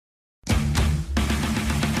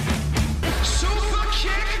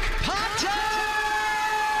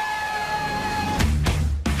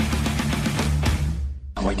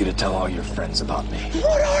to tell all your friends about me.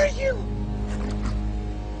 What are you?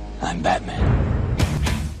 I'm Batman.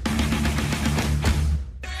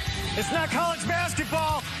 It's not college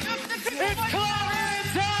basketball. It's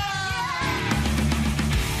Clarence time!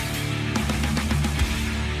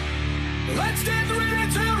 Let's get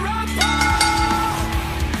ready to rumble!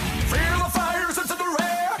 Feel the fires into the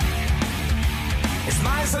rear. It's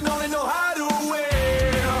nice and only know how to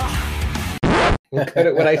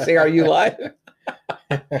wear. When I say, "Are you live?"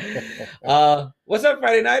 What's up,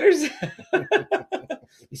 Friday Nighters?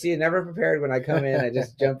 You see, never prepared when I come in. I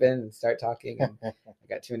just jump in and start talking. And I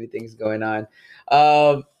got too many things going on.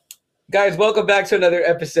 Guys, welcome back to another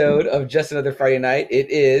episode of Just Another Friday Night. It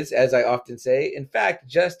is, as I often say, in fact,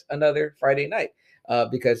 just another Friday night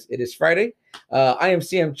because it is Friday. I am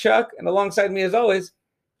CM Chuck, and alongside me, as always,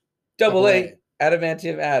 Double A,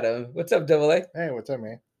 Adamantium Adam. What's up, Double A? Hey, what's up,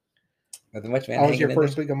 man? Nothing much, man. How was your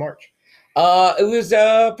first week of March? It was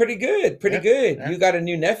pretty good. Yeah. You got a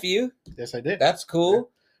new nephew. Yes, I did. That's cool.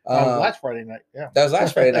 Last Friday night. Yeah. That was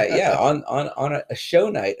last Friday night. Yeah, on a show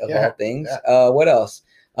night of all things. Yeah. What else?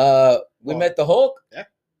 We met the Hulk. Yeah.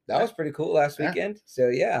 That was pretty cool last weekend. So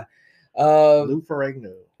yeah. Lou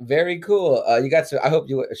Ferrigno. Very cool. You got some. I hope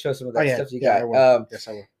you show some of that stuff you got. Yes,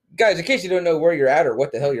 I will. Guys, in case you don't know where you're at or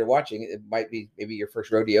what the hell you're watching, it might be maybe your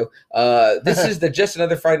first rodeo. This is the Just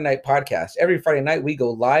Another Friday Night podcast. Every Friday night, we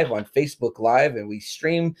go live on Facebook Live and we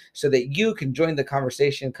stream so that you can join the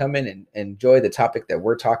conversation, come in and enjoy the topic that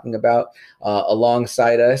we're talking about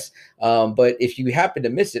alongside us. But if you happen to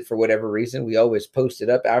miss it for whatever reason, we always post it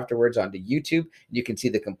up afterwards onto YouTube. You can see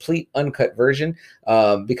the complete uncut version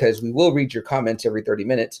because we will read your comments every 30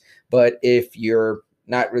 minutes. But if you're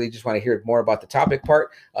not really just want to hear more about the topic part,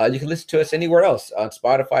 you can listen to us anywhere else on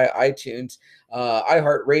Spotify, iTunes,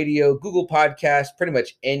 iHeartRadio, Google Podcasts, pretty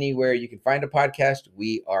much anywhere you can find a podcast,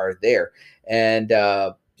 we are there. And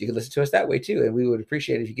you can listen to us that way too. And we would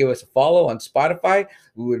appreciate it if you give us a follow on Spotify.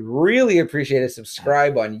 We would really appreciate a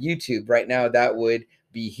subscribe on YouTube. Right now, that would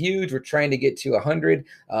be huge. We're trying to get to 100.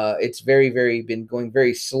 It's been going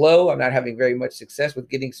very slow. I'm not having very much success with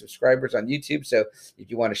getting subscribers on YouTube. So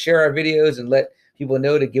if you want to share our videos and let people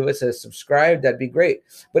know to give us a subscribe, that'd be great.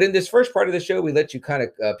 But in this first part of the show, we let you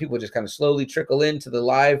people just kind of slowly trickle into the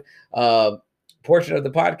live portion of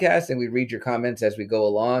the podcast, and we read your comments as we go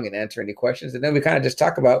along and answer any questions. And then we kind of just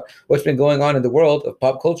talk about what's been going on in the world of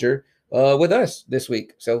pop culture with us this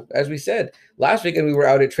week. So as we said, last weekend we were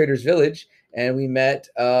out at Trader's Village and we met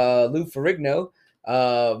Lou Ferrigno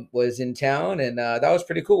was in town, and that was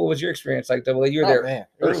pretty cool. What was your experience like, Double A? You were there man,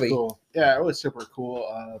 early. Cool. Yeah, it was super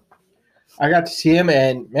cool. I got to see him,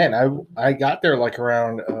 and man, I got there like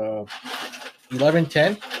around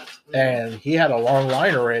 11:10, and he had a long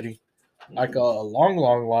line already, like a long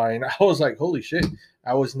line. I was like, holy shit!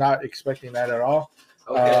 I was not expecting that at all.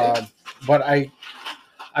 Okay. But I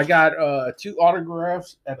got 2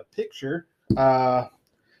 autographs and a picture.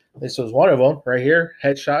 This was one of them right here,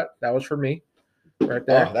 headshot. That was for me, right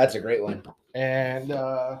there. Oh, that's a great one. And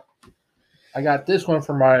I got this one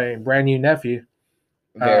for my brand new nephew.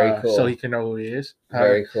 Very cool. So he can know who he is.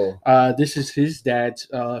 Very cool. This is his dad's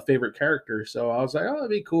favorite character. So I was like, oh, it'd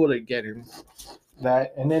be cool to get him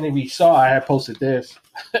that. And then if he saw, I had posted this.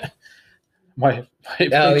 my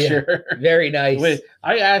picture. Yeah. Very nice.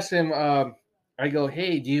 I asked him, I go,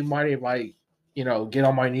 hey, do you mind if I, get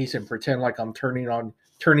on my knees and pretend like I'm turning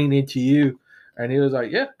into you? And he was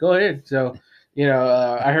like, yeah, go ahead. So,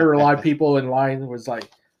 I heard a lot of people in line was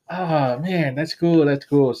like, oh man, that's cool. That's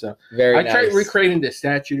cool. So I tried recreating the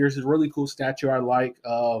statue. There's a really cool statue I like.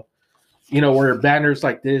 Where banners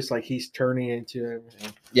like this, like he's turning into him.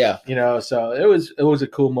 Yeah. So it was a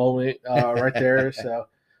cool moment right there. So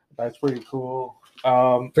that's pretty cool.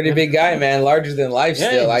 Pretty big guy, man. Larger than life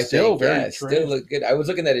still, I still think. Very still look good. I was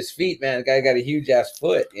looking at his feet, man. The guy got a huge ass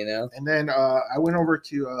foot, And then I went over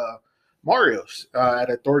to Mario's at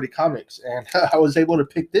Authority Comics, and I was able to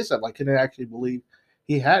pick this up. I couldn't actually believe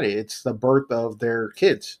he had it. It's the birth of their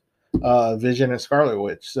kids, Vision and Scarlet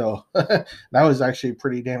Witch. So that was actually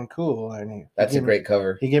pretty damn cool. I mean, that's a great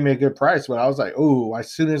cover. He gave me a good price, but I was like, oh,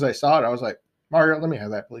 as soon as I saw it, I was like, Mario, let me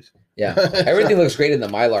have that, please. Yeah. Everything looks great in the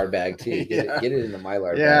Mylar bag, too. Get it in the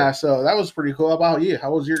Mylar bag. Yeah, so that was pretty cool. How about you?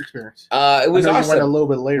 How was your experience? It was awesome. You went a little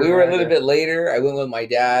bit later. We were a little bit later. I went with my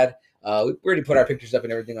dad. We already put our pictures up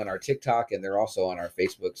and everything on our TikTok, and they're also on our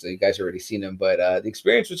Facebook, so you guys already seen them. But the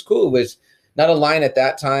experience was cool. It was not a line at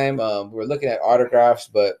that time. We were looking at autographs,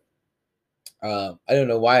 but I don't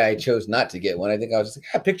know why I chose not to get one. I think I was just like,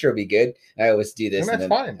 a picture would be good. I always do this, And that's and then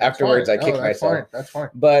fine. That's afterwards fine. I kick No, that's myself. fine. That's fine.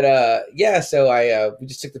 But yeah, so we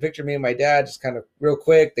just took the picture, me and my dad, just kind of real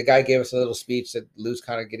quick. The guy gave us a little speech that Lou's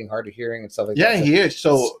kind of getting hard of hearing and stuff like Yeah, that. he is.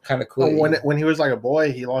 So kind of cool. when he was like a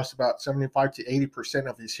boy, he lost about 75 to 80%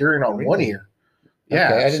 of his hearing on one Really? ear. Yeah,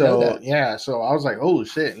 Okay, I didn't know that. Yeah, so I was like, oh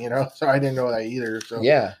shit, so I didn't know that either. So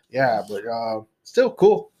Yeah, but still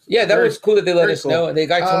cool. yeah, that Very- was cool that they let very us cool. know. And the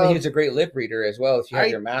guy told me he Um, was a great lip reader as well. If you have I-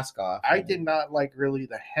 your mask off, I did not like really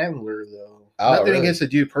the handler though. Oh, Nothing really? against the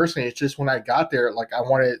dude personally. It's just when I got there, like I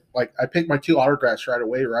wanted, like I picked my 2 autographs right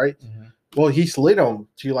away, right? Mhm. Well, he slid them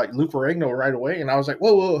to like Lou Ferrigno right away, and I was like,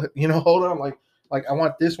 whoa, hold on, like I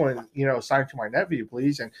want this one, signed to my nephew,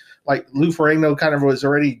 please. And like Lou Ferrigno kind of was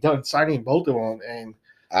already done signing both of them, and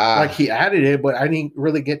like he added it, but I didn't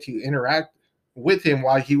really get to interact with him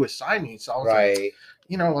while he was signing. So I was right.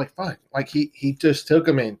 like, like fuck, like he just took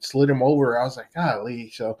him and slid him over. I was like, golly.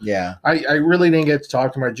 So Yeah. I really didn't get to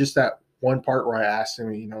talk to him. Just that one part where I asked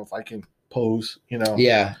him, if I can pose,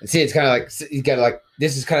 Yeah. See, it's kind of like you got to like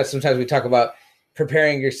this is kind of sometimes we talk about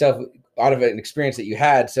preparing yourself out of an experience that you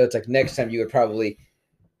had. So it's like next time you would probably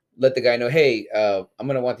let the guy know, hey, I'm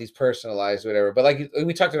gonna want these personalized, whatever. But like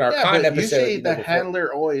we talked in our con but episode, usually you know, the before-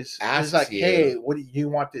 handler always asks is like, you. hey, what do you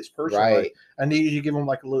want this personalized? right? And then you give them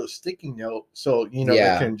like a little sticky note, so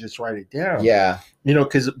Yeah. they can just write it down. Yeah.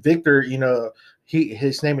 Because Victor,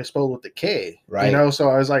 his name is spelled with the K, Right. So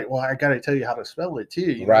I was like, well, I got to tell you how to spell it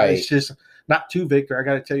too. Right. It's just not to Victor. I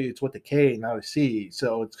got to tell you it's with the K, not a C.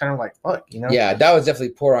 So it's kind of like fuck, Yeah, that was definitely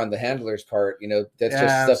poor on the handler's part. That's Yeah,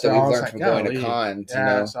 just stuff so that I we've was learned like, from going to golly. cons.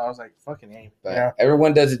 Yeah. So I was like, fucking name. But Yeah.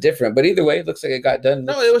 everyone does it different. But either way, it looks like it got done.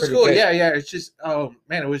 No, Looks it was pretty cool. good. Yeah. It's just, oh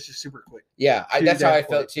man, it was just super quick. Yeah, Too that's how I damn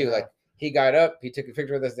felt quick, too. yeah. Like he got up, he took a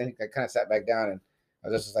picture with us, then he kind of sat back down, and I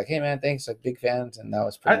was just like, "Hey man, thanks." Like big fans, and that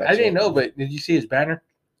was pretty much I didn't it. know, but did you see his banner?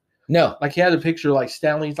 No. Like he had a picture like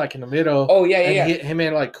Stanley's like in the middle. Oh yeah, and yeah. him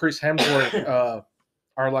and like Chris Hemsworth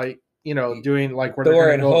are like doing like where Thor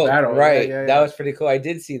they're and gonna go Hulk, battle. right? Yeah. That was pretty cool. I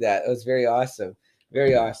did see that. It was very awesome.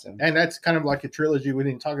 Very awesome. And that's kind of like a trilogy we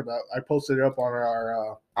didn't talk about. I posted it up on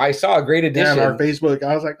our I saw a great on addition. our Facebook.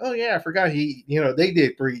 I was like, oh yeah, I forgot they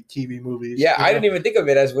did 3 TV movies. Yeah, I didn't even think of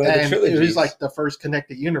it as one of the And trilogies. it was like the first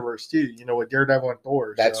connected universe too. With Daredevil and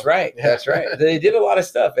Thor. That's so, right. yeah. That's right. They did a lot of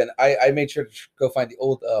stuff, and I made sure to go find the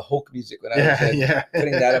old Hulk music when I was Yeah.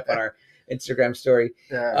 putting that up on our Instagram story.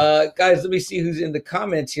 Yeah. Guys, let me see who's in the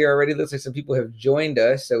comments here already. Looks like some people have joined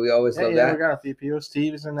us, so we always love We that. got a few people.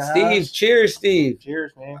 Steve's in the Steve, house. cheers, Steve.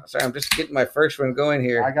 Cheers, man. Sorry, I'm just getting my first one going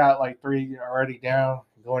here. I got like 3 already down,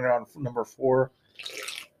 going on number 4.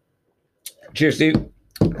 Cheers, Steve.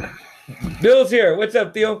 Bill's here. What's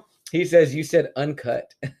up, Theo? He says you said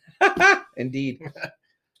uncut. Indeed.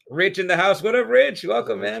 Rich in the house. What up, Rich?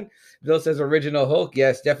 Welcome, man. Bill says original Hulk.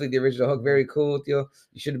 Yes, definitely the original Hulk. Very cool, Theo.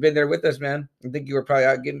 You should have been there with us, man. I think you were probably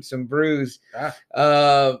out getting some brews.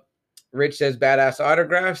 Rich says badass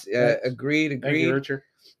autographs. Agreed. Thank you, Richard.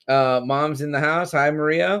 Mom's in the house. Hi,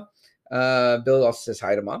 Maria. Bill also says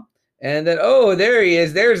hi to mom. And then, there he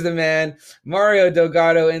is. There's the man. Mario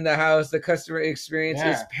Delgado in the house. The customer experience is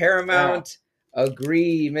Yeah. paramount.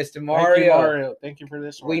 Agree, Mr. Thank you, Mario. Mario. Thank you for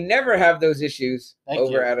this one. We never have those issues Thank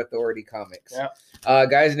over you. at Authority Comics. Yeah.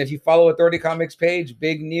 Guys, and if you follow Authority Comics page,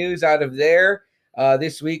 big news out of there.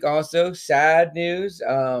 This week also, sad news.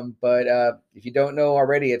 But if you don't know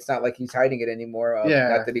already, it's not like he's hiding it anymore.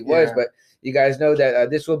 Not that he was, yeah. but you guys know that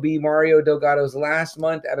this will be Mario Delgado's last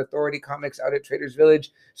month at Authority Comics out at Traders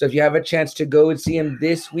Village. So if you have a chance to go and see him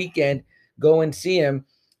this weekend, go and see him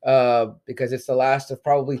because it's the last of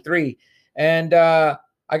probably 3. And I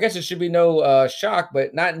guess it should be no shock,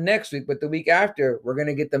 but not next week, but the week after, we're going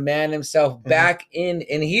to get the man himself back in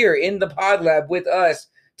here in the Pod Lab with us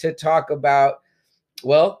to talk about,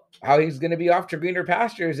 well, how he's going to be off to greener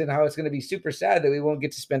pastures and how it's going to be super sad that we won't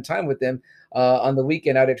get to spend time with him on the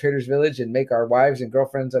weekend out at Traders Village and make our wives and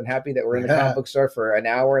girlfriends unhappy that we're in the comic book store for an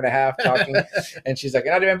hour and a half talking. And she's like,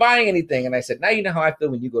 "You're not even buying anything." And I said, "Now you know how I feel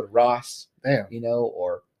when you go to Ross, Damn.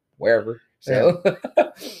 or wherever." So,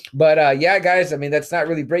 but yeah, guys, I mean, that's not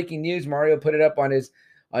really breaking news. Mario put it up on his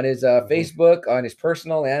Facebook, on his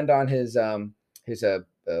personal, and on his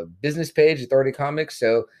business page, Authority Comics.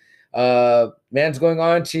 So, man's going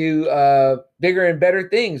on to bigger and better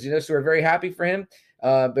things, so we're very happy for him.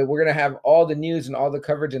 But we're going to have all the news and all the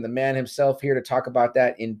coverage and the man himself here to talk about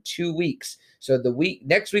that in 2 weeks. So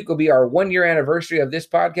next week will be our 1-year anniversary of this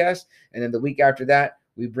podcast. And then the week after that,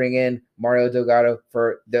 we bring in Mario Delgado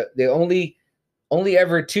for the only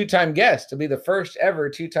ever 2-time guest. To be the first ever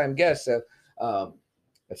 2-time guest. So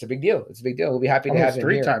that's a big deal. It's a big deal. We'll be happy to have him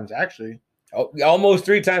 3 here. times actually. Oh, almost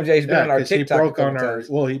 3 times. Yeah, he's been Yeah, on our 'cause he TikTok. broke a on couple our. times.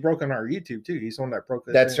 Well, he broke on our YouTube too. He's the one that broke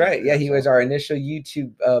us. That's in. right. Yeah, he was our initial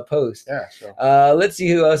YouTube post. Yeah. So. Let's see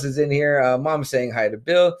who else is in here. Mom saying hi to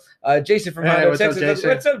Bill. Jason from Hey, Hondo, what's up, Texas. Jason?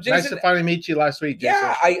 What's up, Jason? Nice to finally meet you last week. Jason.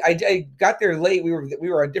 Yeah, I got there late. We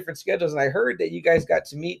were on different schedules, and I heard that you guys got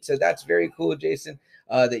to meet. So that's very cool, Jason.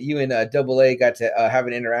 That you and Double A got to have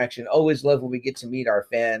an interaction. Always love when we get to meet our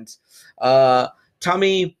fans.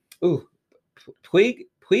 Tommy, Puig.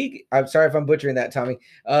 I'm sorry if I'm butchering that. Tommy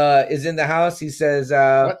is in the house. He says,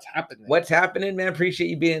 What's happening? "What's happening, man? Appreciate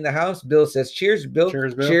you being in the house." Bill says, "Cheers, Bill.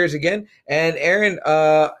 Cheers, Bill. Cheers again." And Aaron,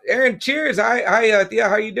 cheers. Hi, Thea.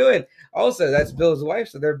 How you doing? Also, that's Bill's wife,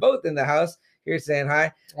 so they're both in the house here saying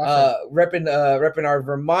hi. Awesome. Repping our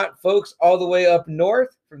Vermont folks all the way up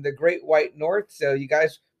north from the Great White North. So you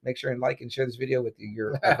guys make sure and like and share this video with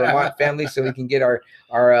your Vermont family so we can get our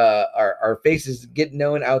faces get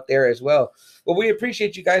known out there as well. Well, we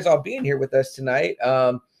appreciate you guys all being here with us tonight.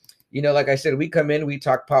 Like I said, we come in, we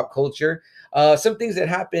talk pop culture. Some things that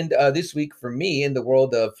happened this week for me in the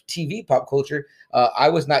world of TV pop culture. I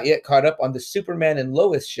was not yet caught up on the Superman and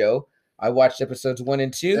Lois show. I watched episodes 1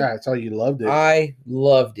 and 2. Yeah, I saw you loved it. I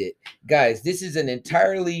loved it. Guys, this is an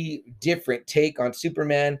entirely different take on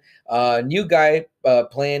Superman. New guy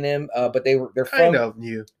playing him, but they're kind of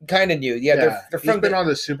new. Kind of new. Yeah, they're from He's been on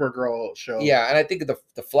the Supergirl show. Yeah, and I think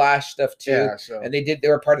the Flash stuff too. Yeah, so. And they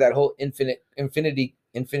were part of that whole Infinite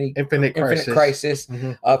Crisis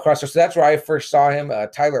crossover. So that's where I first saw him.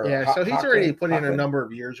 Tyler. Yeah, so he's already put in a number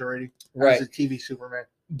of years already. Right. As a TV Superman.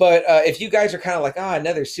 But if you guys are kind of like,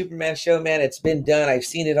 another Superman show, man, it's been done. I've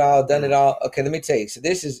seen it all, done it all. Okay, let me tell you. So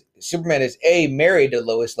Superman is A, married to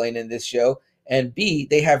Lois Lane in this show, and B,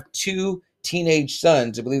 they have 2 teenage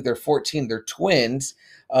sons. I believe they're 14. They're twins,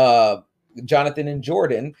 Jonathan and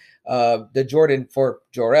Jordan. The Jordan for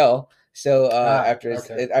Jor-El. So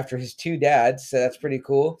after his 2 dads, so that's pretty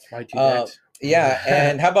cool. My 2 dads. Yeah,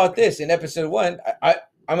 and how about this? In episode 1, I'm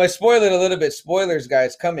gonna spoil it a little bit. Spoilers,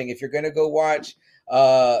 guys, coming. If you're gonna go watch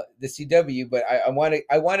the CW, but I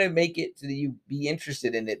want to make it so that you be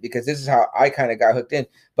interested in it, because this is how I kind of got hooked in.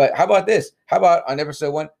 But how about this? How about on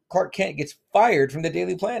episode 1, Clark Kent gets fired from the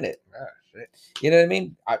Daily Planet? Shit. You know what I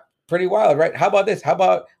mean? Pretty wild, right? How about this? How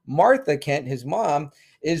about Martha Kent, his mom,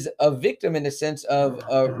 is a victim in the sense of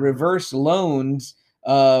reverse loans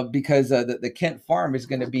because the Kent farm is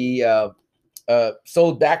going to be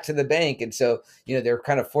sold back to the bank, and so they're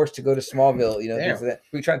kind of forced to go to Smallville. Things like that.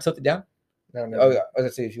 We trying to tilt it down? No. Oh, yeah. I was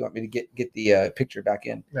gonna say, if you want me to get the picture back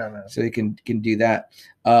in, No. so you can do that.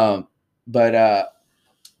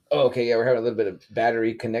 Okay, yeah, we're having a little bit of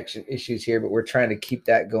battery connection issues here, but we're trying to keep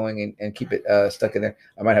that going and keep it stuck in there.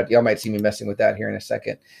 Y'all might see me messing with that here in a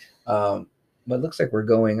second. But it looks like we're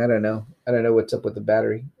going. I don't know what's up with the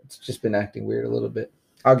battery. It's just been acting weird a little bit.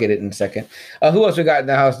 I'll get it in a second. Who else we got in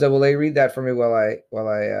the house? Double A, read that for me while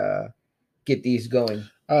I get these going.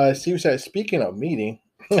 Steve says, speaking of meeting.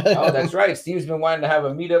 Oh, that's right. Steve's been wanting to have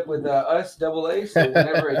a meetup with us, Double A. So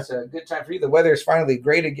whenever it's a good time for you, the weather is finally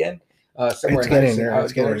great again. Somewhere it's getting there.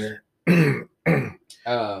 It's getting there.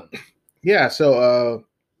 Yeah. So,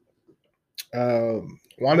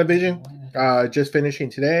 WandaVision, just finishing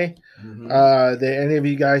today. Any of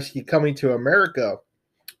you guys see Coming to America,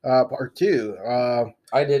 part 2?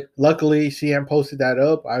 I did. Luckily, CM posted that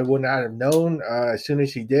up. I would not have known. As soon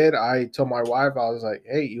as he did, I told my wife, I was like,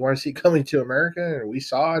 hey, you want to see Coming to America? And we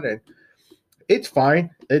saw it, and it's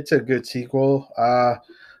fine. It's a good sequel.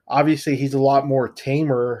 Obviously, he's a lot more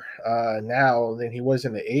tamer now than he was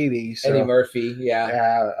in the 80s. So, Eddie Murphy, yeah.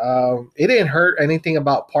 Yeah. It didn't hurt anything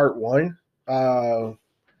about part 1. I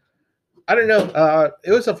don't know.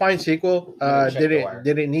 It was a fine sequel. Did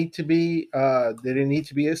it need to be a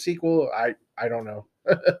sequel? I don't know.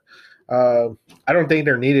 I don't think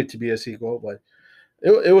there needed to be a sequel, but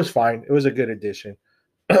it was fine. It was a good addition.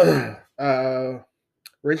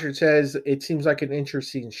 Richard says it seems like an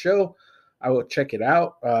interesting show. I will check it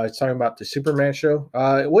out. It's talking about the Superman show.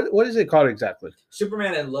 What is it called exactly?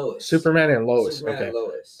 Superman and Lois. Superman and Lois. Superman and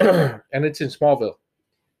Lois. And it's in Smallville.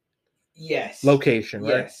 Yes. Location,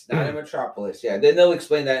 right? Yes, not in Metropolis. Yeah, then they'll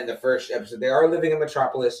explain that in the first episode. They are living in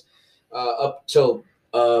Metropolis up till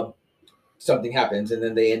something happens, and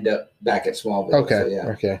then they end up back at Smallville. Okay. So, yeah.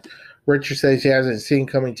 Okay. Richard says he hasn't seen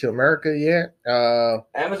Coming to America yet.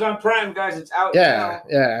 Amazon Prime, guys, it's out Yeah, now.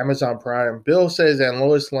 yeah, Amazon Prime. Bill says that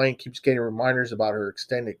Lois Lane keeps getting reminders about her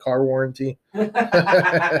extended car warranty.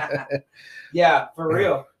 Yeah, for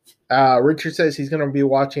real. Richard says he's going to be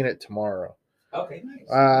watching it tomorrow. Okay, nice.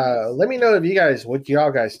 Let me know if what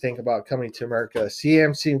y'all guys think about Coming to America.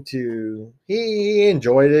 CM seemed to he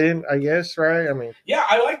enjoyed it, I guess, right? I mean, Yeah,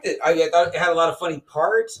 I liked it. I thought it had a lot of funny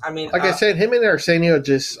parts. I mean, like I said, him and Arsenio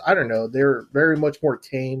just I don't know, they're very much more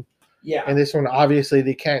tame. yeah. And this one, obviously,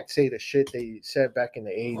 they can't say the shit they said back in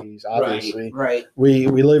the 80s. Obviously, Right. we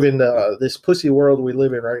live in this pussy world we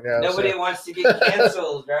live in right now. Nobody wants to get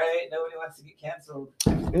canceled, right? Nobody wants to get canceled.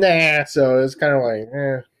 Nah, so it's kind of like,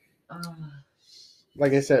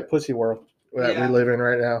 like I said, pussy world that we live in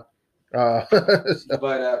right now.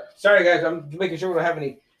 But sorry, guys, I'm making sure we don't have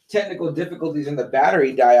any technical difficulties in the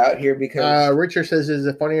battery die out here because Richard says, "Is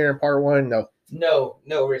it funnier than part one?" No,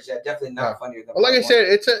 Rich, definitely not funnier than. Well, like I part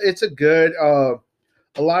one. said, it's a good. A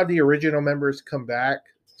lot of the original members come back,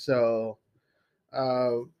 so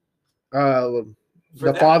the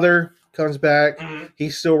father comes back. Mhm.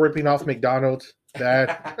 He's still ripping off McDonald's.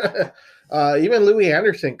 Dad. Even Louis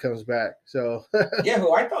Anderson comes back. So yeah,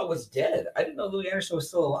 who I thought was dead. I didn't know Louis Anderson was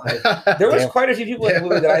still alive. There was quite a few people in the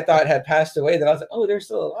movie that I thought had passed away. That I was like, oh, they're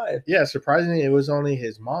still alive. Yeah, surprisingly, it was only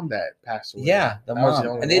his mom that passed away. Yeah, the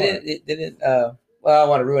mom. And they didn't. Well, I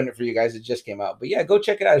want to ruin it for you guys. It just came out, but yeah, go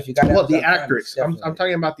check it out if you got. Well, the actress. I'm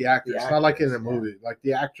talking about the actress, not like in the movie. Like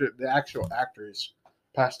the actual actress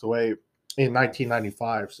passed away in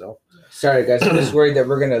 1995. So sorry, guys. I'm just worried that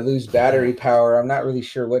we're gonna lose battery power. I'm not really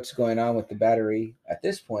sure what's going on with the battery at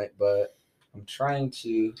this point, but I'm trying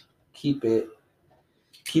to keep it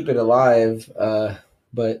alive.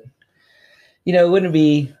 But you know, it wouldn't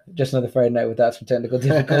be just another Friday night without some technical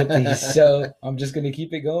difficulties. So I'm just going to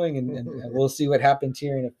keep it going, and we'll see what happens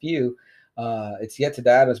here in a few. It's yet to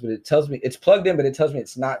die us, but it tells me it's plugged in, but it tells me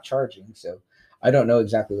it's not charging. So I don't know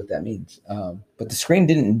exactly what that means. But the screen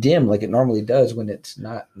didn't dim like it normally does when it's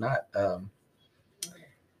not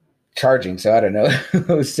charging. So I don't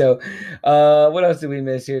know. So what else did we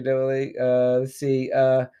miss here, Dolly? Let's see.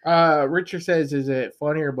 Richard says, "Is it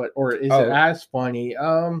funnier, or is it as funny?"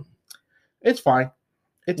 It's fine.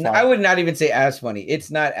 It's fine. I would not even say as funny. It's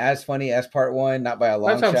not as funny as part one, not by a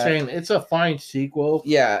long shot. That's what I'm saying. It's a fine sequel.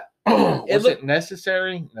 Yeah. Was it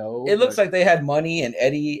necessary? No. It looks like they had money and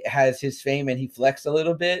Eddie has his fame and he flexed a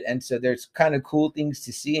little bit. And so there's kind of cool things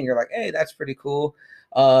to see. And you're like, hey, that's pretty cool.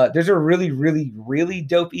 There's a really, really, really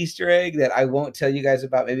dope Easter egg that I won't tell you guys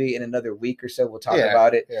about. Maybe in another week or so, we'll talk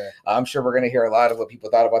about it. Yeah. I'm sure we're going to hear a lot of what people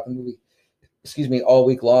thought about the movie, all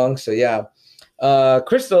week long. So yeah.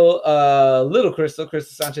 Crystal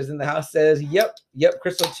Sanchez in the house says, yep,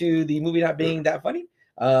 Crystal, to the movie not being that funny.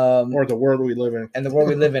 Or the world we live in. And the world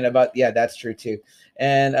we live in that's true too.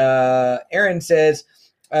 And Aaron says,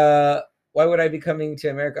 why would I be coming to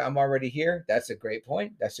America? I'm already here. That's a great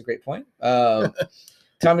point.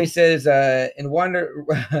 Tommy says, in Wonder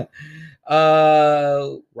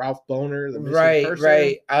Ralph Boner, the missing person.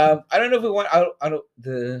 Right. I don't know if we want I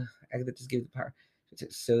just gave the power.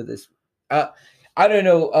 So this I don't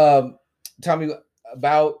know, Tommy,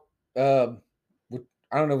 about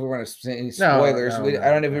I don't know if we want to say any spoilers.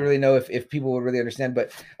 I don't even really know if people would really understand,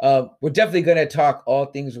 but we're definitely going to talk all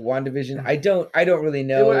things WandaVision. I don't really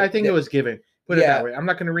know. I think it was given. Put it that way. I'm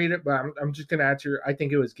not going to read it, but I'm just going to answer. I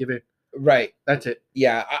think it was given. Right. That's it.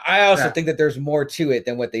 Yeah. I also think that there's more to it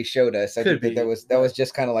than what they showed us. I think that that was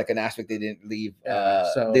just kind of like an aspect they didn't leave.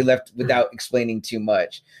 They left without explaining too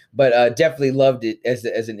much, but definitely loved it as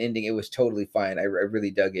an ending. It was totally fine. I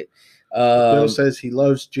really dug it. Bill says he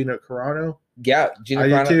loves Gina Carano. Yeah, Gina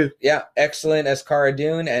Carano. Too. Yeah, excellent as Cara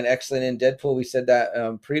Dune and excellent in Deadpool. We said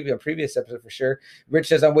that previous episode for sure. Rich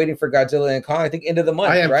says I'm waiting for Godzilla and Kong. I think end of the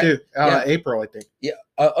month. I am right? too. April, I think. Yeah.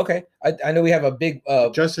 Okay. I know we have a big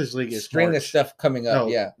Justice League is string March. of stuff coming up.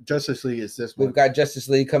 Yeah, Justice League is this. We've got Justice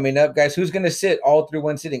League coming up, guys. Who's going to sit all through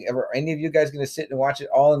one sitting? Ever any of you guys going to sit and watch it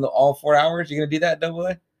all in all 4 hours? You going to do that, Double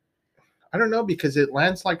A? I don't know because it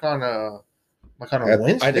lands like on a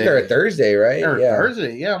Wednesday. I think or a Thursday, right?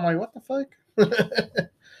 Thursday. Yeah, I'm like, what the fuck?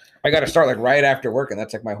 I got to start like right after work, and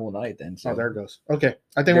that's like my whole night then. So. Oh, there it goes. Okay,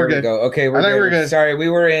 I think we're good. Okay, we're good. Sorry, we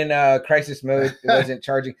were in crisis mode. It wasn't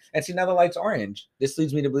charging. And see, now the light's orange. This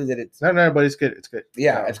leads me to believe that it's no, but it's good. It's good.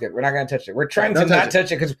 Yeah, it's good. We're not gonna touch it. We're trying to not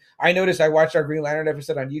touch it because I noticed I watched our Green Lantern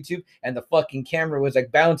episode on YouTube, and the fucking camera was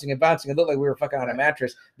like bouncing and bouncing. It looked like we were fucking on a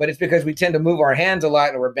mattress, but it's because we tend to move our hands a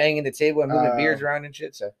lot, and we're banging the table and moving beers around and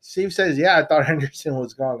shit. So Steve says, "Yeah, I thought Henderson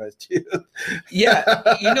was gone as too." Yeah,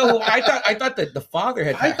 you know, I thought that the father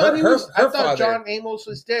had. I thought John Amos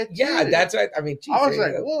was dead. Yeah, that's right. I mean, geez, I was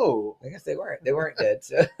like, whoa. I guess they weren't. They weren't dead.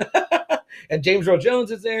 So. And James Earl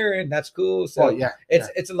Jones is there, and that's cool. So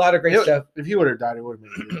it's a lot of great stuff. If he would have died, it would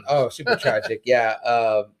have been. Oh, super tragic.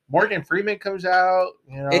 Yeah. Morgan Freeman comes out.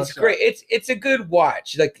 It's great. It's a good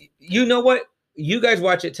watch. Like, you know what? You guys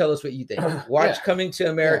watch it. Tell us what you think. Watch Yeah. Coming to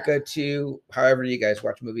America 2, however you guys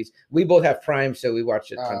watch movies. We both have Prime, so we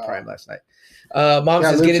watched it on Prime last night. Mom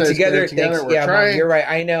says, Luke get it says, together. "Get it together, Thanks. we're Yeah, Mom, trying." you're right.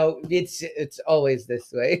 I know. It's always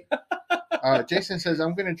this way. Jason says,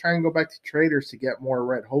 I'm going to try and go back to Traders to get more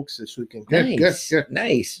Red Hulks this weekend. Good.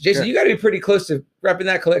 Nice. Jason, Good. you got to be pretty close to wrapping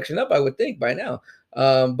that collection up, I would think, by now.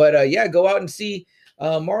 But yeah, go out and see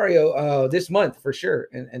Mario this month for sure,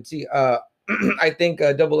 and see. I think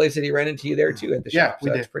Double A said he ran into you there too at the shop. we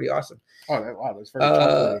So did. that's pretty awesome. Oh, wow, that's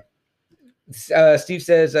very chocolatey. Steve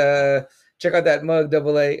says, check out that mug,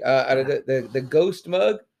 Double A, out of the Ghost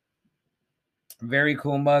mug. Very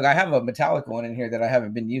cool mug. I have a metallic one in here that I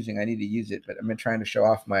haven't been using. I need to use it, but I've been trying to show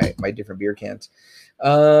off my different beer cans.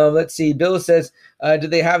 Let's see. Bill says, do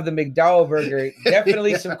they have the McDowell burger?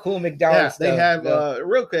 Definitely some cool McDowell stuff. They have,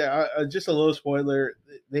 real quick, just a little spoiler.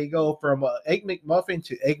 They go from Egg McMuffin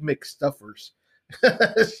to Egg McStuffers.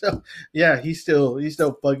 So yeah, he's still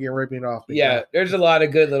fucking ripping off. Yeah, there's a lot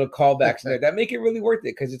of good little callbacks in there that make it really worth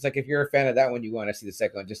it, because it's like if you're a fan of that one, you want to see the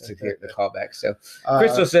second one just to hear the callback. So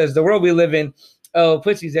Crystal says, the world we live in, oh,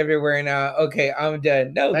 pussy's everywhere now. Okay, I'm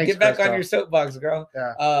done. No, Thanks, get back Crystal. on your soapbox, girl.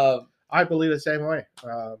 Yeah. I believe the same way.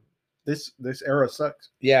 This era sucks.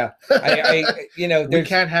 Yeah, I we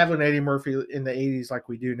can't have an Eddie Murphy in the 80s like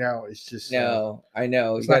we do now. It's just no, I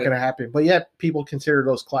know it's not going to happen. But yet people consider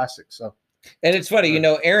those classics. So, and it's funny,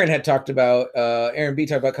 Aaron had talked about Aaron B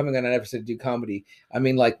talked about coming on an episode to do comedy. I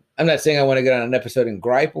mean, like, I'm not saying I want to get on an episode and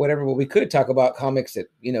gripe or whatever, but we could talk about comics that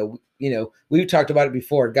we've talked about it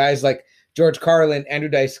before. Guys like George Carlin, Andrew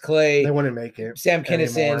Dice Clay, they wouldn't make it. Sam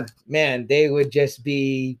Kinison, anymore. Man, they would just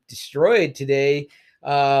be destroyed today.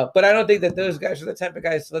 But I don't think that those guys are the type of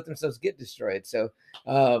guys to let themselves get destroyed. So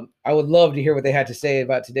I would love to hear what they had to say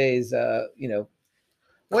about today's, Well,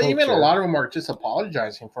 even a culture. lot of them are just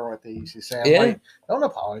apologizing for what they used to say. I'm Yeah. like, don't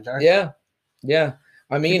apologize. Yeah.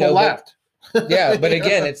 I mean, People but- laughed. yeah, but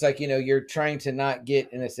again, it's like, you're trying to not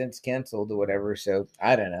get, in a sense, canceled or whatever. So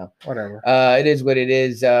I don't know. Whatever. It is what it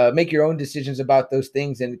is. Make your own decisions about those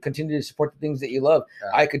things and continue to support the things that you love. Yeah.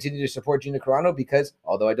 I continue to support Gina Carano because,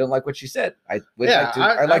 although I don't like what she said, I would Yeah, like to.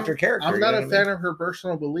 I liked her character. I'm you not know a what I fan mean? of her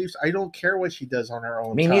personal beliefs. I don't care what she does on her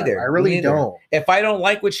own. Me time. neither. I really Me neither. don't. If I don't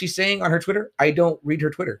like what she's saying on her Twitter, I don't read her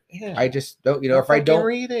Twitter. Yeah. I just don't. If I don't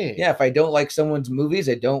read it. Yeah, if I don't like someone's movies,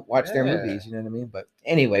 I don't watch their Yeah. movies. You know what I mean? But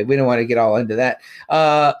anyway, we don't want to get all into that.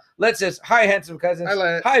 Let says, hi, handsome cousins. Hi,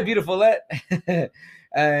 Let. Hi, beautiful Let.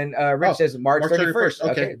 And Rich says March March 31st. 31st.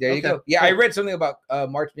 Okay, there you go. Yeah, I read something about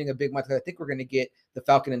March being a big month. I think we're going to get The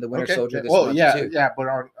Falcon and the Winter Soldier this month too. But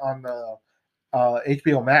on the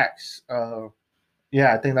HBO Max,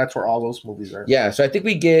 I think that's where all those movies are. Yeah, so I think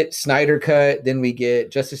we get Snyder Cut, then we get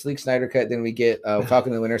Justice League Snyder Cut, then we get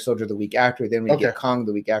Falcon and the Winter Soldier the week after, then we get Kong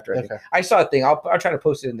the week after. I think. I saw a thing. I'll try to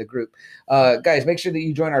post it in the group. Guys, make sure that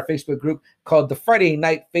you join our Facebook group called the Friday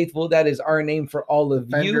Night Faithful. That is our name for all of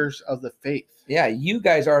Defenders of the Faith. Yeah, you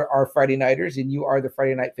guys are our Friday Nighters, and you are the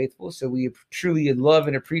Friday Night Faithful. So we truly love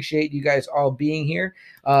and appreciate you guys all being here.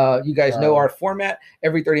 You guys know our format.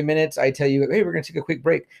 Every 30 minutes, I tell you, hey, we're going to take a quick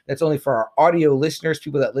break. That's only for our audio listeners,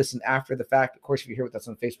 people that listen after the fact. Of course, if you're here with us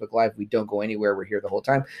on Facebook Live, we don't go anywhere. We're here the whole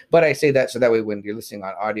time. But I say that so that way when you're listening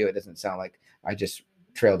on audio, it doesn't sound like I just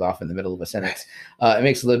trailed off in the middle of a sentence. It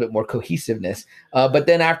makes a little bit more cohesiveness. But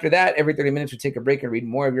then after that, every 30 minutes, we take a break and read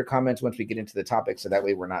more of your comments once we get into the topic. So that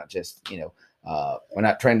way we're not just, we're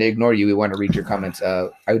not trying to ignore you. We want to read your comments.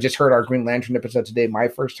 I just heard our Green Lantern episode today, my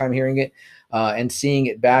first time hearing it and seeing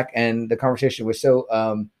it back. And the conversation was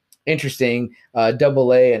so interesting.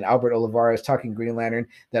 Double A and Albert Olivares talking Green Lantern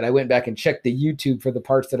that I went back and checked the YouTube for the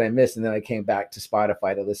parts that I missed. And then I came back to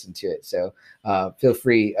Spotify to listen to it. So feel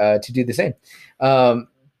free to do the same.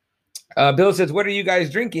 Bill says, what are you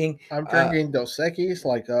guys drinking? I'm drinking Dos Equis,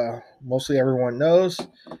 like mostly everyone knows.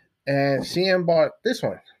 And CM bought this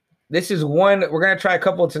one. This is one. We're going to try a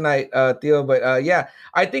couple tonight, Theo. But yeah,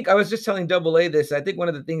 I think I was just telling Double A this. I think one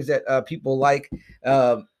of the things that people like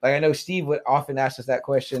I know Steve would often ask us that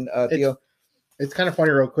question, Theo. It's kind of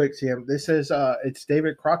funny real quick, CM. This is it's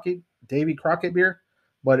Davy Crockett beer,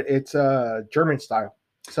 but it's German style.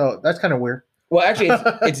 So that's kind of weird. Well, actually,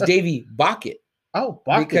 it's Davy Bockett. Oh,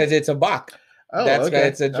 Bockett. Because it's a Bock. Oh, that's okay.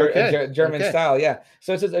 It's a German style, yeah.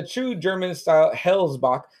 So it says a true German style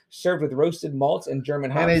Hellsbock served with roasted malts and German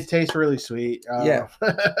hops. And it tastes really sweet. Yeah,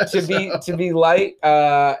 to be light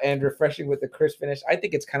and refreshing with a crisp finish. I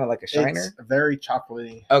think it's kind of like a Shiner. It's very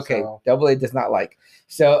chocolatey. Okay, so. Double A does not like.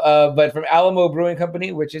 So, but from Alamo Brewing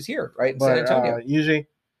Company, which is here, right in San Antonio. Usually,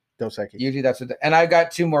 Dos Equis. Usually that's what, and I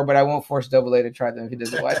got 2 more, but I won't force Double A to try them if he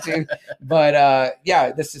doesn't want to. But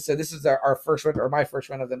yeah, this is our first one, or my first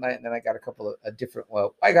one of the night, and then I got a couple of a different.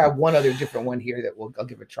 Well, I got one other different one here that I'll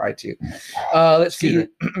give a try to. Let's see.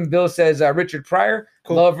 Bill says Richard Pryor.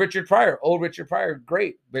 Cool. Love Richard Pryor. Old Richard Pryor,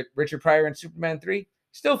 great. But Richard Pryor in Superman 3,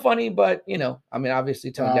 still funny, but I mean,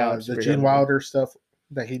 obviously toned down. The Gene Wilder stuff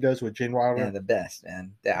that he does with Gene Wilder. Yeah, the best,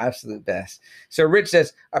 man. The absolute best. So Rich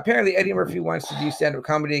says, apparently Eddie Murphy wants to do stand-up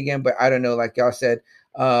comedy again, but I don't know, like y'all said,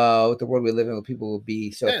 with the world we live in, people will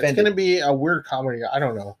be so offended. It's going to be a weird comedy. I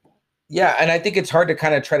don't know. Yeah, and I think it's hard to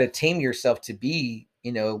kind of try to tame yourself to be,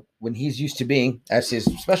 when he's used to being, as his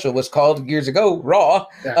special was called years ago, raw.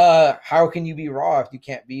 Yeah. How can you be raw if you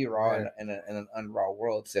can't be raw in an unraw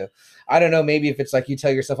world? So I don't know. Maybe if it's like you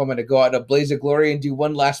tell yourself, I'm going to go out in a blaze of glory and do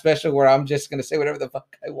one last special where I'm just going to say whatever the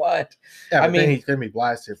fuck I want. Yeah, I mean, then he's going to be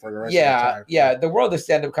blasted for the rest of the time. Yeah, the world of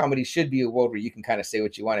stand-up comedy should be a world where you can kind of say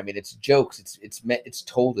what you want. I mean, it's jokes. It's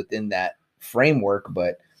told within that framework,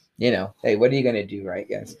 but hey, what are you going to do, right,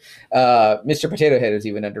 guys? Mr. Potato Head is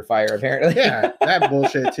even under fire, apparently. Yeah, that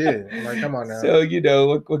bullshit, too. I'm like, come on now. So,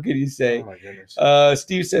 what can you say? Oh, my goodness.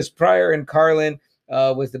 Steve says Pryor and Carlin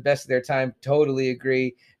was the best of their time. Totally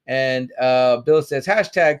agree. And Bill says,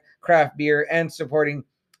 hashtag craft beer and supporting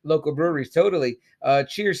local breweries. Totally.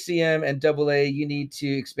 Cheers, CM and Double A. You need to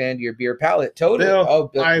expand your beer palate. Totally.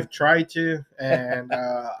 Bill, I've tried to, and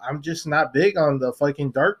I'm just not big on the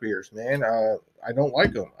fucking dark beers, man. I don't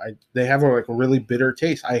like them. They have a really bitter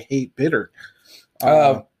taste. I hate bitter.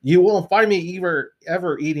 You won't find me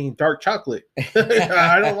ever eating dark chocolate.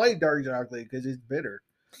 I don't like dark chocolate because it's bitter.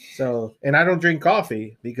 So, and I don't drink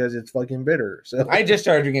coffee because it's fucking bitter. So I just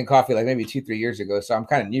started drinking coffee like maybe 2-3 years ago. So I'm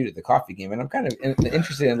kind of new to the coffee game, and I'm kind of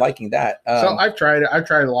interested in liking that. So I've tried it. I've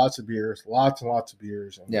tried lots of beers, lots and lots of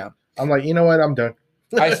beers. And yeah, I'm like, you know what? I'm done.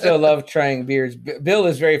 I still love trying beers. Bill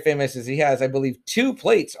is very famous as he has, I believe, 2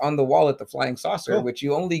 plates on the wall at the Flying Saucer, which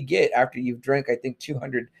you only get after you've drank, I think,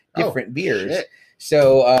 200 different beers. Shit.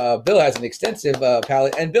 So Bill has an extensive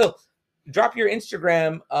palate. And Bill, drop your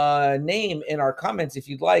Instagram name in our comments if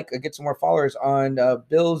you'd like. Get some more followers on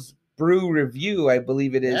Bill's Brew Review, I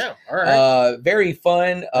believe it is. Yeah, all right. Very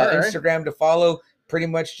fun All right. Instagram to follow. Pretty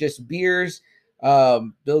much just beers.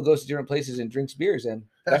 Bill goes to different places and drinks beers, and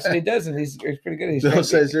that's what he does, and he's pretty good. Bill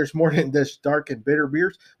says there's more than this dark and bitter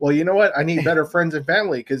beers. Well, you know what? I need better friends and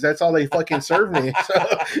family because that's all they fucking serve me. So.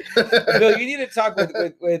 Bill, you need to talk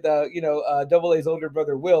with Double A's older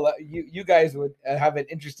brother Will. You guys would have an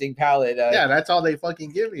interesting palate. Yeah, that's all they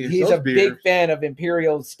fucking give me. He's a big fan of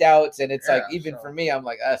imperial stouts, and it's like even for me, I'm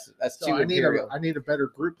like that's too imperial. I need a better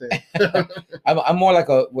group then. I'm more like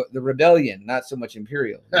the rebellion, not so much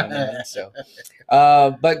imperial. So,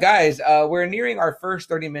 but guys, we're nearing our first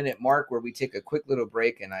 30-minute mark where we take a quick little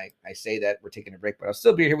break, and I say that we're taking a break, but I'll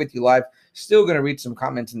still be here with you live. Still going to read some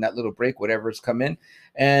comments in that little break, whatever's come in,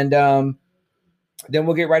 and then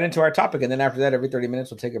we'll get right into our topic. And then after that, every 30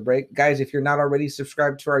 minutes, we'll take a break. Guys, if you're not already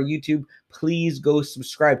subscribed to our YouTube, please go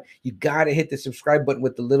subscribe. You got to hit the subscribe button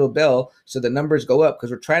with the little bell so the numbers go up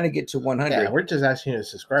because we're trying to get to 100. Yeah, we're just asking you to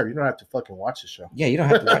subscribe. You don't have to fucking watch the show. Yeah, you don't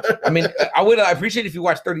have to watch it. I mean, I appreciate if you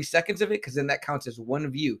watch 30 seconds of it because then that counts as one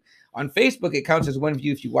view. On Facebook, it counts as one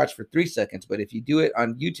view if you watch for 3 seconds. But if you do it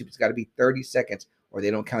on YouTube, it's got to be 30 seconds or they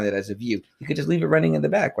don't count it as a view. You could just leave it running in the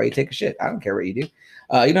back while you take a shit. I don't care what you do. You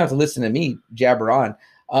don't have to listen to me jabber on.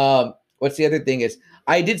 What's the other thing is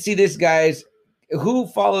I did see this, guys. Who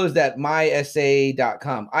follows that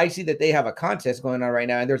mysa.com? I see that they have a contest going on right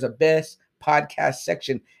now, and there's a best podcast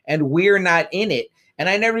section, and we're not in it. And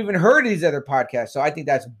I never even heard of these other podcasts. So I think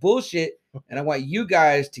that's bullshit. And I want you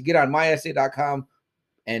guys to get on mysa.com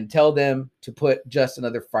and tell them to put Just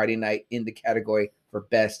Another Friday Night in the category for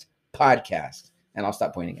best podcast. And I'll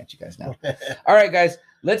stop pointing at you guys now. All right, guys,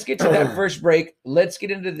 let's get to that first break. Let's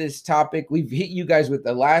get into this topic. We've hit you guys with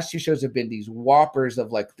the last 2 shows have been these whoppers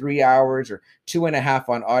of like 3 hours or 2.5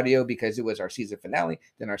 on audio because it was our season finale,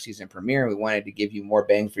 then our season premiere. And we wanted to give you more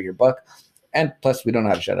bang for your buck. And plus, we don't know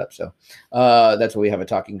how to shut up. So that's why we have a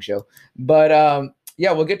talking show. But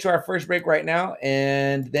yeah, we'll get to our first break right now.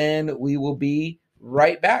 And then we will be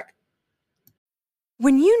right back.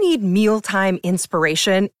 When you need mealtime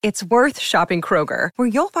inspiration, it's worth shopping Kroger, where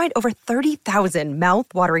you'll find over 30,000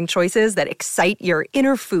 mouth-watering choices that excite your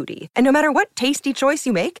inner foodie. And no matter what tasty choice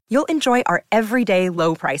you make, you'll enjoy our everyday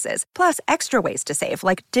low prices, plus extra ways to save,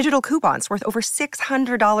 like digital coupons worth over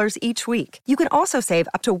 $600 each week. You can also save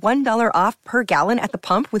up to $1 off per gallon at the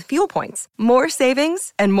pump with fuel points. More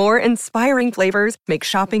savings and more inspiring flavors make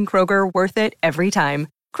shopping Kroger worth it every time.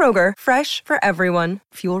 Kroger, fresh for everyone.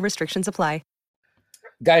 Fuel restrictions apply.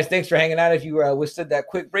 Guys, thanks for hanging out. If you withstood that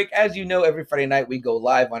quick break, as you know, every Friday night we go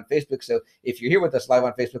live on Facebook. So if you're here with us live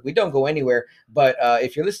on Facebook, we don't go anywhere. But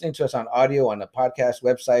if you're listening to us on audio, on a podcast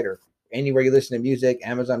website, or anywhere you listen to music,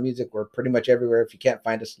 Amazon Music, we're pretty much everywhere. If you can't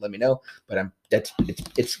find us, let me know. But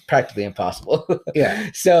it's practically impossible. Yeah.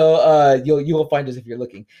 So you will find us if you're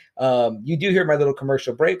looking. You do hear my little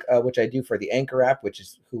commercial break, which I do for the Anchor app, which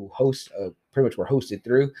is who hosts pretty much we're hosted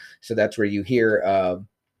through. So that's where you hear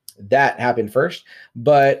that happen first.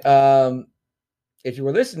 But if you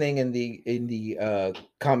were listening in the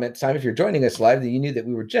comment time, if you're joining us live, then you knew that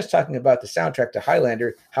we were just talking about the soundtrack to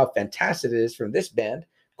Highlander, how fantastic it is from this band,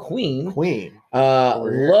 Queen.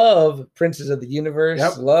 Love Princes of the Universe.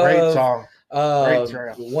 Yep. Love, Great song. Great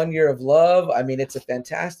track. 1 Year of Love. I mean, it's a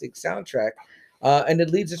fantastic soundtrack. And it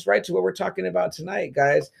leads us right to what we're talking about tonight,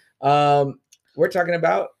 guys. We're talking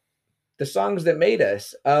about the songs that made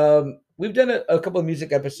us. We've done a couple of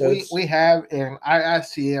music episodes. We have, and I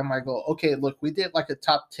asked him, I go, okay, look, we did like a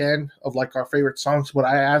top 10 of like our favorite songs, but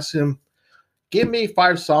I asked him, give me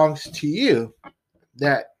 5 songs to you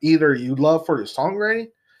that either you love for the songwriting,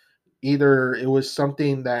 either it was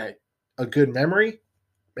something that a good memory,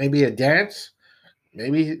 maybe a dance,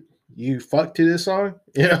 maybe you fuck to this song,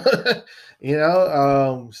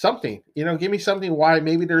 something, give me something why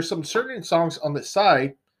maybe there's some certain songs on the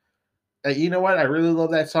side that, you know what, I really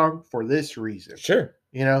love that song for this reason. Sure.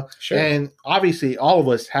 Sure. And obviously all of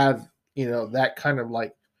us have, that kind of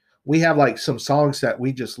like, we have like some songs that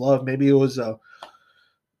we just love. Maybe it was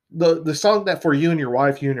the song that for you and your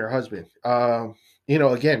wife, you and your husband,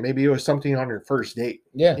 again, maybe it was something on your first date.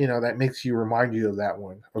 Yeah. That makes you remind you of that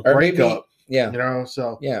one. Or breakup. Maybe,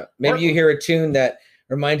 maybe you hear a tune that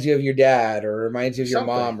reminds you of your dad or reminds you of your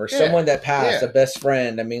mom or someone that passed, a best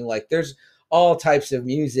friend. I mean, like there's all types of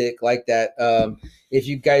music like that. If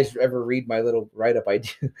you guys ever read my little write-up,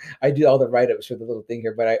 I do all the write-ups for the little thing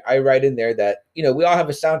here, but I write in there that, we all have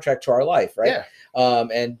a soundtrack to our life, right? Yeah.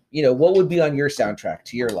 And what would be on your soundtrack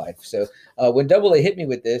to your life? So when Double A hit me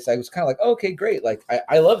with this, I was kind of like, okay, great. Like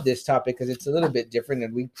I love this topic because it's a little bit different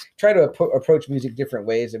and we try to approach music different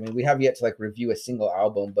ways. I mean, we have yet to like review a single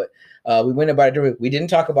album, but we went about it different. We didn't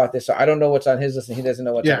talk about this, so I don't know what's on his list and he doesn't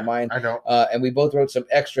know what's on mine. I know. And we both wrote some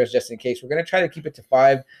extras just in case. We're going to try to keep it to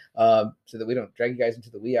 5 so that we don't drag you guys into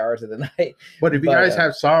the wee hours of the night. But if you guys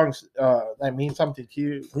have songs that mean something to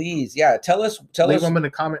you, please, tell us. Leave them in the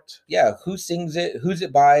comments. Yeah, who sings it, who's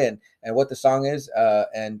it by, and what the song is,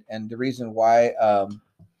 and the reason why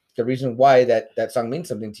that song means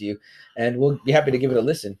something to you, and we'll be happy to give it a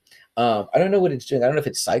listen. I don't know what it's doing. I don't know if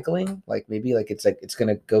it's cycling, like maybe like it's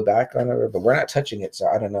gonna go back on it, but we're not touching it, so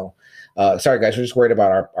I don't know. Sorry guys, we're just worried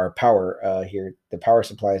about our power here. The power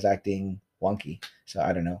supply is acting wonky, so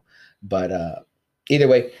I don't know. But either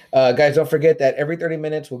way, guys, don't forget that every 30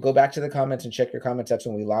 minutes we'll go back to the comments and check your comments. That's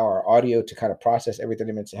when we allow our audio to kind of process. Every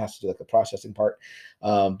 30 minutes it has to do like the processing part.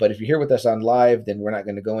 But if you're here with us on live, then we're not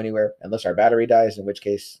going to go anywhere unless our battery dies, in which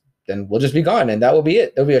case then we'll just be gone and that will be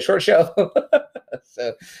it. There'll be a short show.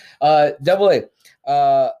 So Double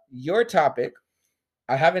A, your topic,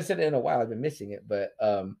 I haven't said it in a while. I've been missing it, but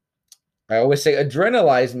I always say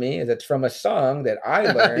Adrenalize Me. That's from a song that I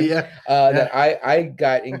learned that I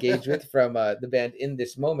got engaged with from the band In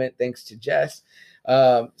This Moment, thanks to Jess.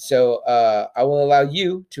 So I will allow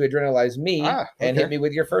you to adrenalize me and hit me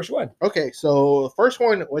with your first one. Okay, so the first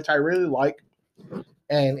one, which I really like,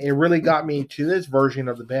 and it really got me to this version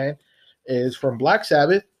of the band, is from Black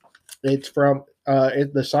Sabbath. It's from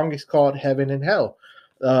the song is called Heaven and Hell,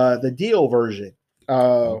 the Dio version.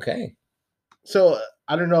 Okay. So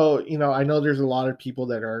I don't know, I know there's a lot of people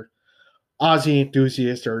that are Ozzy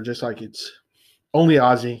enthusiasts or just like it's only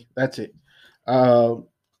Ozzy. That's it.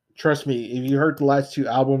 Trust me, if you heard the last 2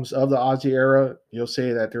 albums of the Ozzy era, you'll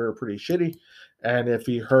say that they were pretty shitty. And if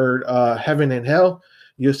you heard Heaven and Hell,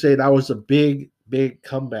 you'll say that was a big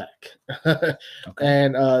comeback. Okay.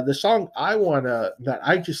 And the song that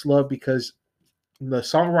I just love because the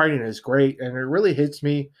songwriting is great and it really hits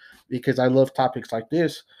me because I love topics like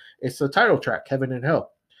this. It's the title track, Heaven and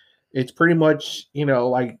Hell. It's pretty much,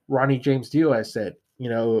 like Ronnie James Dio has said,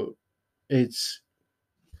 it's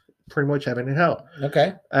pretty much heaven and hell.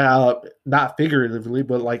 Okay. Not figuratively,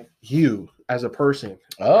 but like you as a person.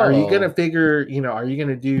 Oh. Are you going to are you going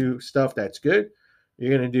to do stuff that's good?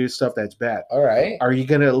 You're going to do stuff that's bad. All right. Are you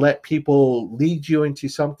going to let people lead you into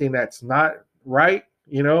something that's not right?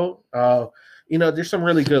 There's some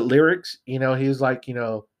really good lyrics. He's like,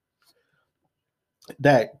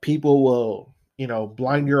 that people will,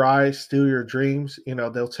 blind your eyes, steal your dreams.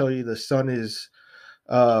 They'll tell you the sun is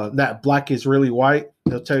that black is really white.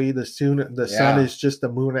 They'll tell you the sun is just the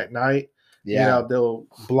moon at night. You know, they'll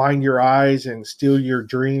blind your eyes and steal your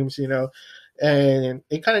dreams, And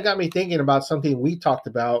it kind of got me thinking about something we talked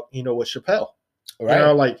about, with Chappelle.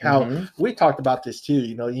 Right. Like how Mhm. we talked about this too.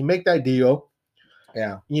 You make that deal,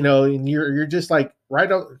 Yeah. and you're just like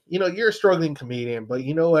right up, you're a struggling comedian, but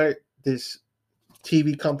you know what? This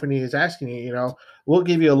TV company is asking you, we'll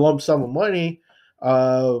give you a lump sum of money.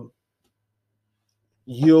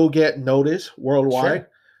 You'll get notice worldwide, Sure.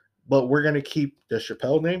 but we're gonna keep the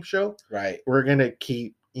Chappelle Name Show. Right. We're gonna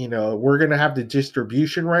keep, we're gonna have the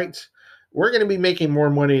distribution rights. We're gonna be making more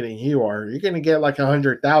money than you are. You're gonna get like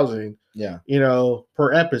 100,000, Yeah.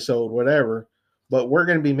 per episode, whatever. But we're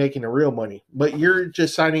gonna be making the real money. But you're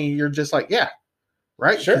just signing. You're just like, yeah,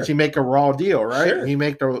 right? Sure. Because you make a raw deal, right? Sure. You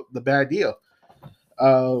make the bad deal.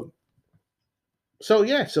 So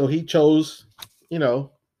yeah, so he chose,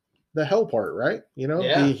 the hell part, right?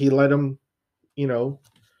 Yeah. He let him,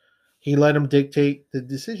 he let him dictate the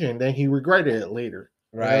decision. Then he regretted it later.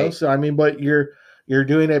 Right. So I mean, but you're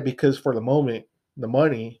doing it because for the moment, the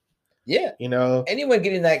money. Yeah. Anyone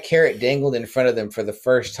getting that carrot dangled in front of them for the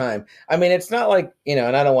first time. I mean, it's not like, and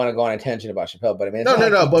I don't want to go on a tangent about Chappelle, but I mean, it's no.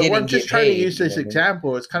 not like he But didn't I'm just get trying paid, to use you this know what I mean?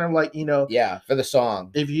 example. It's kind of like Yeah, for the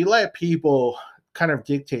song. if you let people kind of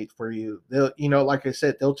dictate for you, they'll like I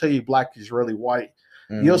said, they'll tell you black is really white.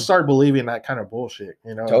 You'll start believing that kind of bullshit.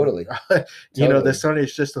 Totally. The Totally. sun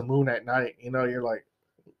is just the moon at night. You're like,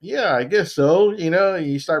 yeah, I guess so.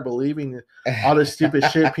 You start believing all the stupid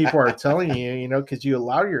shit people are telling you, because you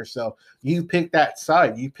allow yourself. You pick that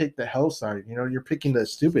side. You pick the hell side. You're picking the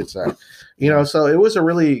stupid side. So it was a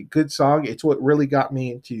really good song. It's what really got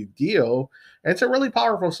me into Dio. And it's a really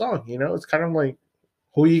powerful song. It's kind of like,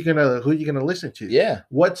 who you gonna listen to? Yeah.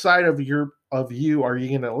 What side of you are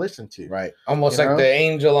you gonna listen to? Right. Almost like the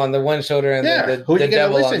angel on the one shoulder and who the you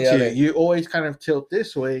devil gonna on listen the to? other. You always kind of tilt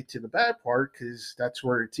this way to the bad part because that's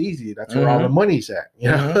where it's easy. That's where all the money's at.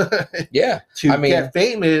 Yeah. To get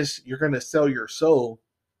famous, you're gonna sell your soul.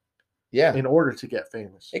 Yeah. In order to get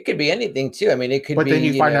famous. It could be anything too. I mean, it could be. But then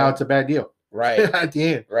you find out it's a bad deal. Right. At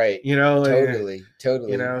the end. Right. Totally.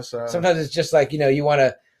 So sometimes it's just like, you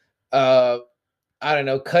want to I don't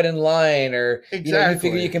know, cut in line, or you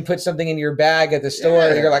figure you can put something in your bag at the store.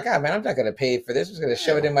 And you're like, man, I'm not going to pay for this. I'm just going to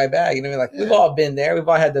shove it in my bag. Like we've all been there. We've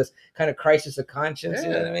all had this kind of crisis of conscience.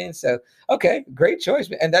 You know what I mean? So, okay, great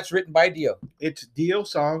choice. And that's written by Dio. It's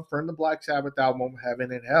Dio's song from the Black Sabbath album,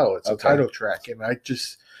 Heaven and Hell. It's a title track. And I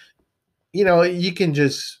just, you can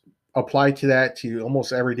just apply to that to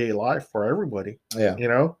almost everyday life for everybody.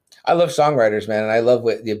 Yeah. I love songwriters, man, and I love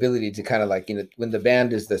the ability to kind of like, when the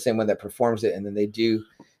band is the same one that performs it, and then they do,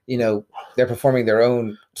 they're performing their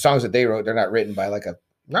own songs that they wrote. They're not written by like a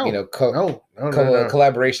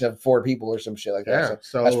collaboration of 4 people or some shit like that.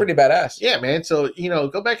 So that's pretty badass. Yeah, man. So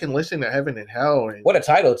go back and listen to Heaven and Hell. And, what a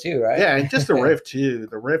title too, right? Yeah, and just the riff too.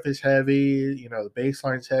 The riff is heavy. The bass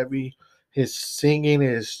line's heavy. His singing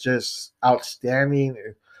is just outstanding.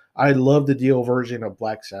 I love the Dio version of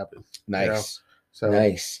Black Sabbath. Nice. So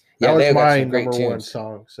nice. That was my number one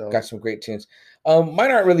song. So got some great tunes.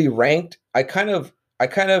 Mine aren't really ranked. I kind of,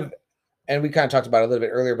 and we kind of talked about it a little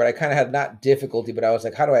bit earlier, but I kind of had not difficulty, but I was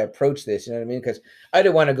like, how do I approach this? You know what I mean? Because I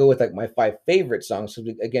didn't want to go with like my 5 favorite songs. So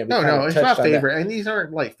again, no, it's not favorite, and these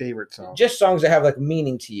aren't like favorite songs. Just songs that have like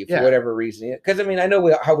meaning to you for whatever reason. Because I mean, I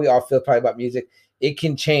know how we all feel probably about music. It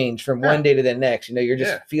can change from one day to the next. You're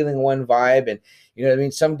just feeling one vibe, and you know what I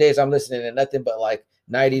mean. Some days I'm listening to nothing but like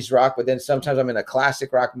 90s rock, but then sometimes I'm in a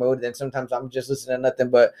classic rock mode. And then sometimes I'm just listening to nothing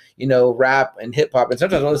but rap and hip hop, and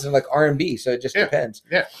sometimes I'm listening to like R&B. So it just depends.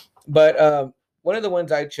 Yeah. But one of the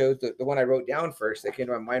ones I chose, the one I wrote down first, that came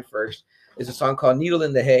to my mind first, is a song called "Needle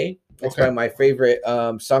in the Hay." It's by my favorite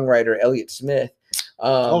songwriter Elliott Smith.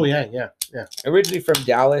 Yeah. Originally from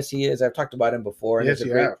Dallas, he is. I've talked about him before, and there's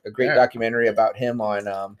a great documentary about him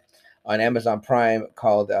on Amazon Prime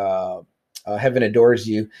called Heaven Adores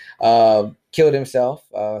You. Killed himself,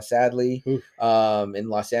 sadly, in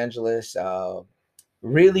Los Angeles.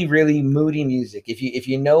 Really, really moody music. If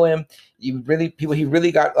you know him, he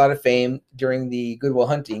really got a lot of fame during the Good Will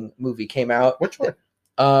Hunting movie came out. Which one?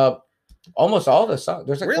 Almost all the songs.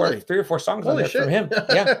 There's like 3 or 4 songs on there from him.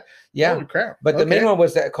 Yeah. Holy crap! But the main one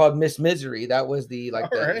was that called Miss Misery. That was they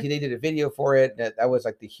did a video for it. That was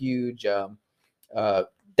like the huge.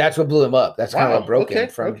 That's what blew him up. That's kind of what broke him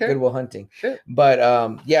from Good Will Hunting. Shit. But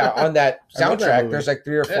on that soundtrack, that there's like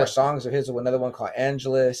 3 or 4 songs of his. Another one called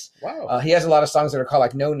Angelus. Wow. He has a lot of songs that are called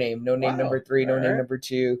like No Name number 3, No Name number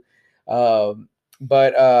 2.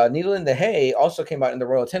 But Needle in the Hay also came out in the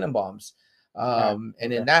Royal Tenenbaums. And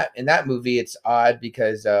in that movie, it's odd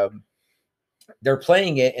because they're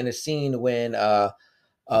playing it in a scene when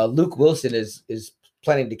Luke Wilson is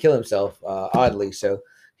planning to kill himself, oddly. So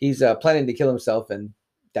he's planning to kill himself, and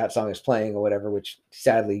that song is playing or whatever, which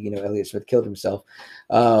sadly, Elliott Smith killed himself.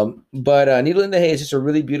 But Needle in the Hay is just a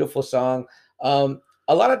really beautiful song.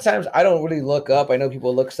 A lot of times I don't really look up. I know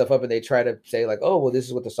people look stuff up and they try to say like, oh, well, this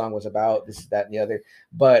is what the song was about. This is that and the other.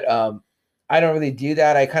 But I don't really do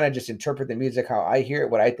that. I kind of just interpret the music how I hear it,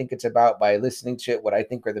 what I think it's about by listening to it, what I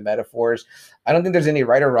think are the metaphors. I don't think there's any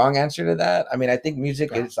right or wrong answer to that. I mean, I think music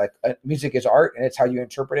is like music is art, and it's how you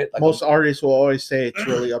interpret it. Like most artists will always say it's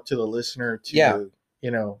really up to the listener to,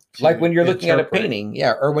 like when you're looking at a interpret. painting,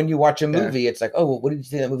 or when you watch a movie, it's like, oh, well, what did you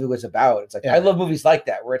think that movie was about? It's like, I love movies like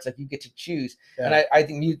that, where it's like you get to choose. And I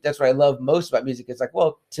think that's what I love most about music. It's like,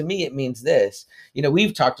 well, to me, it means this.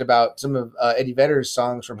 We've talked about some of Eddie Vedder's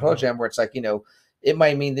songs from Pearl Jam, where it's like, it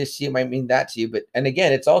might mean this to you, it might mean that to you. But, and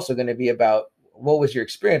again, it's also going to be about what was your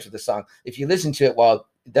experience with the song. If you listen to it while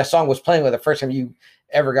that song was playing with the first time you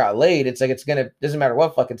ever got laid, it's like, doesn't matter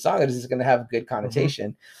what fucking song it is, it's going to have good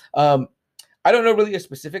connotation. I don't know really a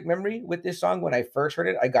specific memory with this song. When I first heard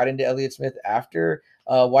it, I got into Elliott Smith after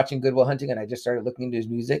watching Good Will Hunting, and I just started looking into his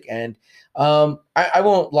music. And I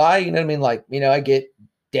won't lie, you know what I mean? Like, I get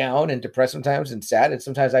down and depressed sometimes and sad, and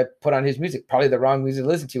sometimes I put on his music, probably the wrong music to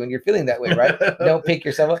listen to, and you're feeling that way, right? Don't pick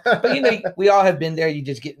yourself up. But we all have been there. You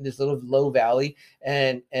just get in this little low valley,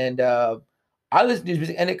 and I listen to his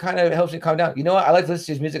music, and it kind of helps me calm down. You know what? I like to listen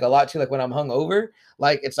to his music a lot too. Like when I'm hungover,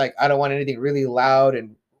 like it's like I don't want anything really loud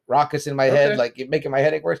and raucous in my head, like it making my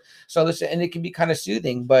headache worse. So listen, and it can be kind of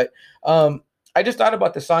soothing. But I just thought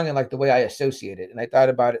about the song and like the way I associate it, and I thought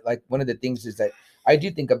about it like one of the things is that I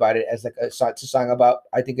do think about it as like it's a song about,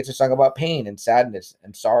 I think it's a song about pain and sadness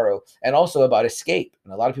and sorrow, and also about escape.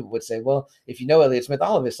 And a lot of people would say, well, if you know Elliott Smith,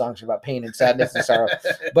 all of his songs are about pain and sadness and sorrow.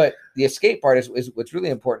 But the escape part is what's really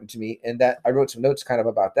important to me. And that I wrote some notes kind of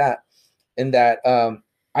about that. And that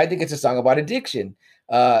I think it's a song about addiction.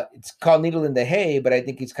 It's called Needle in the Hay, but I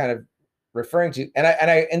think he's kind of referring to, and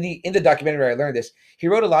I in the documentary I learned this. He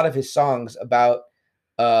wrote a lot of his songs about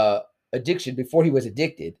addiction before he was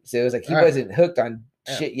addicted. So it was like he wasn't hooked on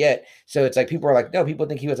shit yet. So it's like people are like, no, people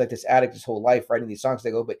think he was like this addict his whole life writing these songs.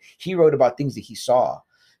 They go, but he wrote about things that he saw.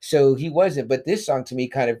 So he wasn't. But this song to me,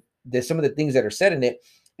 kind of, there's some of the things that are said in it.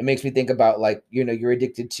 It makes me think about like, you're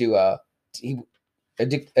addicted to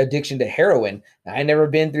addiction to heroin. Now, I never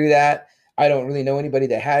been through that. I don't really know anybody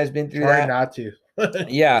that has been through that. Not to.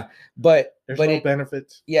 Yeah, but there's no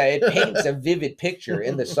benefits. Yeah, it paints a vivid picture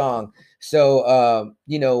in the song. So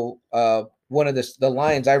one of the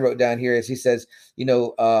lines I wrote down here is he says,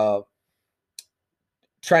 trying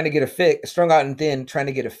to get a fix, strung out and thin, trying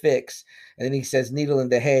to get a fix. And then he says, needle in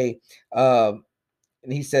the hay. And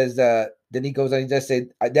he says, then he goes on, he does say,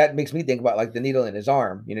 that makes me think about like the needle in his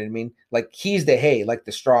arm. You know what I mean? Like he's the hay, like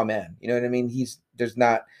the straw man. You know what I mean? He's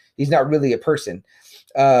not really a person.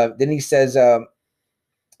 Then he says,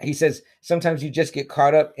 sometimes you just get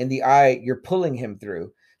caught up in the eye you're pulling him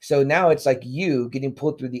through. So now it's like you getting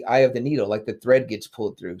pulled through the eye of the needle, like the thread gets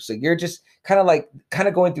pulled through. So you're just kind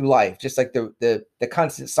of going through life, just like the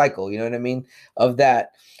constant cycle, you know what I mean, of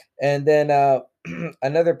that. And then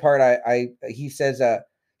another part, he says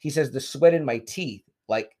the sweat in my teeth,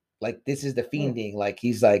 like this is the fiending, like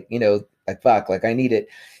he's like, like fuck, like I need it.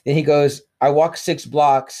 Then he goes, I walk 6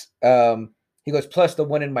 blocks. He goes, plus the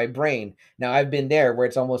one in my brain. Now I've been there where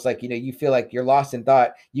it's almost like, you feel like you're lost in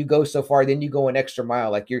thought. You go so far, then you go an extra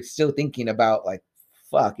mile. Like you're still thinking about like,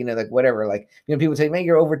 fuck, like whatever. Like, people say, man,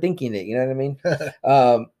 you're overthinking it. You know what I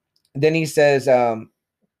mean? Then he says,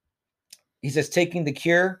 taking the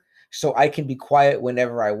cure so I can be quiet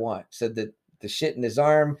whenever I want. So the shit in his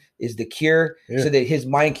arm is the cure so that his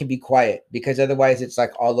mind can be quiet, because otherwise it's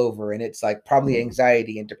like all over and it's like probably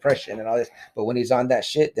anxiety and depression and all this. But when he's on that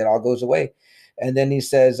shit, that all goes away. And then he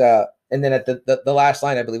says, and then at the last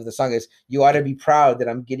line, I believe the song is, you ought to be proud that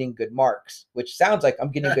I'm getting good marks, which sounds like I'm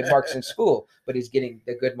getting good marks in school, but he's getting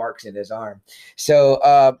the good marks in his arm.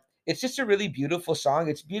 So it's just a really beautiful song.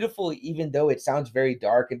 It's beautiful, even though it sounds very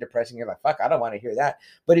dark and depressing. You're like, fuck, I don't want to hear that.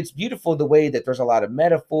 But it's beautiful the way that there's a lot of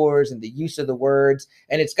metaphors and the use of the words.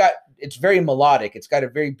 And it's very melodic. It's got a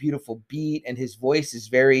very beautiful beat, and his voice is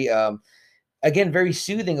very, again, very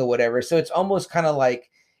soothing or whatever. So it's almost kind of like,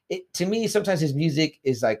 to me, sometimes his music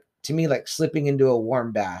is like, to me, like slipping into a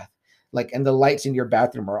warm bath, like, and the lights in your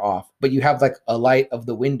bathroom are off, but you have like a light of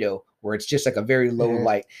the window where it's just like a very low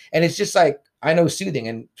light. And it's just like, I know, soothing.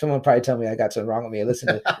 And someone probably tell me I got something wrong with me. I listen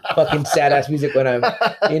to fucking sad ass music when I'm,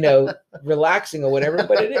 relaxing or whatever,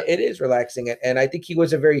 but it is relaxing. And I think he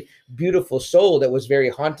was a very beautiful soul that was very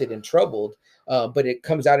haunted and troubled. But it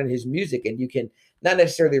comes out in his music, and you can not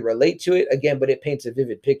necessarily relate to it again, but it paints a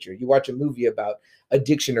vivid picture. You watch a movie about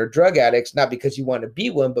addiction or drug addicts, not because you want to be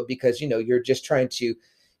one, but because, you're just trying to,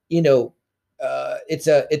 it's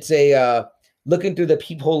a looking through the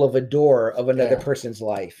peephole of a door of another person's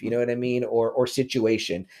life, you know what I mean? Or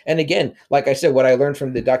situation. And again, like I said, what I learned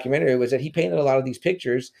from the documentary was that he painted a lot of these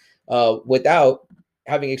pictures without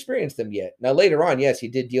having experienced them yet. Now, later on, yes, he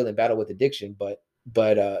did deal in battle with addiction, but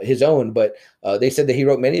his own, but they said that he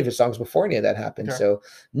wrote many of his songs before any of that happened. Okay. So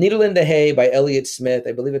Needle in the Hay by Elliott Smith,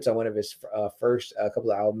 I believe it's on one of his first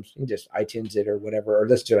couple of albums. You can just iTunes it or whatever, or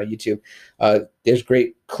listen to it on YouTube. There's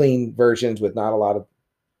great clean versions with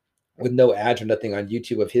no ads or nothing on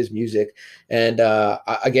YouTube of his music. And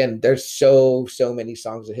again, there's so many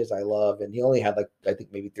songs of his I love. And he only had I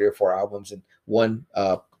think maybe 3 or 4 albums and one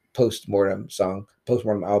postmortem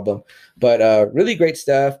album, but really great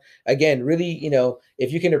stuff. Again, really,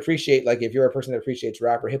 if you can appreciate, if you're a person that appreciates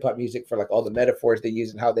rap or hip hop music for all the metaphors they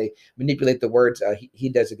use and how they manipulate the words, he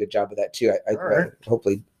does a good job of that too. I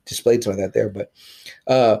hopefully displayed some of that there, but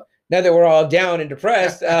now that we're all down and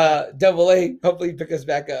depressed, Double A, hopefully pick us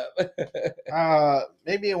back up.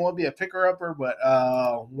 Maybe it won't be a picker upper, but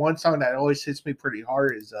one song that always hits me pretty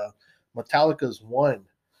hard is Metallica's One.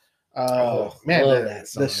 Man,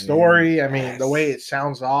 the story, man. I mean, the way it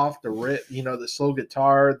sounds off, the rip, the slow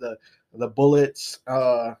guitar, the bullets,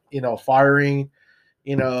 firing,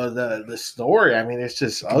 the story. I mean, it's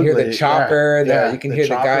just ugly. You hear the chopper, you can hear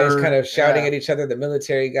the guys kind of shouting at each other, the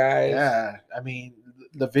military guys. Yeah, I mean,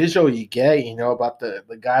 the visual you get, about the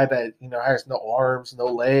guy that, has no arms, no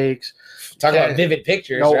legs. Talk about vivid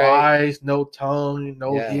pictures, no right? eyes, no tongue,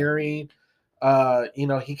 no hearing.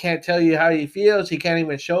 He can't tell you how he feels. He can't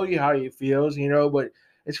even show you how he feels, but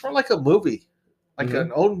it's from a movie,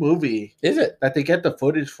 an old movie. Is it? That they get the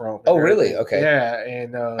footage from. Oh, really? Okay. Yeah.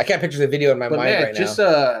 And I can't picture the video in my mind right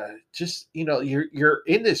now. Just you're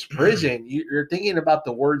in this prison. You're thinking about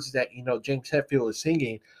the words that, James Hetfield is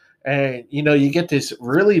singing. And, you get this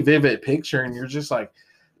really vivid picture and you're just like,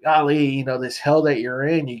 golly, this hell that you're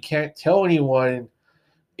in. You can't tell anyone,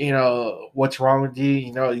 what's wrong with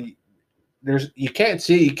you. You can't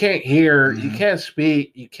see, you can't hear, you can't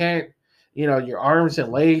speak, you can't, your arms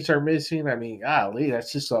and legs are missing. I mean, golly,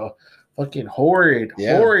 that's just a fucking horrid,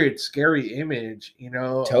 scary image,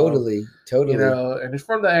 Totally. And it's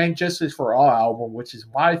from the And Justice for All album, which is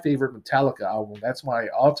my favorite Metallica album. That's my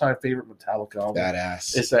all-time favorite Metallica album.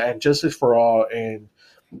 Badass. It's the And Justice for All. And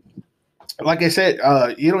like I said,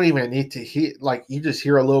 you don't even need to hear, you just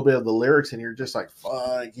hear a little bit of the lyrics and you're just like,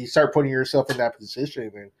 fuck, you start putting yourself in that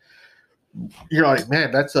position and you're like, man,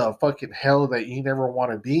 that's a fucking hell that you never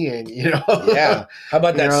want to be in, Yeah. How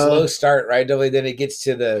about that slow start, right? Then it gets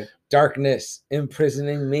to the darkness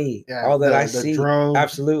imprisoning me. Yeah, all that I see, drone.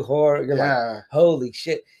 Absolute horror. You're like, holy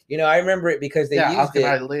shit. I remember it because they used it. How can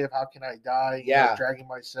I live? How can I die? Dragging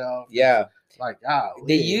myself. Yeah.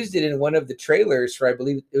 They used it in one of the trailers for, I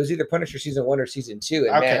believe it was either Punisher season 1 or season 2,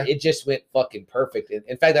 and man, it just went fucking perfect.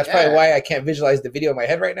 In fact, that's probably why I can't visualize the video in my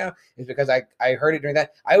head right now, is because I heard it during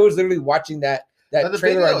that. I was literally watching that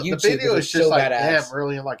trailer on YouTube. The video is just so badass. Damn,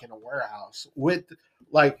 really in a warehouse with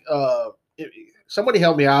somebody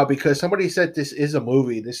help me out because somebody said this is a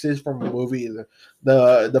movie. This is from a movie.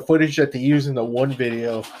 The footage that they use in the One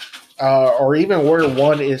video, or even where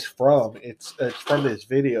One is from, it's from this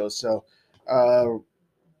video. So.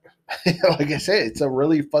 Like I said, it's a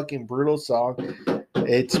really fucking brutal song.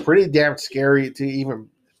 It's pretty damn scary to even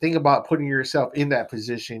think about putting yourself in that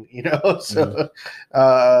position, So,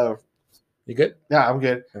 you good? Yeah, I'm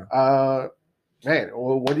good. Yeah. Man,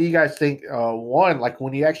 what do you guys think? One,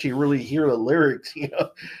 when you actually really hear the lyrics,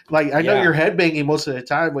 I know you're headbanging most of the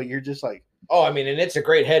time, but you're just like, oh, I mean, and it's a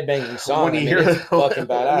great headbanging song. When you hear fucking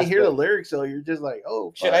badass. When you hear the lyrics, though, you're just like,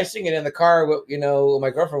 oh, shit! I sing it in the car with with my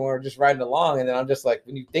girlfriend when we're just riding along, and then I'm just like,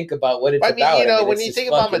 when you think about what it's about, when you think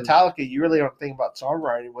about Metallica, you really don't think about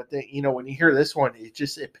songwriting. But then, when you hear this one,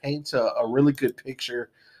 it paints a really good picture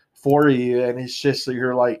for you, and it's just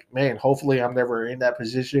you're like, man, hopefully I'm never in that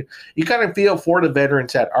position. You kind of feel for the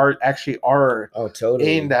veterans that are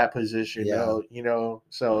totally in that position,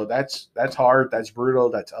 so that's hard, that's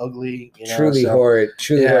brutal, that's ugly, truly horrid,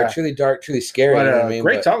 truly dark, truly scary. But,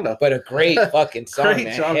 great song though, but a great fucking song,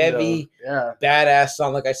 man. Song, heavy, badass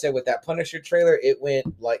song. Like I said, with that Punisher trailer, it went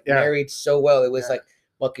married so well. It was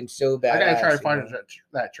fucking so badass. I gotta try to find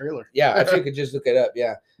that trailer. Yeah, I think you could just look it up.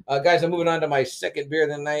 Yeah. Guys, I'm moving on to my second beer of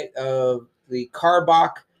the night, the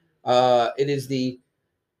Karbach. It is the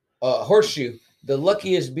Horseshoe, the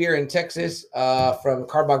luckiest beer in Texas from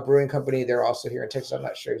Karbach Brewing Company. They're also here in Texas. I'm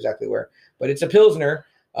not sure exactly where, but it's a Pilsner.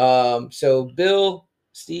 So Bill,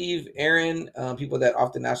 Steve, Aaron, people that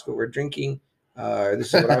often ask what we're drinking,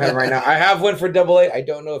 This is what I'm having right now. I have one for Double A. I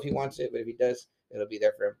don't know if he wants it, but if he does, it'll be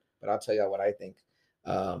there for him. But I'll tell you what I think.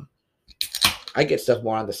 I get stuff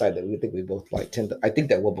more on the side that we think we both like. I think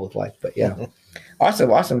that we'll both like. But yeah,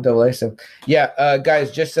 awesome, Double A. So yeah, guys,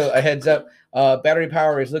 just so a heads up, battery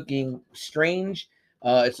power is looking strange.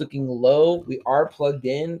 It's looking low. We are plugged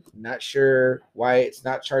in. Not sure why it's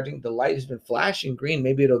not charging. The light has been flashing green.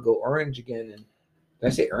 Maybe it'll go orange again. And did I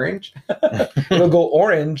say orange? It'll go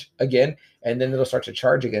orange again, and then it'll start to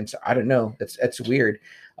charge again. So I don't know. That's weird.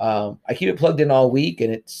 I keep it plugged in all week,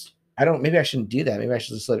 and maybe I shouldn't do that. Maybe I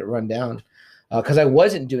should just let it run down. Because I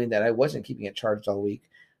wasn't doing that. I wasn't keeping it charged all week.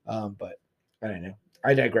 But I don't know.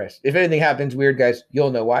 I digress. If anything happens weird, guys, you'll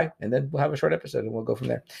know why. And then we'll have a short episode and we'll go from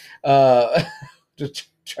there. Just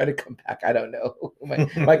try to come back. I don't know.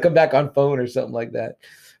 might come back on phone or something like that.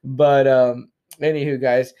 But anywho,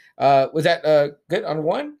 guys, was that good on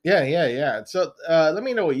one? Yeah. So let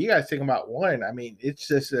me know what you guys think about one. I mean, it's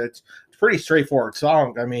a pretty straightforward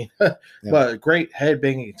song. I mean, but a great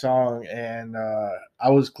headbanging song, and I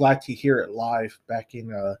was glad to hear it live back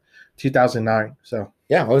in 2009. So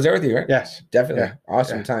yeah, I was there with you, right? Yes, definitely. Yeah.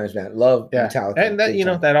 Awesome times, man. Love Metallica, and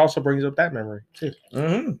that that also brings up that memory too.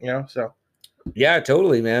 Mm-hmm. So yeah,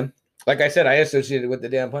 totally, man. Like I said, I associated with the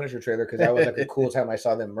damn Punisher trailer because that was like a cool time I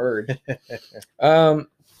saw them merge.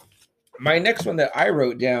 My next one that I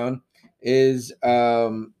wrote down is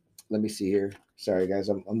let me see here. Sorry, guys,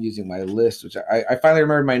 I'm using my list, which I finally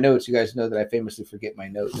remembered my notes. You guys know that I famously forget my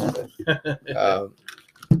notes. But,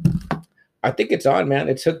 I think it's on, man.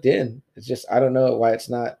 It's hooked in. It's just I don't know why it's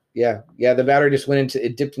not. Yeah. The battery just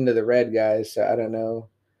dipped into the red, guys. So I don't know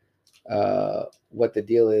what the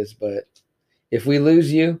deal is, but if we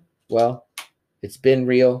lose you, well, it's been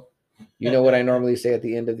real. You know what I normally say at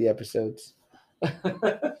the end of the episodes.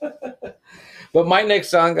 But my next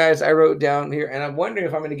song, guys, I wrote down here, and I'm wondering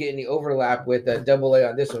if I'm going to get any overlap with Double A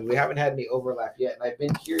on this one. We haven't had any overlap yet, and I've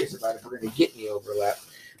been curious about if we're going to get any overlap.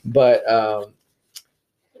 But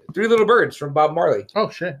Three Little Birds from Bob Marley. Oh,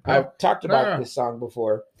 shit. I've talked about this song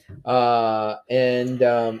before. And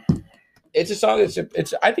it's a song, I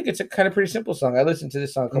think it's a kind of pretty simple song. I listened to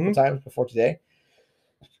this song a couple times before today.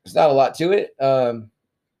 There's not a lot to it.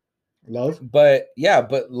 Love, but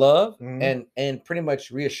love and pretty much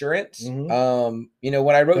reassurance. When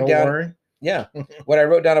I wrote down, what I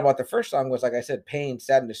wrote down about the first song was, like I said, pain,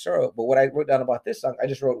 sadness, sorrow. But what I wrote down about this song, I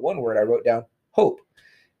just wrote one word. I wrote down hope.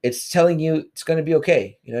 It's telling you it's going to be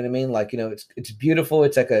okay. You know what I mean? Like, it's beautiful.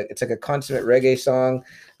 It's like a consummate reggae song.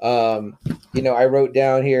 I wrote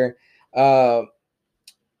down here, it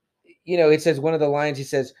says, one of the lines, he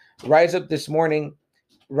says, rise up this morning,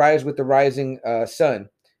 rise with the rising sun.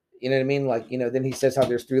 You know what I mean? Like, then he says how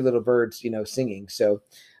there's three little birds, singing. So,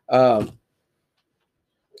 I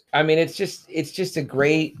mean, it's just a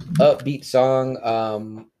great upbeat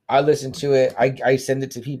song. I listen to it. I send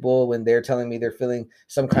it to people when they're telling me they're feeling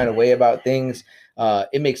some kind of way about things.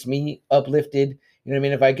 It makes me uplifted. You know what I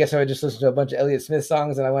mean? If I guess I would just listen to a bunch of Elliott Smith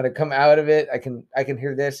songs and I want to come out of it, I can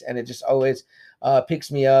hear this, and it just always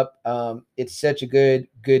picks me up. It's such a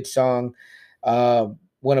good song.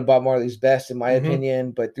 One of Bob Marley's best, in my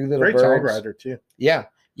opinion. But Three Little Birds, great songwriter too. Yeah.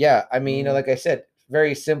 I mean, like I said,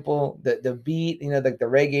 very simple. The beat, like the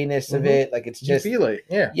reggae-ness of it, like it's just, you feel it.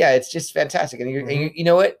 Yeah, it's just fantastic. And you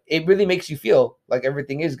know what? It really makes you feel like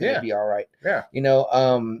everything is going to be all right. Yeah.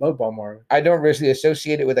 Love Bob Marley. I don't really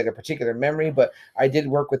associate it with like a particular memory, but I did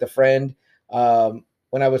work with a friend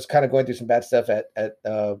when I was kind of going through some bad stuff at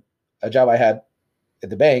a job I had at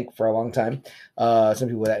the bank for a long time. Some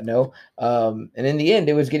people that know. And in the end,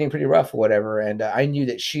 it was getting pretty rough or whatever. And I knew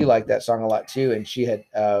that she liked that song a lot too. And she had,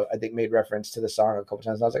 I think, made reference to the song a couple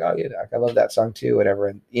times. And I was like, oh yeah, I love that song too, whatever.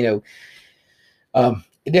 And, it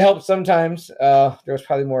helped sometimes. There was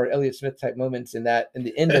probably more Elliott Smith type moments in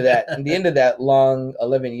the end of that long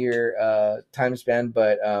 11-year time span.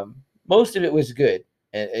 But most of it was good.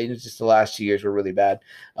 And it was just the last 2 years were really bad.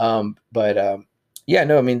 Yeah,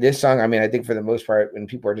 no, I mean, this song, I think for the most part, when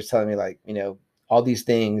people are just telling me like, all these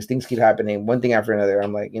things keep happening, one thing after another,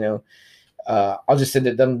 I'm like, I'll just send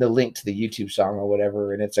them the link to the YouTube song or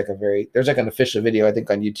whatever. And it's like there's like an official video, I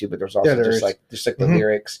think, on YouTube, but there's also just the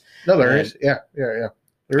lyrics. No, there is. Yeah. There's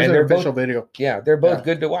an official video. Yeah, they're both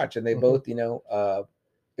good to watch. And they both,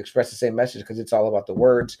 express the same message because it's all about the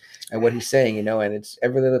words and what he's saying, and it's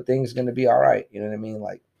every little thing's going to be all right. You know what I mean?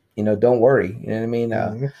 Like, don't worry. You know what I mean?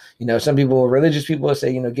 Some people, religious people,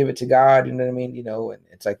 say, give it to God. You know what I mean? And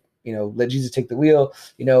it's like, let Jesus take the wheel.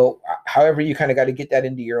 However, you kind of got to get that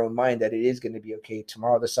into your own mind that it is going to be okay.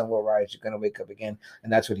 Tomorrow the sun will rise. You're going to wake up again.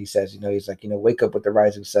 And that's what he says. He's like, wake up with the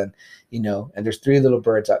rising sun, and there's 3 little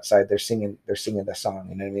birds outside. They're singing the song.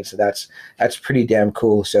 You know what I mean? So that's pretty damn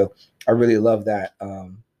cool. So I really love that.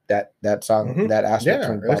 That song, that aspect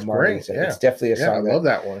from Bob Marley. So it's definitely a song. I love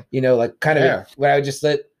that one. Like kind of when I just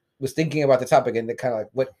was thinking about the topic and kind of like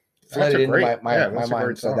what flooded into my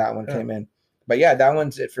mind. So that one came in. But yeah, that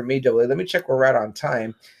one's it for me, Double A. Let me check where we're at on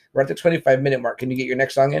time. We're at the 25-minute mark. Can you get your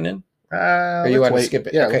next song in? Or you want to skip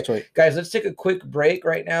it? Yeah, okay. Let's wait. Guys, let's take a quick break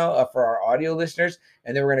right now for our audio listeners,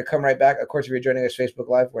 and then we're going to come right back. Of course, if you're joining us Facebook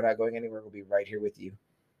Live, we're not going anywhere. We'll be right here with you.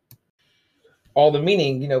 All the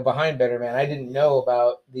meaning, behind Better Man. I didn't know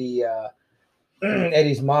about the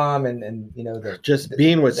Eddie's mom and just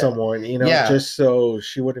being with someone, just so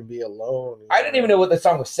she wouldn't be alone. I didn't even know what the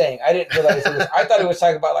song was saying. I didn't realize it was. I thought it was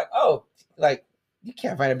talking about like you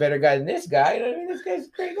can't find a better guy than this guy. This guy's a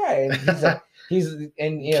great guy,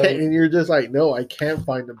 and and you're just like, no, I can't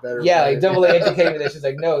find a better. Yeah, like Double A educated me that she's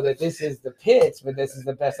like, no, that this is the pits, but this is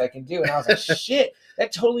the best I can do. And I was like, shit,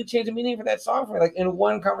 that totally changed the meaning for that song for me, like in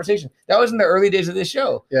one conversation. That was in the early days of this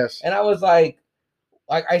show. Yes, and I was like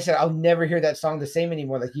I said, I'll never hear that song the same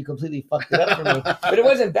anymore. Like you completely fucked it up for me. But it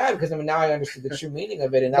wasn't bad because now I understood the true meaning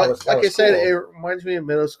of it, and that was I said, cool. it reminds me of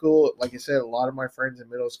middle school. Like I said, a lot of my friends in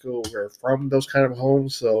middle school were from those kind of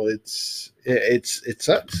homes, so it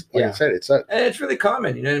sucks. Like I said, it sucks, and it's really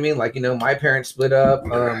common. You know what I mean? Like my parents split up.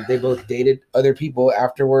 They both dated other people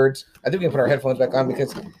afterwards. I think we can put our headphones back on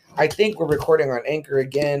because I think we're recording on Anchor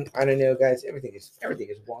again. I don't know, guys. Everything is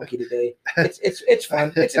wonky today. It's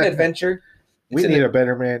fun. It's an adventure. We need a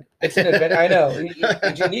better man. It's an adventure. I know.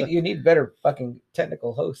 You need better fucking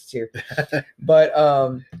technical hosts here. But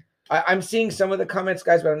I'm seeing some of the comments,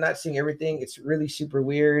 guys, but I'm not seeing everything. It's really super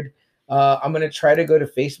weird. I'm gonna try to go to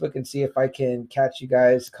Facebook and see if I can catch you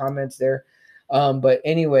guys' comments there. But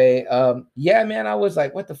anyway, yeah, man, I was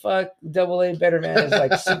like, what the fuck? Double A Better Man is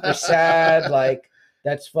like super sad. Like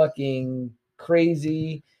that's fucking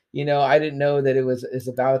crazy. I didn't know that is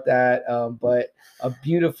about that. But a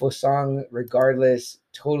beautiful song regardless.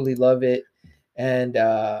 Totally love it. And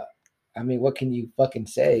I mean, what can you fucking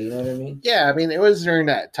say? You know what I mean? Yeah, I mean, it was during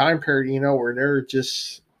that time period, where they're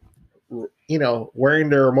just, wearing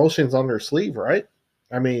their emotions on their sleeve, right?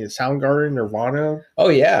 I mean, Soundgarden, Nirvana. Oh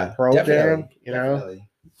yeah, Pearl Jam. Definitely.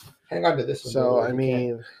 Hang on to this one. So I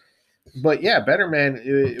mean, but yeah, Better Man.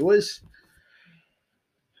 It was.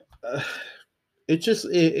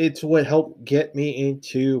 It's what helped get me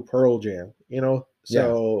into Pearl Jam,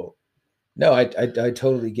 So no, I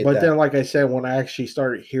totally get that. But then, like I said, when I actually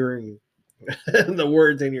started hearing the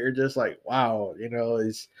words, and you're just like, wow,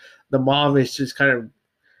 is the mom is just kind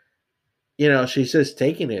of, she's just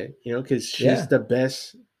taking it, because she's the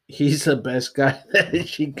best. He's the best guy that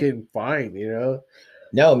she can find,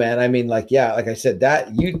 No, man. I mean, like I said,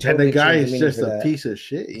 that you totally. And the guy is just a piece of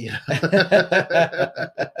shit,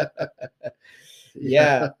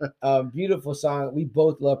 Yeah, beautiful song. We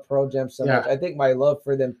both love Pearl Jam so much. I think my love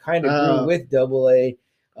for them kind of grew with Double A,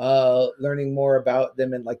 learning more about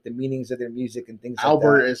them and like the meanings of their music and things.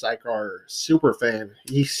 Albert like that. is like our super fan.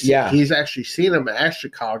 He's actually seen them at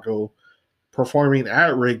Chicago performing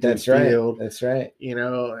at Wrigley Field. That's right.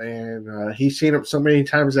 And he's seen them so many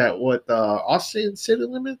times at Austin City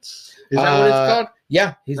Limits. Is that what it's called?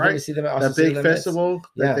 Yeah, he's going to see them at Austin City Limits. That big festival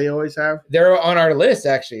that they always have. They're on our list,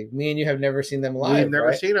 actually. Me and you have never seen them live. We've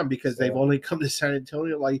never seen them because they've only come to San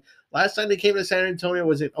Antonio. Like last time they came to San Antonio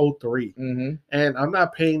was in 2003. Mm-hmm. And I'm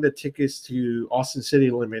not paying the tickets to Austin City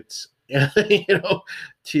Limits,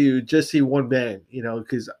 to just see one band,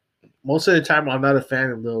 because most of the time I'm not a fan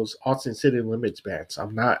of those Austin City Limits bands.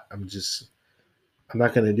 I'm not going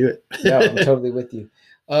to do it. No, I'm totally with you.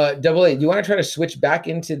 Double A, do you want to try to switch back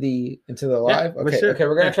into the live? Yeah, okay,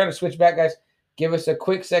 we're gonna try to switch back, guys. Give us a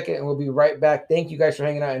quick second, and we'll be right back. Thank you guys for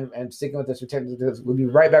hanging out and sticking with us. We'll be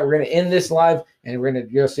right back. We're gonna end this live, and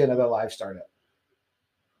you'll see another live startup.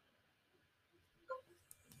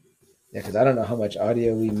 Yeah, because I don't know how much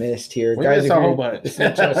audio we missed here, guys. If you're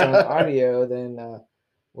listening to us on audio, then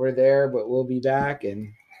we're there, but we'll be back,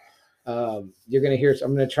 and you're gonna hear. So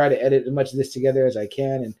I'm gonna try to edit as much of this together as I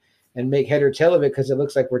can, and make head or tail of it because it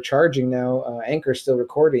looks like we're charging now. Anchor's still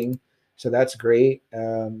recording, so that's great.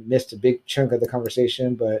 Missed a big chunk of the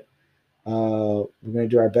conversation, but we're going to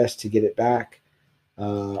do our best to get it back,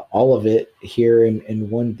 all of it here in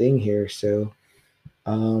one thing here. So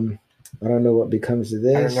I don't know what becomes of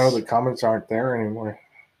this. I don't know. The comments aren't there anymore.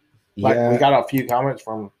 Yeah, we got a few comments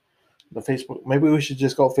from the Facebook. Maybe we should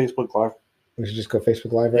just go Facebook Live. We should just go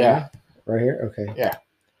Facebook Live right now? Right here? Okay. Yeah.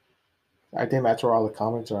 I think that's where all the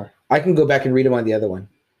comments are. I can go back and read them on the other one.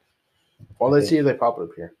 Well, let's Okay. see if they pop up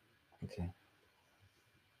here. Okay.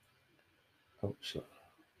 Oh shit.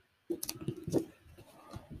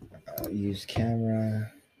 Use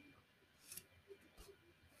camera.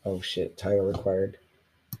 Oh shit. Title required.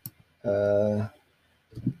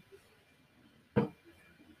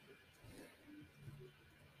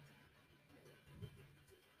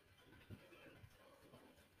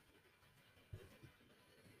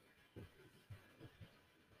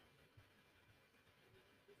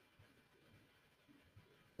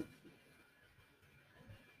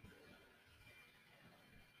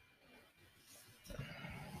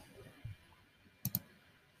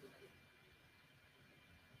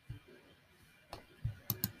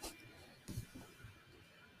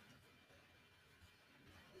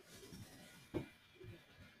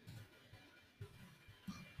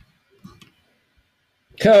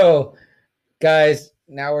 Go, guys.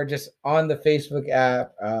 Now we're just on the Facebook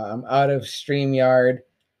app. I'm out of StreamYard.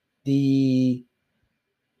 The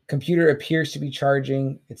computer appears to be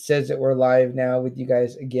charging. It says that we're live now with you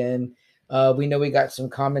guys again. We know we got some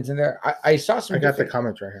comments in there. I saw some. I got the different-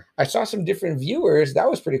 comments right here. I saw some different viewers. That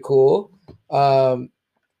was pretty cool.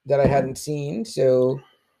 That I hadn't seen. So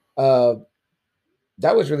that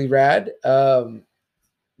was really rad.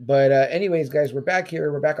 But anyways, guys, we're back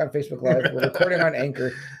here. We're back on Facebook Live. We're recording on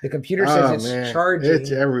Anchor. The computer says it's charging. It's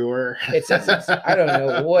everywhere. It says I don't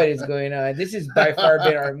know what is going on. This has by far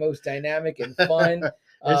been our most dynamic and fun.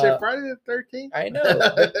 Is it Friday the 13th? I know,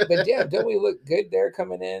 but yeah, don't we look good there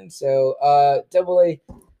coming in? So, Double A,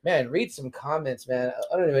 man, read some comments, man.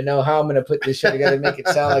 I don't even know how I'm gonna put this shit together and make it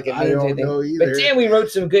sound like it I means don't anything. know either. But damn, we wrote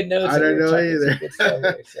some good notes. I and don't we were know talking some either. good stuff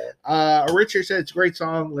here, so. Richard said it's a great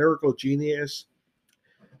song, lyrical genius.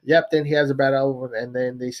 Yep, then he has a bad album, and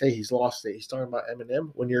then they say he's lost it. He's talking about Eminem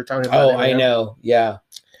when you're talking about Oh, Eminem. I know. Yeah.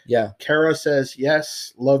 Kara says,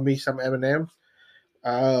 yes, love me some Eminem.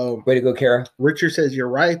 Way to go, Kara. Richard says, you're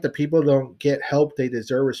right. The people don't get help they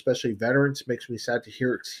deserve, especially veterans. Makes me sad to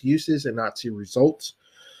hear excuses and not see results.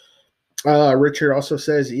 Richard also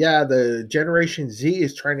says, yeah, the Generation Z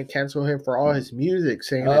is trying to cancel him for all his music,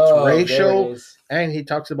 saying Oh, it's there racial, it is. and he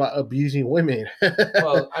talks about abusing women.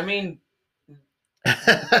 Well, I mean,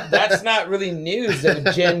 that's not really news.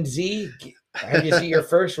 That Gen Z. Have you seen your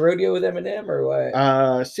first rodeo with Eminem or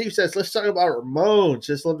what? Steve says, let's talk about Ramones.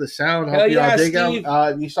 Just love the sound. Hell Hope y'all yeah, dig Steve.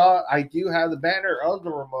 them. You saw, I do have the banner of the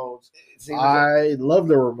Ramones. See, I love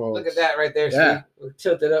the Ramones. look at that right there, Yeah. Steve. We'll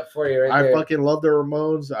tilt it up for you right I there. fucking love the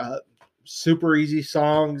Ramones. Super easy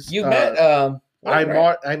songs. You met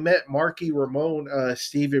I met Marky Ramone.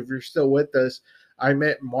 Steve, if you're still with us, I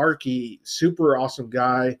met Marky. Super awesome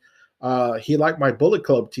guy. He liked my Bullet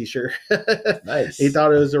Club t-shirt. Nice. He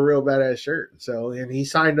thought it was a real badass shirt. So, and he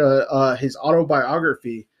signed his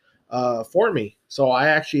autobiography for me. So I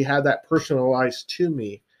actually had that personalized to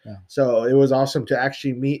me. Yeah. So it was awesome to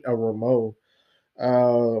actually meet a Ramone.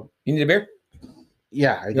 You need a beer?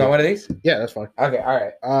 Yeah, I You did. want one of these? Yeah, that's fine. Okay, all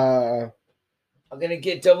right. I'm gonna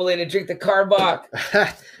get Double A to drink the Carbach.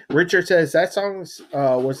 Richard says that song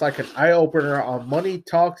was like an eye opener on money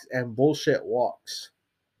talks and bullshit walks.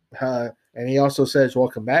 And he also says,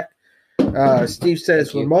 "Welcome back." Steve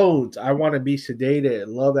says, Thank you. "Ramones, I want to be sedated."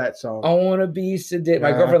 Love that song. I want to be sedated.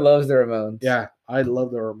 My Uh, girlfriend loves the Ramones. Yeah, I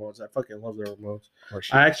love the Ramones. I fucking love the Ramones. Or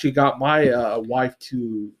she- I actually got my wife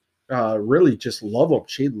to really just love them.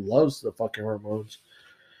 She loves the fucking Ramones.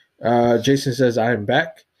 Jason says, "I am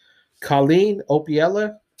back." Colleen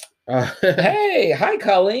Opiella. Hey, hi,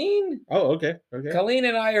 Colleen. Oh, okay. Okay. Colleen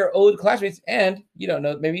and I are old classmates, and you don't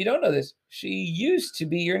know. Maybe you don't know this. She used to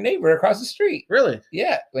be your neighbor across the street. Really?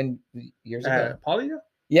 Yeah, when years ago. Paulia?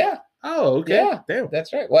 Yeah, Oh, okay. Yeah. Damn.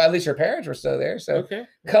 that's right. Well, at least her parents were still there. So, Okay.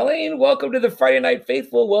 Colleen, welcome to the Friday Night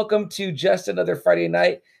Faithful. Welcome to Just Another Friday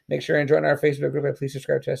Night. Make sure and join our Facebook group and please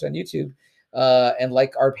subscribe to us on YouTube. And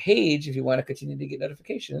like our page if you want to continue to get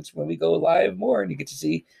notifications when we go live more and you get to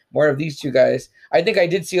see more of these two guys. I think I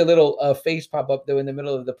did see a little face pop up though in the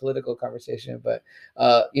middle of the political conversation, but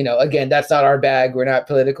again, that's not our bag. We're not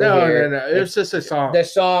political here. No. It was just a song The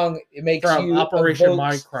song it makes from you Operation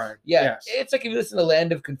evokes- Mindcrime. Yeah, Yes. it's like if you listen to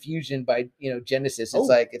Land of Confusion by Genesis. It's Oh.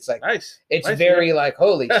 like Nice. it's Nice, very like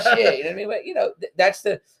holy shit. You know what I mean?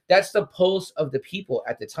 But that's the pulse of the people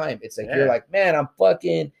at the time. It's like you're Yeah. like, man, I'm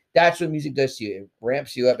fucking. That's what music does to you. It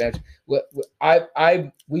ramps you up. And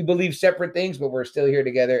we believe separate things, but we're still here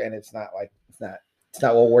together. And it's not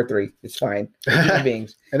World War III. It's fine. We're human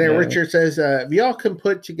beings. And then Yeah. Richard says, if y'all can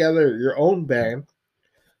put together your own band,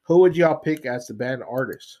 who would y'all pick as the band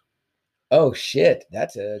artist? Oh shit,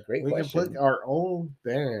 that's a great We question. can put our own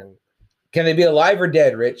band. Can they be alive or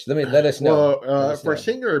dead, Rich? Let us know. Well, Let us for know.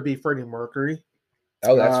 singer, it'd be Freddie Mercury.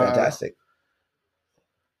 Oh, that's fantastic.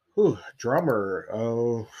 Drummer.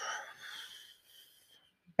 Oh,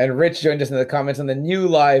 And Rich joined us in the comments on the new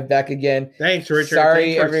live back again. thanks, Richard.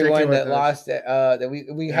 Sorry, Thanks for everyone sticking with that us. lost it.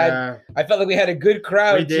 That we had. Yeah, I felt like we had a good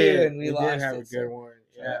crowd we did. too, and we lost did have it. a good one.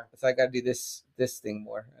 Yeah. So I got to do this thing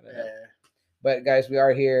more. I don't know. Yeah. But guys, we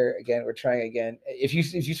are here again. We're trying again. If you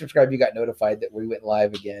subscribe, you got notified that we went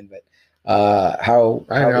live again. But how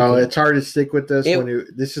I know it's hard to stick with this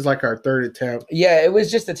this is like our third attempt. Yeah, it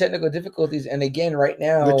was just the technical difficulties, and again, right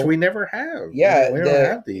now, which we never have. Yeah, we don't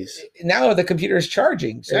have these. Now the computer is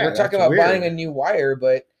charging, so we're talking about buying a new wire,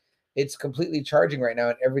 but it's completely charging right now,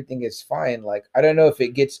 and everything is fine. Like I don't know if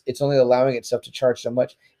it's only allowing itself to charge so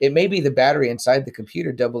much. It may be the battery inside the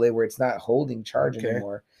computer AA where it's not holding charge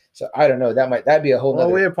anymore. So I don't know. That'd be a whole.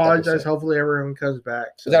 Well, we apologize. Episode. Hopefully, everyone comes back.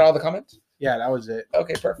 So. Is that all the comments? Yeah, that was it.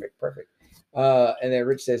 Okay, perfect. And then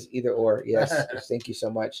Rich says either or. Yes, thank you so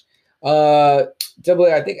much. AA,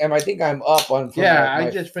 I think I'm up on. I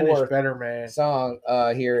just finished Better Man song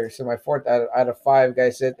here. So my fourth out of 5,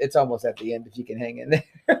 guys. Said it's almost at the end. If you can hang in there,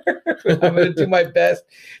 I'm gonna do my best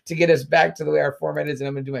to get us back to the way our format is, and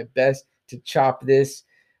I'm gonna do my best to chop this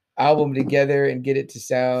album together and get it to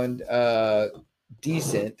sound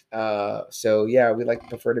decent. So yeah, we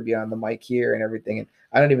prefer to be on the mic here and everything. And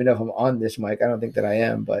I don't even know if I'm on this mic. I don't think that I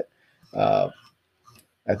am, but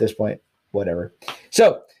at this point, whatever.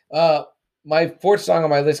 So my fourth song on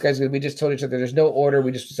my list, guys, we just told each other there's no order.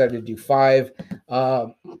 We just decided to do 5.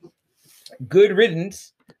 Good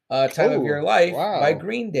Riddance, Time of Your Life by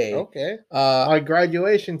Green Day. Okay. My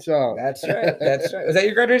graduation song. That's right. Was that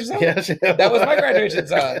your graduation song? Yes. That was my graduation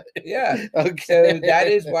song. Yeah. Okay. So that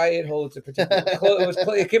is why it holds a particular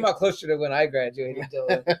it came out closer to when I graduated,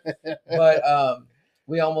 Dylan. But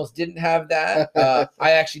we almost didn't have that.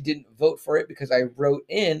 I actually didn't vote for it because I wrote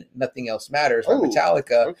in Nothing Else Matters by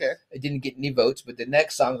Metallica. Okay. I didn't get any votes, but the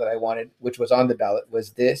next song that I wanted, which was on the ballot, was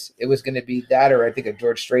this. It was going to be that, or I think a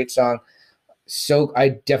George Strait song. So I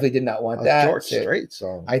definitely did not want that. George Strait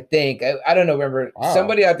song. I think. I don't know. Remember,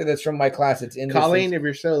 somebody out there that's from my class that's in Colleen, if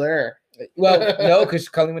you're still there. Well, no, because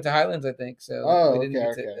Colleen went to Highlands, I think. So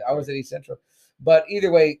I was at East Central. But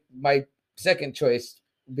either way, my second choice,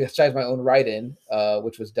 besides my own write-in,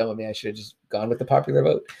 which was dumb of me, I should have just gone with the popular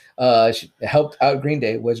vote. Helped out Green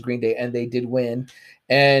Day, was Green Day, and they did win.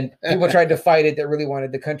 And people tried to fight it that really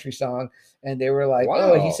wanted the country song, and they were like,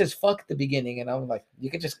 "Oh, he says fuck the beginning," and I'm like,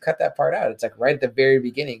 "You could just cut that part out. It's like right at the very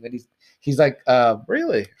beginning." But he's like,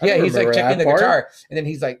 "Really?" Yeah, he's like checking the guitar, and then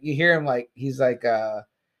he's like, you hear him like he's like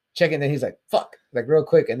checking, then he's like, "Fuck," like real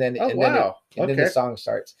quick, and then then the song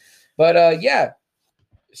starts. But yeah.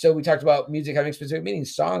 So we talked about music having specific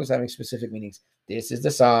meanings, songs having specific meanings. This is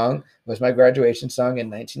the song. It was my graduation song in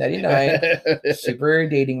 1999. Super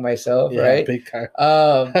dating myself, right? Big time.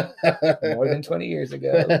 More than 20 years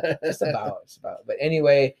ago. Just about. But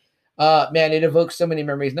anyway, man, it evokes so many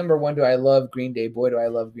memories. Number one, do I love Green Day? Boy, do I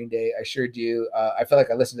love Green Day. I sure do. I feel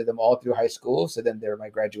like I listened to them all through high school. So then they're my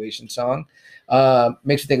graduation song.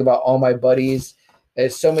 Makes me think about all my buddies.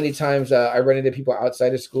 As so many times I run into people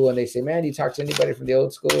outside of school and they say, "Man, do you talk to anybody from the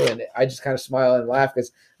old school?" And I just kind of smile and laugh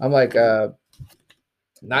because I'm like,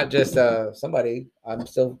 not just somebody. I'm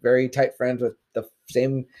still very tight friends with the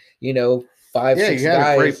same, 5, 6 you had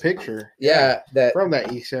guys. A great picture. Yeah, that from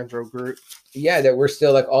that East Central group. Yeah, that we're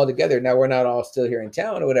still like all together. Now we're not all still here in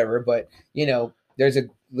town or whatever, but there's a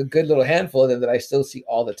good little handful of them that I still see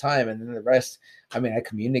all the time, and then the rest, I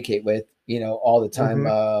communicate with, all the time.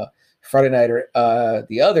 Mm-hmm. Friday night,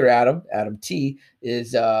 the other Adam T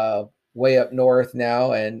is way up north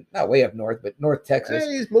now, and not way up north, but North Texas.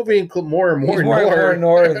 Hey, he's moving more and more north. You know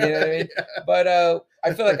what I mean? But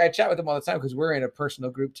I feel like I chat with him all the time because we're in a personal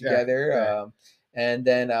group together. Yeah. And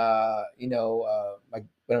then one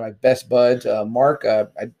of my best buds, Mark. I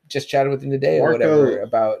just chatted with him today or whatever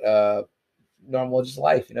about normal just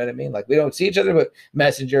life, you know what I mean? Like we don't see each other, but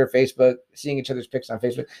Messenger, Facebook, seeing each other's pics on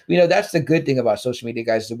Facebook. That's the good thing about social media,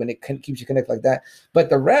 guys, is when it keeps you connected like that.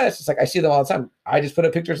 But the rest, it's like I see them all the time. I just put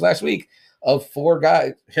up pictures last week of 4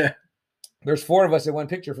 guys. Yeah. There's 4 of us in one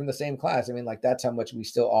picture from the same class. Like that's how much we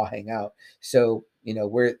still all hang out. So,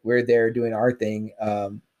 we're there doing our thing,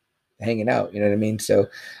 hanging out, you know what I mean? So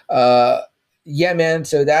yeah, man.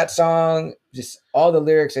 So that song, just all the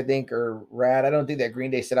lyrics, I think, are rad. I don't think that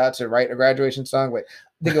Green Day set out to write a graduation song, but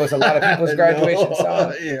I think it was a lot of people's graduation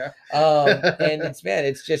song. Yeah. And it's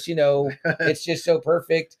just, it's just so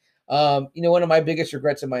perfect. One of my biggest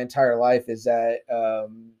regrets in my entire life is that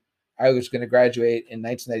I was going to graduate in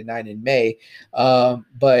 1999 in May.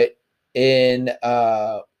 But in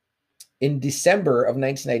in December of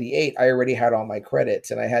 1998, I already had all my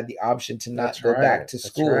credits and I had the option to not That's go back right. to That's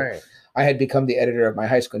school. right. I had become the editor of my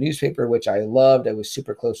high school newspaper, which I loved. I was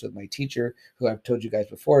super close with my teacher, who I've told you guys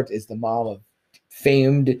before is the mom of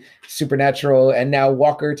famed Supernatural and now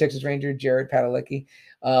Walker, Texas Ranger, Jared Padalecki.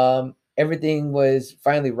 Everything was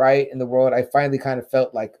finally right in the world. I finally kind of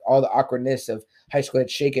felt like all the awkwardness of high school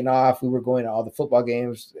had shaken off. We were going to all the football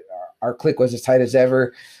games. Our clique was as tight as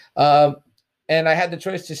ever. And I had the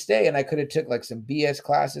choice to stay, and I could have took like some BS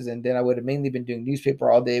classes, and then I would have mainly been doing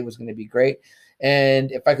newspaper all day. It was going to be great.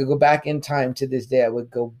 And if I could go back in time to this day, I would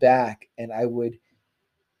go back and I would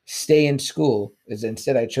stay in school. As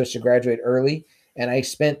instead, I chose to graduate early, and I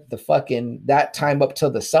spent that time up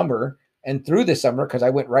till the summer and through the summer, because I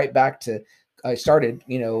went right back to. I started,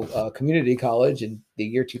 community college in the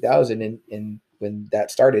year 2000, and when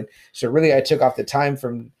that started. So really, I took off the time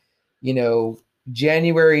from,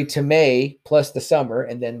 January to May plus the summer,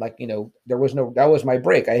 and then that was my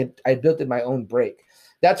break. I built in my own break.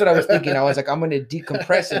 That's what I was thinking. I was like, I'm going to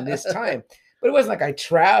decompress in this time. But it wasn't like I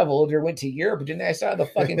traveled or went to Europe. But then I sat on the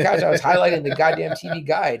fucking couch. I was highlighting the goddamn TV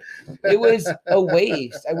guide. It was a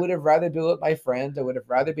waste. I would have rather been with my friends. I would have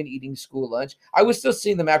rather been eating school lunch. I was still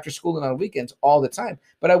seeing them after school and on weekends all the time,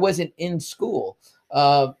 but I wasn't in school.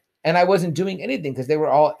 And I wasn't doing anything because they were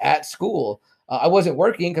all at school. I wasn't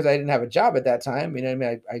working because I didn't have a job at that time. You know what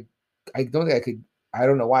I mean? I don't think I could. I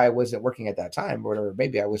don't know why I wasn't working at that time, or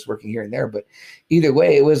maybe I was working here and there. But either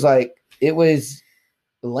way, it was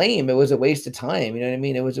lame. It was a waste of time. You know what I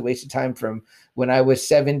mean? It was a waste of time from when I was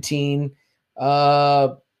 17,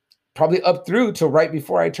 probably up through till right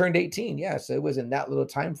before I turned 18. Yeah, so it was in that little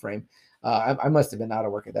time frame. I must have been out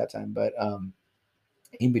of work at that time, but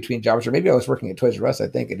in between jobs, or maybe I was working at Toys R Us, I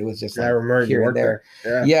think, and it was just I remember here and there.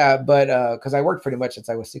 Yeah, but because I worked pretty much since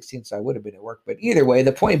I was 16, so I would have been at work. But either way,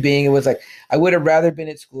 the point being, it was like I would have rather been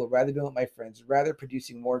at school, rather been with my friends, rather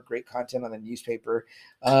producing more great content on the newspaper.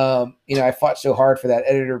 I fought so hard for that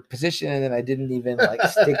editor position, and then I didn't even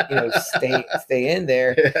stay in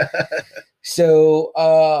there.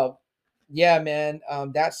 So yeah, man,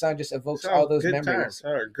 that song just evokes all those memories.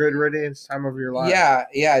 Good riddance, time of your life.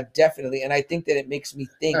 Yeah, definitely. And I think that it makes me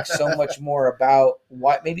think so much more about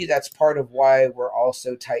what maybe that's part of why we're all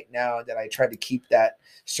so tight now, that I try to keep that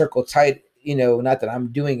circle tight. Not that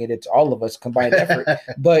I'm doing it, it's all of us combined effort,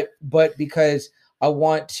 but because I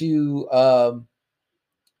want to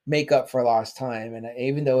make up for lost time. And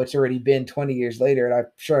even though it's already been 20 years later, and I'm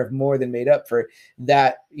sure I've more than made up for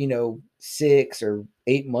that, 6 or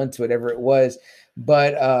 8 months, whatever it was.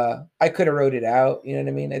 But I could have wrote it out. You know what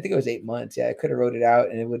I mean? I think it was 8 months. Yeah, I could have wrote it out,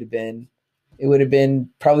 and it would have been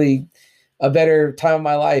probably a better time of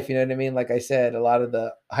my life. You know what I mean? Like I said, a lot of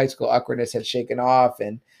the high school awkwardness had shaken off,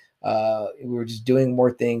 and we were just doing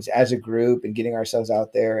more things as a group and getting ourselves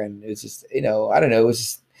out there. And it was just, I don't know,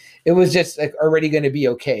 it was just like already going to be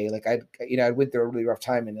okay. Like I went through a really rough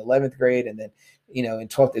time in 11th grade, and then, in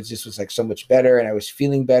 12th, it just was like so much better, and I was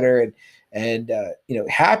feeling better and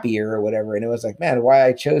happier or whatever. And it was like, man, why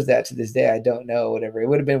I chose that to this day, I don't know, whatever. It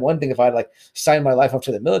would have been one thing if I'd like signed my life up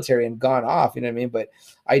to the military and gone off, you know what I mean? But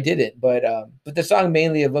I didn't. But the song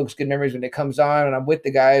mainly evokes good memories when it comes on, and I'm with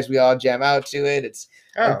the guys. We all jam out to it. It's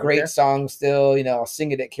a great song still. I'll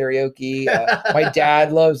sing it at karaoke. My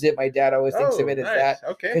dad loves it. My dad always thinks of it as that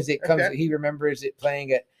because it comes. He remembers it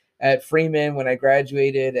playing at Freeman when I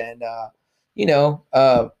graduated, and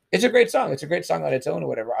it's a great song. It's a great song on its own or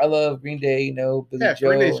whatever. I love Green Day, Billy Joe,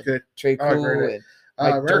 Green Day's good. Trey Cool, and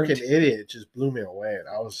American Idiot just blew me away. And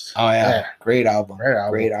I was great album.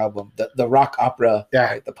 The rock opera,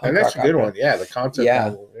 right? The punk and that's rock a good opera. one. Yeah, the concept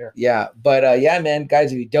album. Yeah. But man,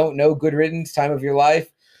 guys, if you don't know Good Riddance, Time of Your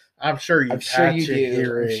Life, I'm sure you do. I'm sure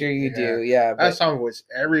you do. Yeah, that song was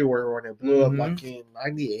everywhere when it blew up, like in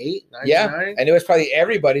 98, 99. Yeah, and it was probably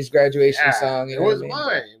everybody's graduation song. It was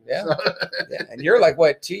mine. Yeah. And you're like,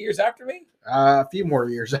 what, 2 years after me? A few more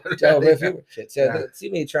years after that. Shit. So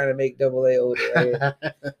see me trying to make AA older, right?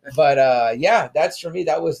 But that's for me.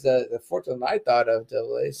 That was the fourth one I thought of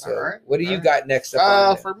AA. So what do you got next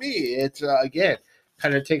up? For me, it's again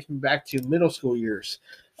kind of takes me back to middle school years.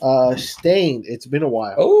 Stained. It's been a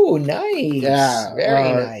while. Oh, nice. Yeah,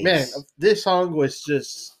 very nice. Man, this song was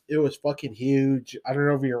it was fucking huge. I don't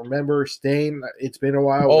know if you remember Stained. It's been a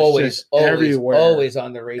while. Always everywhere. Always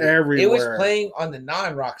on the radio. Everywhere. It was playing on the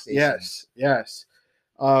non-rock stations. Yes.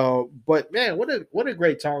 But man, what a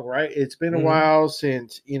great song, right? It's been a while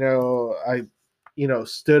since, I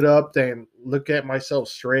stood up and looked at myself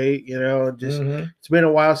straight, it's been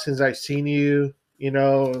a while since I've seen you.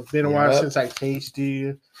 It's been a while since I tasted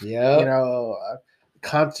you. Yeah.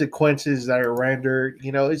 Consequences that are rendered.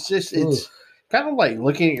 It's just kind of like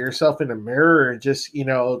looking at yourself in the mirror and just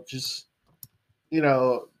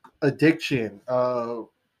addiction,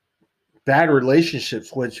 bad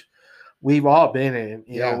relationships, which we've all been in.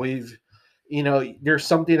 There's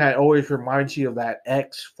something that always reminds you of that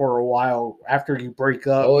ex for a while after you break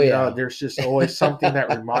up. Oh, yeah. There's just always something that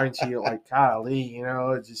reminds you, like, golly,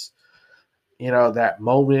 it's just, that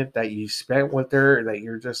moment that you spent with her that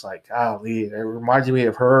you're just like, golly, it reminds me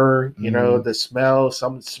of her, the smell,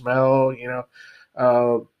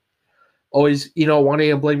 always, wanting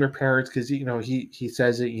to blame your parents because, he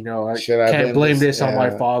says it, I can't blame this on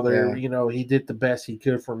my father. Yeah. He did the best he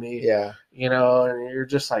could for me. Yeah. And you're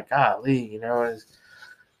just like, golly,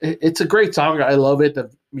 it's a great song. I love it.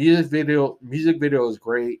 The music video is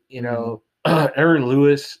great. Aaron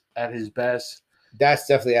Lewis at his best. That's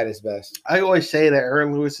definitely at his best. I always say that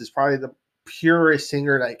Aaron Lewis is probably the purest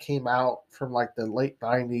singer that came out from like the late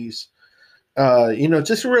 90s.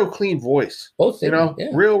 Just a real clean voice. Both,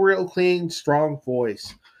 real clean, strong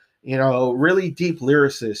voice. Really deep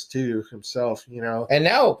lyricist too himself. And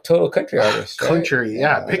now total country artist. Right? Country,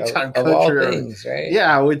 big time country. Of all things, right?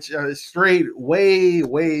 Yeah, which straight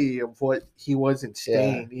way of what he was in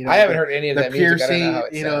Stain. I haven't heard any of that music. Piercing, I don't know how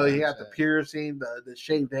it sounds, he got the piercing, the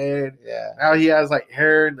shaved head. Yeah. Now he has like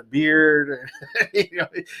hair and the beard.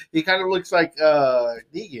 He kind of looks like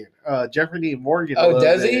Negan, Jeffrey Dean Morgan. Oh,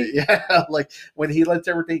 does he? Yeah, like when he lets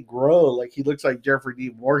everything grow, like he looks like Jeffrey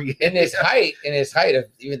Dean Morgan. In his height of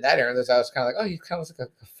even that era, I was kind of like, oh, he kind of looks like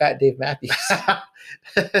a fat Dave Matthews.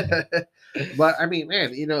 But I mean, man,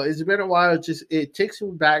 it's been a while. It takes me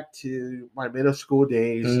back to my middle school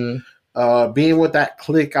days. Mm-hmm. Being with that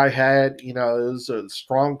clique I had, it was a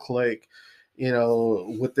strong clique.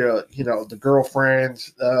 With the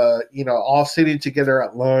girlfriends, all sitting together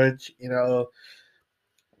at lunch.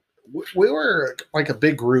 We were like a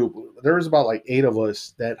big group. There was about like 8 of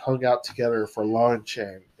us that hung out together for lunch,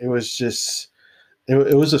 and it was just.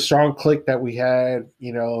 It was a strong clique that we had,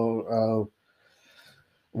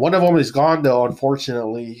 one of them is gone though.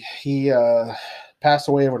 Unfortunately, he passed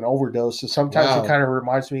away of an overdose. So sometimes it kind of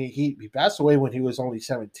reminds me. He passed away when he was only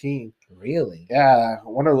 17. Really? Yeah,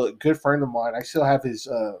 one of a good friend of mine. I still have his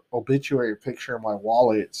obituary picture in my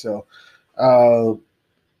wallet. So,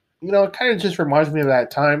 it kind of just reminds me of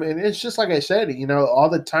that time. And it's just like I said, all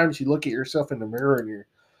the times you look at yourself in the mirror and you're.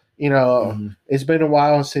 It's been a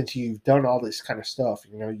while since you've done all this kind of stuff.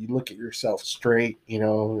 You look at yourself straight.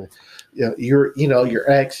 Your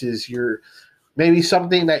ex is maybe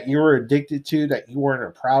something that you were addicted to that you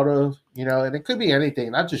weren't proud of. And it could be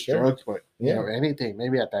anything, not just drugs, but anything.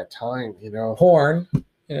 Maybe at that time, porn.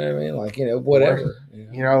 You know what I mean? Like whatever.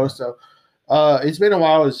 So it's been a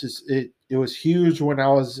while. It's just it was huge when I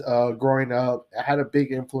was growing up. It had a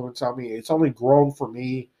big influence on me. It's only grown for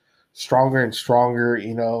me. Stronger and stronger,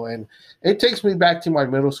 and it takes me back to my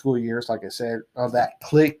middle school years, like I said, on that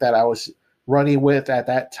clique that I was running with at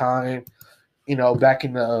that time, back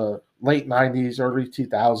in the late 90s, early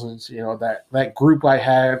 2000s, that group I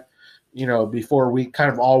had, before we kind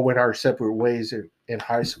of all went our separate ways in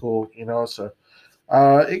high school, so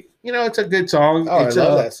it's a good song. Oh, I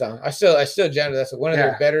love that song. I still jam to that. That's one of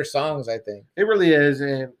their better songs, I think. It really is,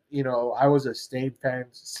 and I was a Stain fan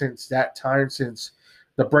since that time, since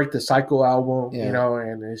the Break the Cycle album,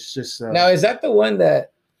 and it's just now, is that the one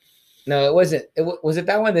that? No, it wasn't. Was it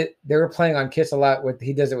that one that they were playing on Kiss a lot? With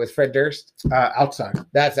he does it with Fred Durst. Outside.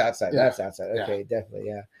 That's outside. Yeah. That's outside. Okay,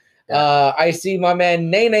 definitely. Yeah. I see my man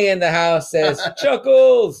Nene in the house. Says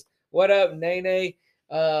Chuckles. What up, Nene?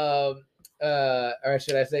 Or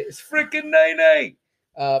should I say it's freaking Nene?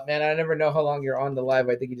 Man, I never know how long you're on the live.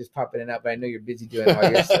 I think you just pop in and out, but I know you're busy doing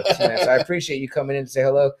all your stuff too, man. So I appreciate you coming in to say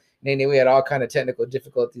hello. Nene, we had all kind of technical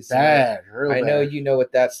difficulties. Bad. I know you know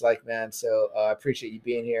what that's like, man. So I appreciate you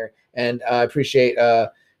being here. And I appreciate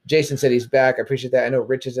Jason said he's back. I appreciate that. I know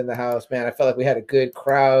Rich is in the house, man. I felt like we had a good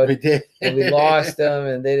crowd. We did. And we lost them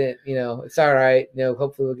and they didn't, it's all right.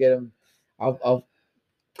 Hopefully we'll get them. I'll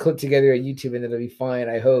clip together a YouTube and it'll be fine,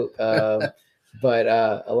 I hope. But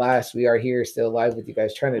alas, we are here still live with you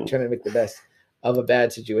guys, trying to make the best of a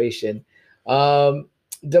bad situation.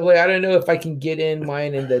 Double A, I don't know if I can get in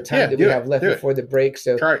mine in the time that we have left before the break.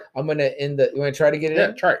 So I'm gonna end the. You want to try to get it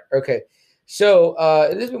in? Yeah, try it. Okay. So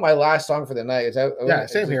this will be my last song for the night.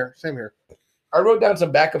 Same here. I wrote down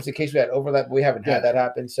some backups in case we had overlap, but we haven't had that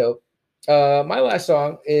happen. So my last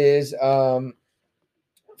song is from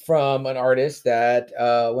an artist that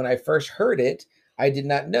when I first heard it, I did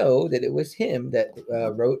not know that it was him that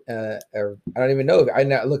wrote, or I don't even know if I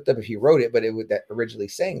not looked up if he wrote it, but it was that originally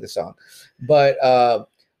sang the song. But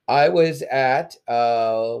I was at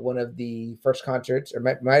one of the first concerts, or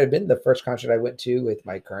might have been the first concert I went to with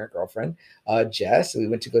my current girlfriend, Jess. We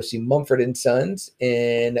went to go see Mumford and Sons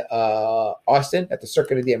in Austin at the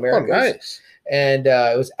Circuit of the Oh, Americas. nice. And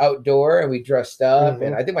it was outdoor, and we dressed up,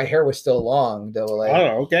 and Mhm. I think my hair was still long though. Like,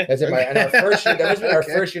 Oh, okay. that's in our first year. That must have been our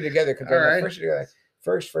Okay. first year together. Because All my right. first year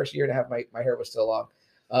together, first year and a half, my hair was still long.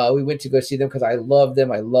 We went to go see them because I love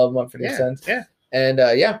them. I love Mumford and Yeah, Sons. yeah. And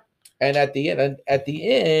yeah, and at the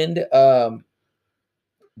end,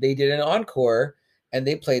 they did an encore, and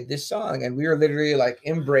they played this song, and we were literally like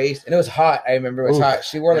embraced, and it was hot. I remember it was Oof, hot.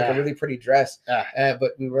 She wore like yeah. a really pretty dress, Yeah.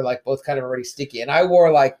 but we were like both kind of already sticky, and I wore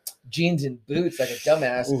like jeans and boots like a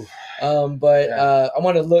dumbass. Oof. But Yeah. I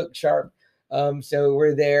want to look sharp. So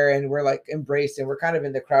we're there, and we're like embraced, and we're kind of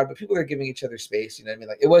in the crowd, but people are giving each other space. You know what I mean?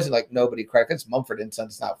 Like, it wasn't like nobody cried. It's Mumford and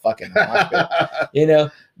Sons. It's not fucking mosh pit, you know.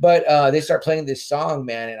 But they start playing this song,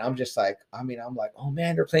 man, and I'm just like, I'm like, oh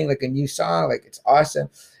man, they're playing like a new song, like it's awesome,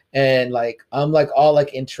 and like I'm like all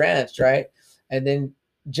like entranced, right? And then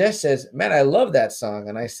Jess says, "Man, I love that song,"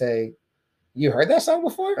 and I say, "You heard that song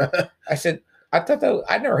before?" I said, "I thought that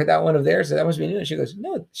I'd never heard that one of theirs. So that must be new." And she goes,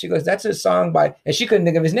 "No." She goes, "That's a song by," and she couldn't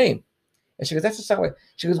think of his name. And she goes, "That's a song by,"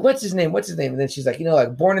 she goes, "What's his name? What's his name?" And then she's like,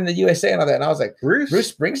 like Born in the USA and all that. And I was like, Bruce?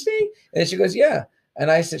 Bruce Springsteen? And then she goes, "Yeah." And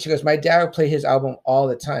I said, she goes, "My dad would play his album all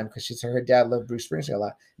the time," because she said her dad loved Bruce Springsteen a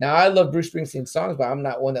lot. Now, I love Bruce Springsteen songs, but I'm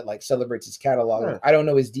not one that like celebrates his catalog. Huh. I don't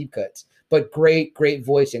know his deep cuts, but great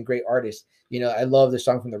voice and great artist. I love the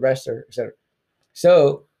song from The Wrestler, etc.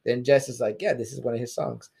 So then Jess is like, "Yeah, this is one of his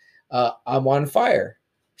songs. I'm on Fire."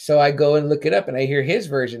 So I go and look it up, and I hear his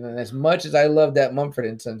version. And as much as I love that Mumford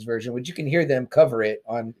and Sons version, which you can hear them cover it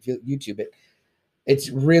on YouTube, it's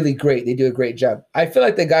really great. They do a great job. I feel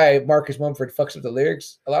like the guy Marcus Mumford fucks up the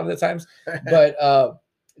lyrics a lot of the times, but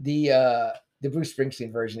the Bruce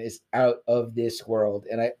Springsteen version is out of this world.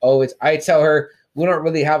 And I tell her, we don't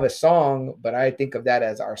really have a song, but I think of that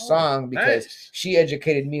as our song because nice. she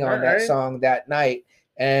educated me on All that right. song that night.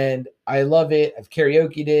 And I love it. I've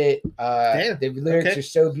karaoke'd it. Damn. The lyrics Okay. are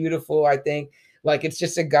so beautiful. I think like it's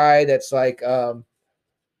just a guy that's like hot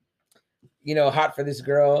for this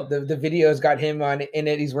girl. The video's got him in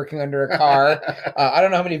it. He's working under a car. I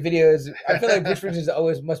don't know how many videos. I feel like Bruce Springsteen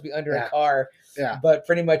always must be under a car. Yeah. But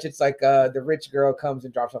pretty much it's like the rich girl comes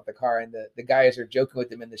and drops off the car, and the guys are joking with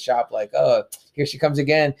him in the shop, like, "Oh, here she comes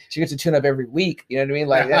again. She gets a tune up every week." You know what I mean?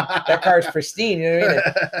 Like that car is pristine. You know what I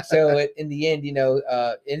mean? So in the end,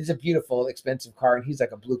 it's a beautiful, expensive car, and he's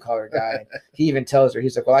like a blue collar guy. And he even tells her,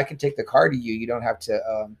 he's like, "Well, I can take the car to you. You don't have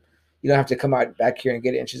to come out back here and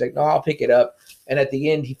get it." And she's like, "No, I'll pick it up." And at the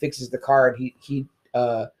end, he fixes the car, and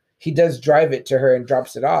he does drive it to her and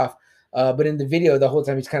drops it off. But in the video, the whole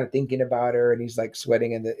time he's kind of thinking about her, and he's like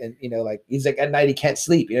sweating, and like he's like at night he can't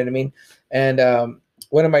sleep. You know what I mean? And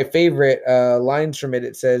one of my favorite lines from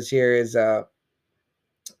it says here is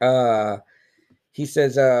he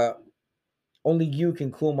says, "Only you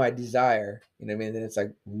can cool my desire." You know what I mean? And then it's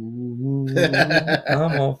like, "Ooh,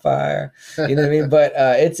 I'm on fire." You know what I mean? But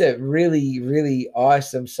it's a really, really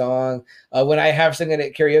awesome song. When I have singing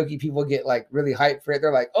at karaoke, people get like really hyped for it.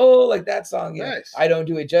 They're like, "Oh, like that song." Nice. I don't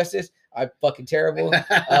do it justice. I'm fucking terrible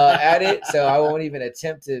at it. So I won't even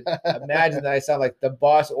attempt to imagine that I sound like the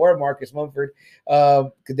boss or Marcus Mumford.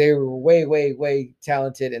 Because they were way, way, way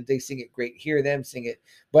talented, and they sing it great. Hear them sing it.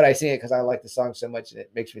 But I sing it because I like the song so much, and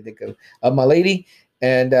it makes me think of my lady.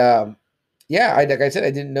 And like I said,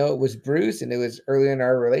 I didn't know it was Bruce, and it was early in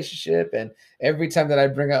our relationship. And every time that I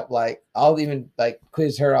bring up, like, I'll even like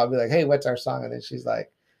quiz her. I'll be like, "Hey, what's our song?" And then she's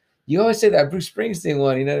like, "You always say that Bruce Springsteen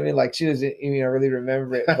one." You know what I mean? Like, she doesn't really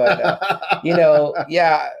remember it, but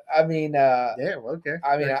yeah. I mean, Damn. Okay.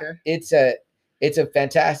 I mean, Okay. it's a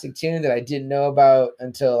fantastic tune that I didn't know about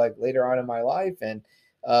until like later on in my life, and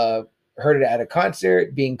heard it at a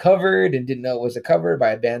concert being covered, and didn't know it was a cover by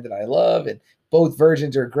a band that I love, and both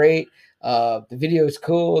versions are great. The video is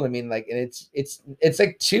cool. I mean, like, and it's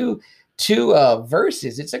like two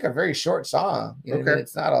verses. It's like a very short song. You know what I mean? Okay.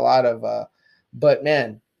 It's not a lot of but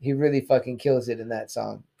man, he really fucking kills it in that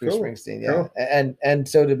song, Bruce Cool. Springsteen. Yeah. Cool. And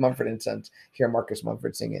so did Mumford and Sons. Hear Marcus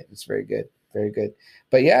Mumford sing it. It's very good. Very good.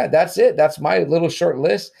 But yeah, that's it. That's my little short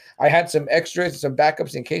list. I had some extras, some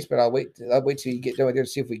backups in case, but I'll wait till you get done with it to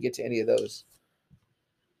see if we get to any of those.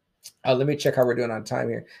 Let me check how we're doing on time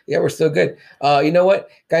here. Yeah, we're still good. You know what,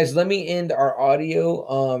 guys? Let me end our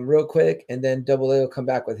audio real quick, and then Double A will come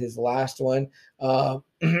back with his last one.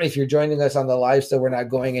 if you're joining us on the live, so we're not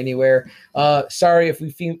going anywhere. Sorry if we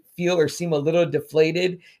feel or seem a little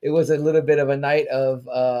deflated. It was a little bit of a night of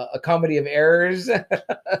a comedy of errors.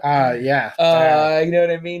 Yeah. You know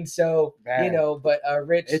what I mean? So, Bad. but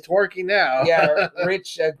Rich, It's working now. yeah,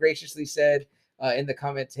 Rich graciously said in the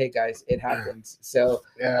comments, hey guys, it happens. So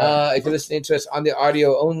Yeah. if you're listening to us on the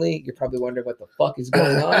audio only, you're probably wondering what the fuck is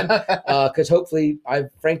going on. Because hopefully I've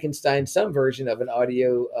Frankenstein some version of an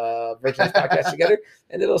audio version of this podcast together,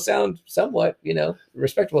 and it'll sound somewhat,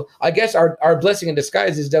 respectable. I guess our blessing in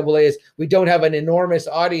disguise is AA is we don't have an enormous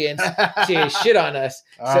audience to shit on us.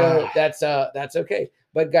 So that's okay.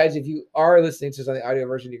 But guys, if you are listening to us on the audio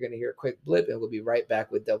version, you're going to hear a quick blip, and we'll be right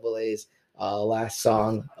back with AA's last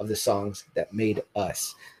song of the songs that made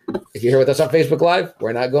us. If you're here with us on Facebook Live,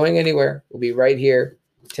 we're not going anywhere. We'll be right here.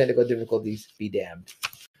 Technical difficulties be damned.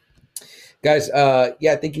 Guys,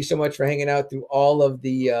 thank you so much for hanging out through all of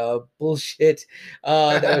the bullshit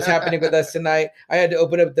that was happening with us tonight. I had to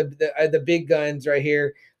open up the big guns right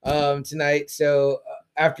here tonight. So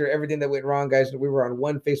after everything that went wrong, guys, we were on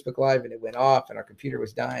one Facebook Live and it went off and our computer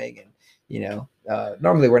was dying. And,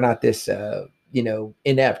 normally we're not this,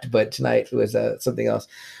 inept, but tonight it was something else.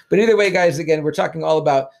 But either way, guys, again, we're talking all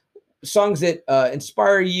about songs that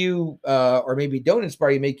inspire you or maybe don't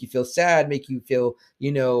inspire you, make you feel sad, make you feel,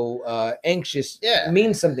 anxious,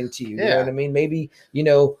 mean something to you. You know what I mean? Maybe,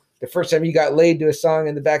 the first time you got laid to a song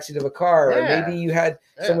in the backseat of a car, or maybe you had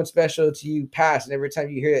someone special to you pass, and every time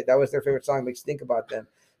you hear it, that was their favorite song, makes you think about them.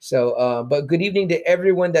 So, but good evening to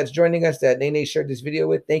everyone that's joining us that Nene shared this video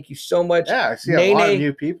with. Thank you so much. Yeah, I see Nene, a lot of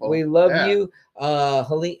new people. We love you.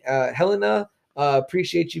 Helena,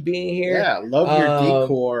 appreciate you being here. Yeah, love your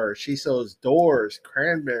decor. She sews doors,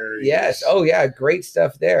 cranberries. Yes. Oh, yeah. Great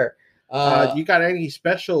stuff there. You got any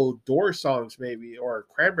special door songs, maybe, or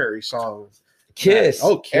cranberry songs? Kiss.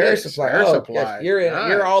 Oh, Kiss. Air Supply. Air Oh, Supply. Yes.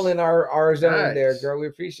 You're all in our zone there, Nice. girl. We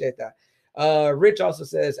appreciate that. Rich also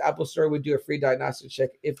says Apple Store would do a free diagnostic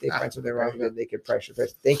check if they find something wrong, then they could price your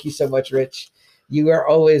price. Thank you so much, Rich. You are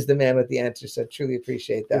always the man with the answer, so truly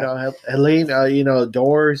appreciate that. Helene,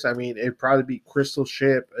 doors. I mean, it'd probably be Crystal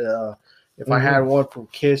Ship. If I had one from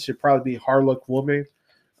Kiss, it'd probably be Hard Luck Woman.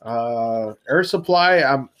 Air Supply.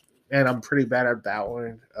 I'm pretty bad at that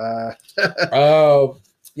one.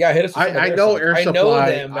 Yeah, hit us. I know Air Supply. I know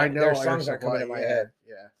them. I know their Air songs Supply, are coming in my head.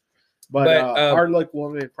 Yeah. But Hard Luck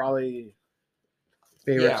Woman probably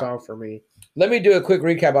favorite song for me. Let me do a quick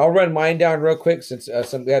recap. I'll run mine down real quick since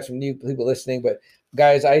we had some new people listening. But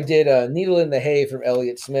guys, I did Needle in the Hay from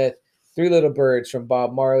Elliott Smith, Three Little Birds from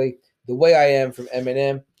Bob Marley, The Way I Am from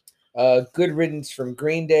Eminem, Good Riddance from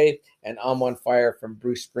Green Day, and I'm on Fire from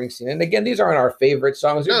Bruce Springsteen. And again, these aren't our favorite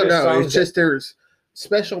songs. It's just there's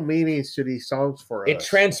special meanings to these songs for us. It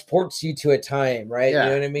transports you to a time, right? Yeah. You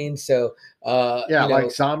know what I mean? So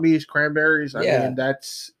like Zombies, Cranberries. I mean,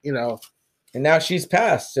 that's and now she's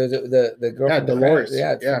passed. So the girl from Dolores,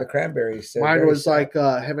 from the Cranberries. So mine was like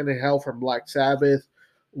Heaven and Hell from Black Sabbath,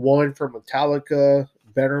 One from Metallica,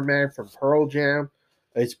 Better Man from Pearl Jam,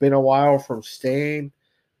 It's Been a While from Stain,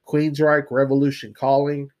 Queensryche, Revolution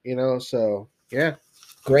Calling. So yeah,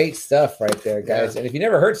 great stuff right there, guys. Yeah. And if you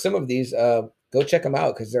never heard some of these, go check them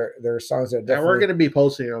out because they're songs that are definitely. We're gonna be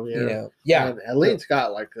posting them. And Eileen's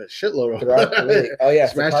got like a shitload of them. Oh yeah,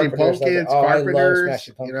 Smashing Pumpkins, Carpenters.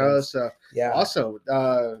 Smashing Pumpkins. So yeah, awesome.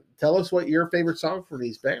 Tell us what your favorite song from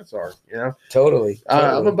these bands are. Totally.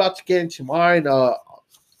 I'm about to get into mine.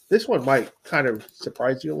 This one might kind of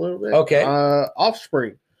surprise you a little bit. Okay.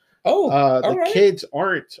 Offspring. The kids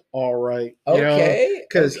aren't all right. Okay.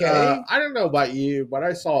 Because I don't know about you, but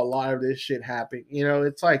I saw a lot of this shit happen.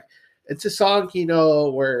 It's like it's a song,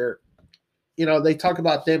 where they talk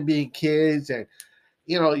about them being kids, and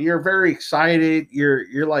you're very excited.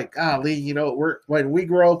 You're like, golly, when we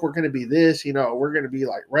grow up, we're gonna be this. We're gonna be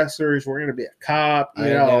like wrestlers. We're gonna be a cop.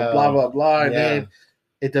 Blah blah blah. And then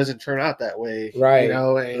it doesn't turn out that way. Right.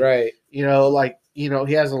 Right.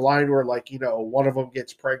 He has a line where one of them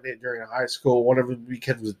gets pregnant during high school, one of them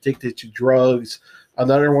becomes addicted to drugs,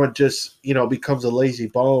 another one just becomes a lazy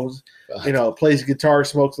bones, plays guitar,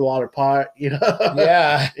 smokes a lot of pot,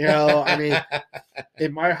 Yeah. I mean,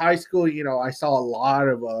 in my high school, I saw a lot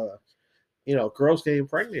of girls getting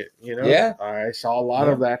pregnant, Yeah. I saw a lot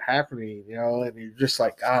of that happening, and you're just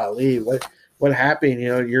like, golly, what happened?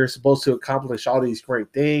 You're supposed to accomplish all these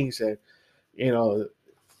great things, and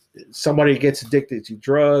somebody gets addicted to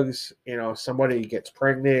drugs, somebody gets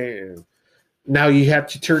pregnant, and now you have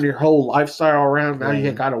to turn your whole lifestyle around. Now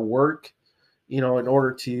you got to work, in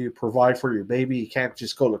order to provide for your baby. You can't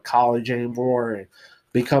just go to college anymore. And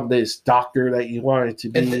become this doctor that you wanted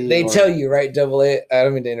to And be. they or- tell you, right, Double A, I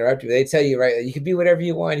don't mean to interrupt you, but they tell you, right, that you can be whatever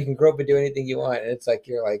you want. You can grow up and do anything you want. And it's like,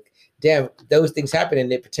 you're like, damn, those things happen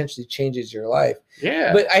and it potentially changes your life.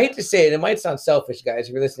 yeah, But I hate to say it, it might sound selfish, guys,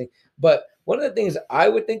 if you're listening. But one of the things I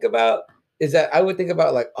would think about is that I would think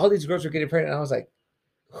about like all these girls are getting pregnant. And I was like,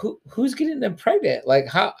 who's getting them pregnant? Like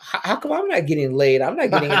how come I'm not getting laid? I'm not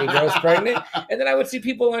getting any girls pregnant. And then I would see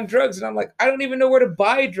people on drugs, and I'm like, I don't even know where to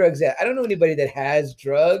buy drugs at. I don't know anybody that has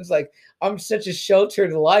drugs. Like I'm such a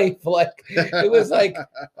sheltered life. Like it was like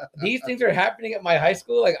these things are happening at my high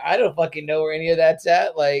school. Like I don't fucking know where any of that's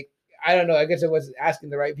at. Like I don't know. I guess I wasn't asking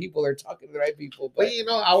the right people or talking to the right people. But But you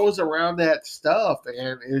know, I was around that stuff,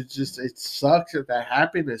 and it's just it sucks that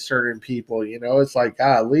happened to certain people. You know, it's like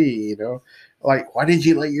golly, you know, like why did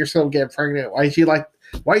you let yourself get pregnant? Why did you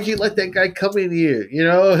let that guy come in you? You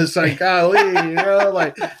know, it's like golly, you know,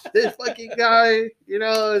 like this fucking guy, you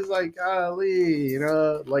know, it's like golly, you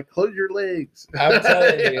know, like close your legs. I'm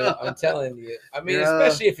telling you, know? I'm telling you. I mean, Yeah.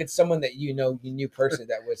 especially if it's someone that you knew personally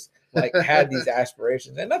that was like had these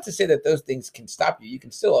aspirations. And not to say that those things can stop you. You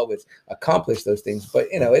can still always accomplish those things. But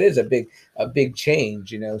you know, it is a big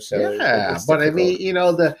change, you know. So yeah, it's but I difficult. mean, you know,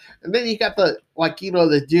 and then you got the like, you know,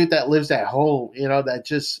 the dude that lives at home, you know, that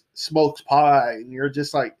just smokes pot, and you're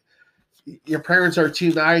just like, your parents are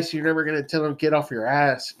too nice. You're never gonna tell them get off your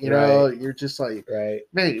ass. You know, you're just like, right.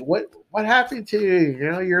 man, what happened to you? You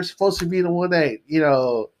know, you're supposed to be the one that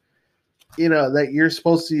that you're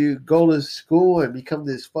supposed to go to school and become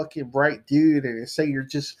this fucking bright dude, and say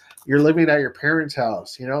you're living at your parents'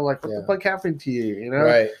 house. You know, like what the Yeah. fuck happened to you? You know,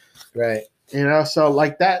 Right. you know, so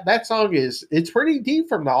like that song it's pretty deep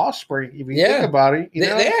from The Offspring if you Yeah. think about it. You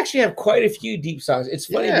know, They actually have quite a few deep songs. It's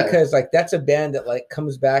funny Yeah. because like that's a band that like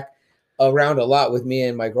comes back around a lot with me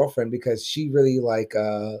and my girlfriend because she really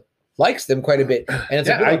likes them quite a bit. And it's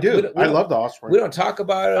yeah, like, I do. I love The Offspring. We don't talk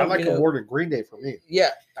about them. I like them more than Green Day for me. Yeah,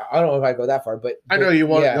 I don't know if I go that far, but I know you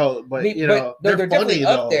want yeah. to go, but Me- you but know, no, they're definitely funny,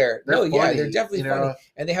 up though. there. They're No, yeah, funny, they're definitely you funny, know?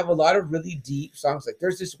 and they have a lot of really deep songs. Like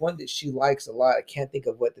there's this one that she likes a lot. I can't think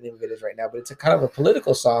of what the name of it is right now, but it's a kind of a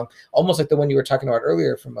political song, almost like the one you were talking about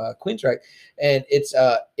earlier from Queensryche, and it's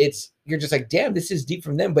you're just like, damn, this is deep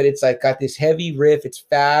from them, but it's like got this heavy riff. It's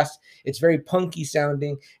fast. It's very punky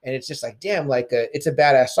sounding, and it's just like, damn, like it's a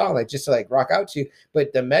badass song, like just to like rock out to.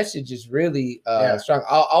 But the message is really Yeah. strong.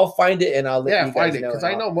 I'll find it and I'll let you guys find it know. because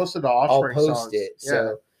and I know most of the I'll Offspring post songs. it.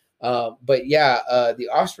 Yeah. So, but yeah, the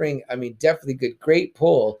Offspring, I mean, definitely good, great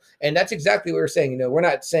pull. And that's exactly what we're saying. You know, we're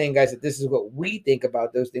not saying, guys, that this is what we think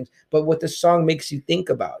about those things, but what the song makes you think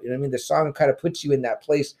about. You know what I mean? The song kind of puts you in that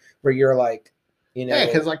place where you're like, you know, Yeah,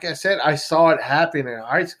 because like I said, I saw it happen in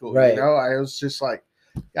high school. Right. You know, I was just like,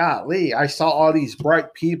 golly, I saw all these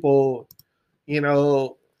bright people, you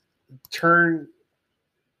know, turn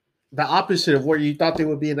the opposite of where you thought they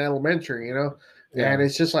would be in elementary, you know? Yeah. And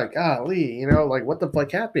it's just like, golly, you know, like what the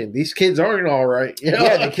fuck happened? These kids aren't all right. You know?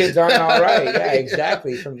 yeah, the kids aren't all right. Yeah,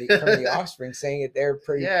 exactly. From the Offspring saying it, they're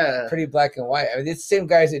pretty black and white. I mean, it's the same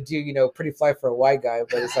guys that do, you know, Pretty Fly for a White Guy,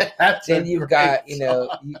 but it's like, That's then a you've great got, you know,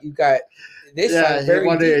 song. you got this Yeah, song he very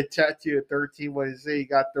wanted deep. a tattoo at 13. What did he say? He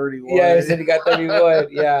got 31. Yeah, he said he got 31.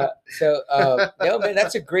 Yeah. So, no, man,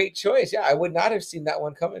 that's a great choice. Yeah, I would not have seen that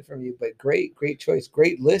one coming from you, but great choice.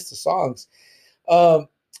 Great list of songs.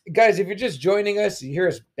 Guys, if you're just joining us, you hear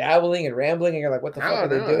us babbling and rambling, and you're like, what the fuck are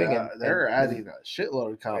they doing? And they're and- adding a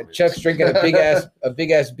shitload of comments. Chuck's drinking a big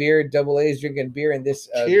ass beer. Double A's drinking beer, and this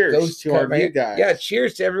Cheers ghost to cup our right new here. guys. Yeah,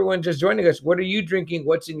 cheers to everyone just joining us. What are you drinking?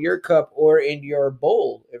 What's in your cup or in your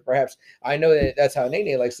bowl? If perhaps I know that's how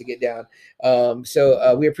Nene likes to get down.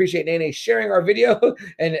 So we appreciate Nene sharing our video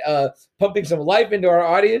and pumping some life into our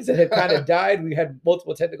audience that had kind of died. We had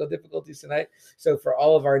multiple technical difficulties tonight. So for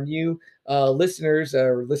all of our new listeners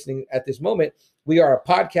listening at this moment, we are a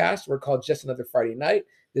podcast. We're called Just Another Friday Night.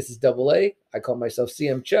 This is Double A. I call myself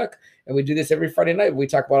CM Chuck, and we do this every Friday night. We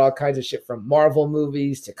talk about all kinds of shit from Marvel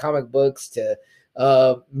movies to comic books to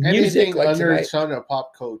music. Anything Like under tonight. the sun of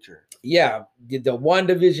pop culture. Yeah, the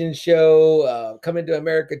WandaVision show, Coming to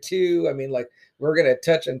America 2. I mean, like, we're gonna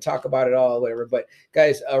touch and talk about it all, whatever. But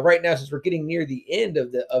guys, right now, since we're getting near the end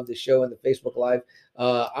of the show and the Facebook Live,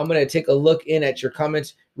 I'm gonna take a look in at your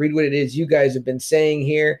comments, read what it is you guys have been saying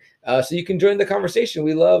here, so you can join the conversation.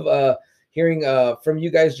 We love hearing from you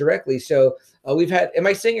guys directly. So we've had, am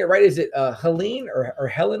I saying it right? Is it Helene or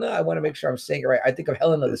Helena? I want to make sure I'm saying it right. I think of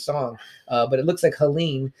Helena, the song, but it looks like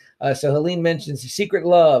Helene. So Helene mentions Secret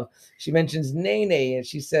Love. She mentions Nene, and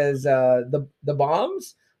she says the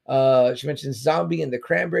Bombs. She mentions Zombie and the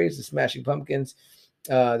Cranberries, the Smashing Pumpkins,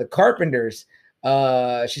 the Carpenters.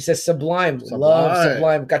 She says Sublime. Sublime. Love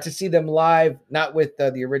Sublime. Got to see them live, not with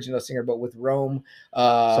the original singer, but with Rome.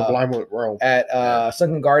 Sublime with Rome at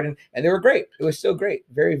Sunken Garden, and they were great. It was still great.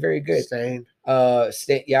 Very, very good. Stained.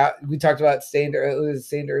 Yeah, we talked about Stained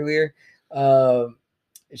earlier.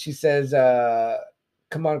 She says,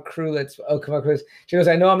 come on, crew. Come on, crew. She goes,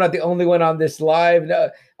 I know I'm not the only one on this live. No,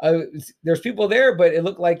 there's people there, but it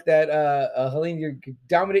looked like that. Helene, you're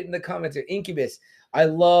dominating the comments here. Incubus. I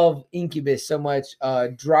love Incubus so much.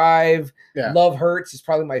 Drive, Love Hurts is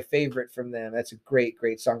probably my favorite from them. That's a great,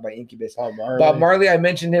 great song by Incubus. Bob Marley, I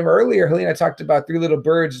mentioned him earlier. Helene, I talked about Three Little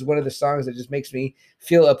Birds is one of the songs that just makes me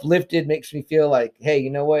feel uplifted, makes me feel like, hey, you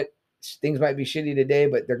know what? Things might be shitty today,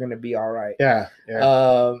 but they're going to be all right. Yeah.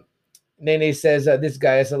 Nene says, this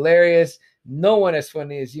guy is hilarious. No one as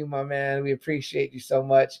funny as you, my man. We appreciate you so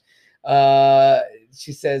much.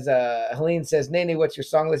 She says, Helene says, Nene, what's your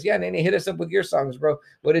song list? Yeah, Nene, hit us up with your songs, bro.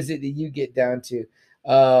 What is it that you get down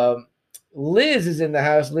to? Liz is in the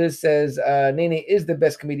house. Liz says, Nene is the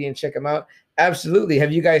best comedian. Check him out. Absolutely.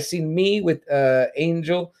 Have you guys seen me with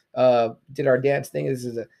Angel? Did our dance thing. This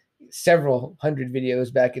is several hundred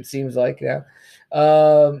videos back, it seems like now.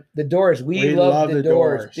 The Doors. We love the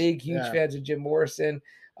Doors. Big, huge fans of Jim Morrison.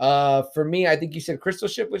 For me, I think you said Crystal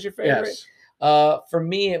Ship was your favorite. Yes. For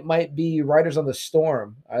me, it might be Riders on the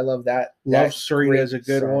Storm. I love that. Love Street is a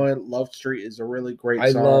good one. Love Street is a really great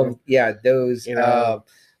song. I love, those.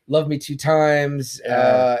 Love Me Two Times.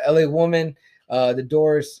 LA Woman. The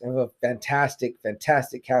Doors have a fantastic,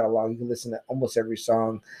 fantastic catalog. You can listen to almost every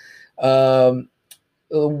song.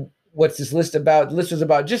 What's this list about? The list was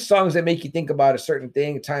about just songs that make you think about a certain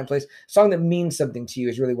thing, time, place. Song that means something to you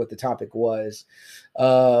is really what the topic was.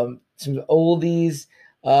 Some oldies.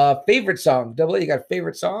 Favorite song. Double A, you got a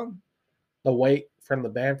favorite song? The Weight from the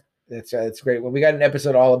band. That's great. Well, we got an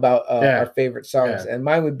episode all about our favorite songs, and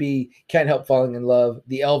mine would be "Can't Help Falling in Love."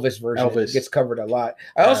 The Elvis version gets covered a lot.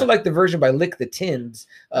 I also like the version by Lick the Tins.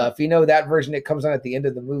 If you know that version, it comes on at the end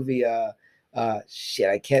of the movie.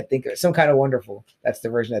 I can't think of it. Some Kind of Wonderful. That's the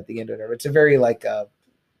version at the end of it. It's a very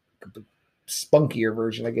spunkier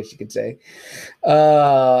version, I guess you could say.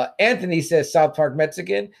 Anthony says South Park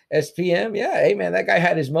Mexican SPM. Yeah, hey man, that guy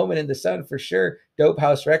had his moment in the sun for sure. Dope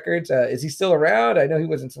House Records. Is he still around? I know he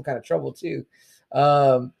was in some kind of trouble too.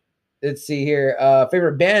 Let's see here.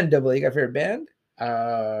 Favorite band, Double A. You got a favorite band?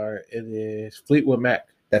 It is Fleetwood Mac.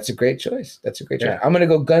 That's a great choice. I'm gonna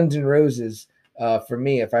go Guns N' Roses for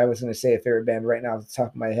me if I was gonna say a favorite band right now off the top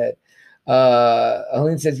of my head.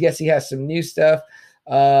 Helene says yes, he has some new stuff.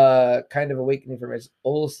 Kind of awakening from his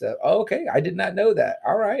old stuff. Oh, okay, I did not know that.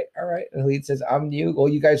 All right. And Helene says I'm new. Well,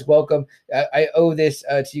 you guys welcome. I owe this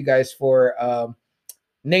to you guys for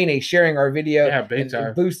Nene sharing our video. Yeah, big time.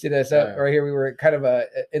 And boosted us up right here. We were kind of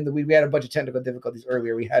in the weed. We had a bunch of technical difficulties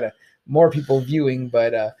earlier. We had more people viewing,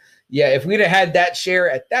 but if we'd have had that share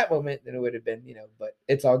at that moment, then it would have been, but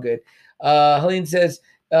it's all good. Helene says,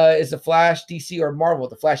 is The Flash DC or Marvel?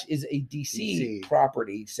 The Flash is a DC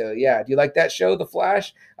property. So, do you like that show, The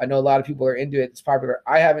Flash? I know a lot of people are into it. It's popular.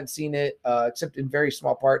 I haven't seen it except in very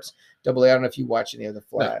small parts. Double A, I don't know if you watch any of The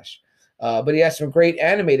Flash. No. But he has some great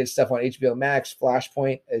animated stuff on HBO Max.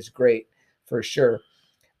 Flashpoint is great for sure.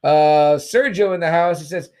 Sergio in the house. He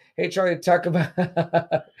says, hey, Charlie, talk about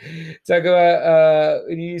when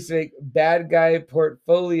you used to make bad guy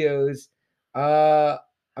portfolios.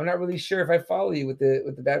 I'm not really sure if I follow you with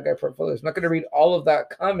the bad guy portfolios. I'm not going to read all of that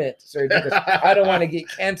comment, Sergio, because I don't want to get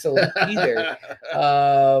canceled either.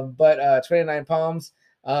 But 29 Palms,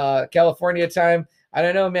 California time. I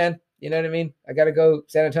don't know, man. You know what I mean? I got to go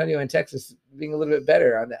San Antonio and Texas, being a little bit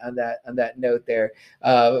better on that note there.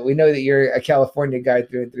 But we know that you're a California guy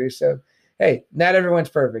through and through. So, hey, not everyone's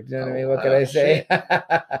perfect. You know what I mean? What can I say?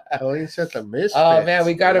 Oh, you said the Misfits. Oh man,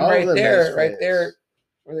 we got him right there.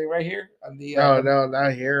 Were they right here on the? No,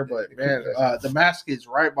 not here. But man, the mask is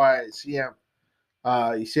right by CM.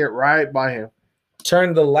 You see it right by him.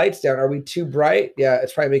 Turn the lights down. Are we too bright? Yeah,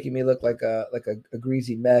 it's probably making me look like a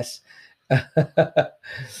greasy mess.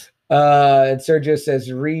 And Sergio says,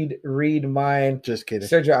 read mine. Just kidding.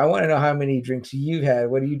 Sergio, I want to know how many drinks you've had.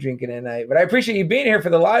 What are you drinking tonight? But I appreciate you being here for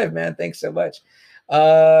the live, man. Thanks so much.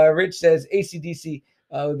 Rich says AC/DC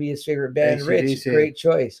would be his favorite band. AC/DC. Rich,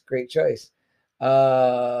 great choice.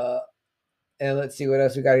 And let's see what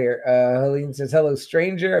else we got here. Helene says, hello,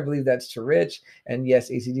 stranger. I believe that's to Rich. And yes,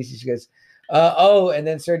 AC/DC. She goes, and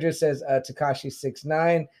then Sergio says, Tekashi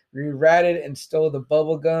 6ix9ine re-ratted and stole the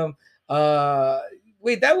bubble gum.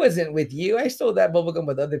 Wait, that wasn't with you. I stole that bubblegum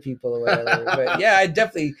with other people or whatever. But yeah,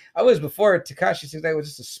 I was before Tekashi 6ix9ine was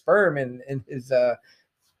just a sperm in his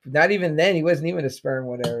not even then, he wasn't even a sperm,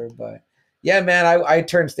 whatever. But yeah, man, I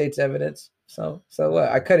turned state's evidence. So what?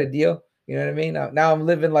 I cut a deal. You know what I mean? Now I'm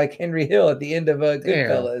living like Henry Hill at the end of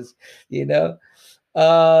Goodfellas. You know.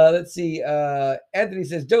 Let's see. Anthony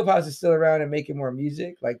says Dope House is still around and making more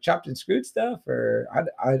music, like chopped and screwed stuff, or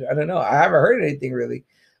I don't know. I haven't heard anything really.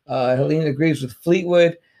 Helene agrees with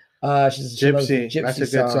Fleetwood. She says she loves the Gypsy. That's a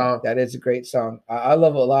Gypsy good song. That is a great song. I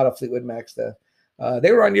love a lot of Fleetwood Mac stuff.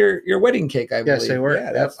 They were on your wedding cake, I believe. Yes, they were.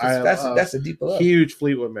 Yeah, Yep, that's a deep love. Huge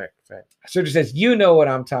Fleetwood Mac fan. Sergio says, you know what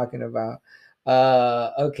I'm talking about.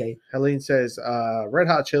 Okay. Helene says, Red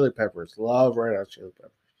Hot Chili Peppers. Love Red Hot Chili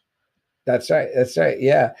Peppers. That's right.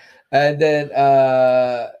 Yeah. And then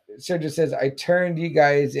Sergio says, I turned you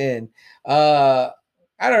guys in.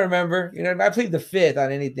 I don't remember. You know, I plead the fifth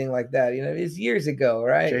on anything like that. You know, it's years ago,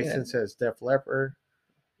 right? Jason says Def Leppard.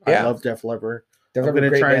 Yeah. I love Def Leppard. Def I'm Leppard, going to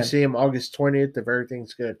great try and band. see him August 20th if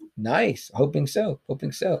everything's good. Nice. Hoping so.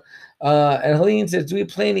 And Helene says, do we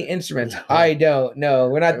play any instruments? No. I don't know.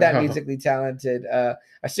 We're not that No. musically talented. I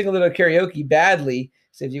sing a little karaoke badly.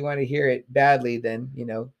 So if you want to hear it badly, then, you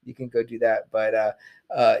know, you can go do that. But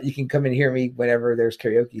you can come and hear me whenever there's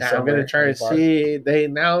karaoke. Now, I'm going to try to see. They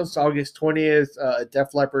announced August 20th,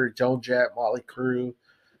 Def Leppard, Joan Jett, Motley Crue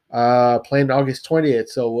playing August 20th.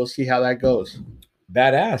 So we'll see how that goes.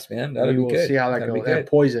 Badass, man. That'll be We'll good. see how that That'll goes. be And good.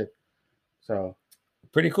 Poison. So,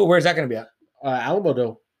 Pretty cool. Where's that going to be at? Alamo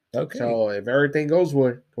Dome. Okay. So if everything goes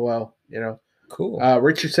well, you know. Cool.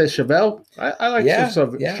 Richard says Chevelle. I like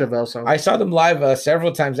some Chevelle songs. I saw them live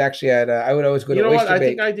several times actually. I would always go to Oyster I Bake.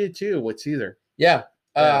 think I did too with Caesar. Yeah.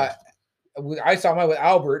 Yeah. I saw mine with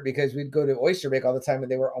Albert because we'd go to Oyster Bake all the time, and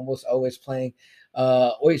they were almost always playing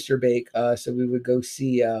Oyster Bake. So we would go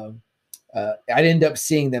see. I'd end up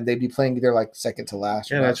seeing them. They'd be playing either like second to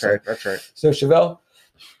last. Yeah, that's right. That's right. So Chevelle,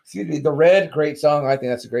 excuse me, The Red, great song. I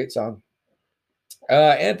think that's a great song.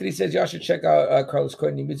 Anthony says y'all should check out Carlos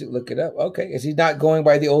Coy new music. Look it up. Okay, is he not going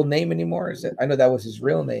by the old name anymore? I know that was his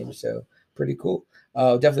real name, so pretty cool.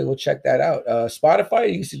 Definitely we'll check that out.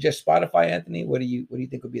 Spotify. You suggest Spotify, Anthony? What do you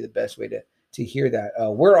think would be the best way to hear that?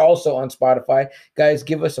 We're also on Spotify. Guys,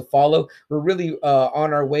 give us a follow. We're really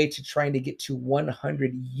on our way to trying to get to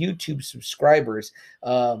 100 YouTube subscribers.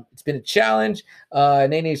 It's been a challenge.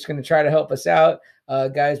 Nene's going to try to help us out.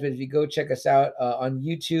 Guys, but if you go check us out on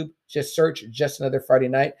YouTube, just search Just Another Friday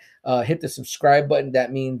Night. Hit the subscribe button.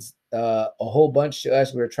 That means a whole bunch to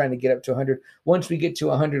us. We're trying to get up to 100. Once we get to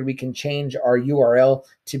 100, we can change our URL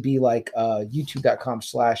to be like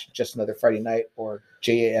youtube.com/Just Another Friday Night or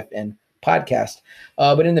JAFN podcast.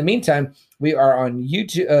 But in the meantime, we are on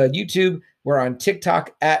YouTube. We're on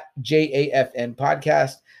TikTok at JAFN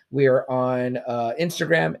podcast. We are on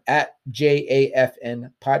Instagram at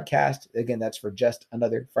JAFN podcast. Again, that's for Just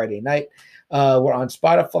Another Friday Night. We're on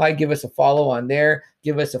Spotify. Give us a follow on there.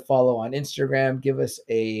 Give us a follow on Instagram. Give us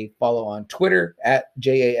a follow on Twitter at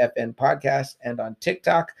JAFN podcast and on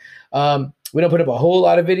TikTok. We don't put up a whole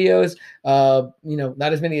lot of videos,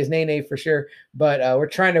 not as many as Nene for sure, but we're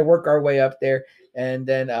trying to work our way up there. And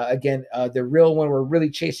then again, the real one we're really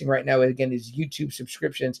chasing right now, again, is YouTube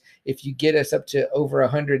subscriptions. If you get us up to over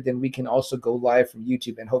 100, then we can also go live from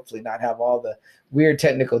YouTube and hopefully not have all the weird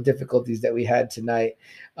technical difficulties that we had tonight.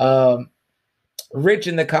 Rich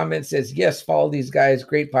in the comments says, yes, follow these guys.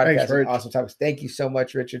 Great podcast. Thanks, awesome topics. Thank you so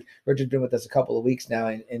much, Richard. Richard's been with us a couple of weeks now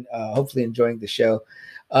and hopefully enjoying the show.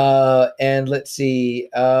 And let's see.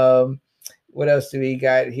 What else do we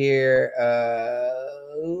got here?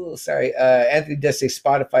 Anthony does say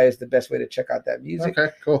Spotify is the best way to check out that music.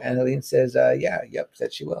 Okay, cool. And Helene says,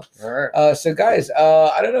 said she will. All right. So guys,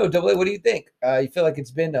 I don't know, Double A, what do you think? You feel like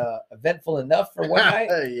it's been eventful enough for one night?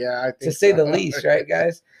 Yeah, I think to say so. the least, right,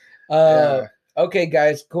 guys? Yeah. Okay,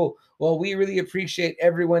 guys, cool. Well, we really appreciate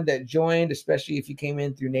everyone that joined, especially if you came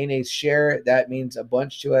in through Nene's share. That means a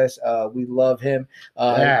bunch to us. We love him.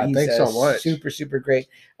 He's thanks so much. Super, super great.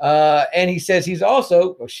 And he says he's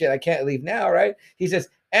also, I can't leave now, right? He says,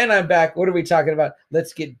 and I'm back. What are we talking about?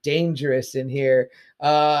 Let's get dangerous in here.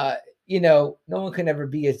 No one can ever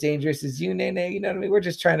be as dangerous as you, Nene. You know what I mean? We're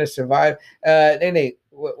just trying to survive. Nene,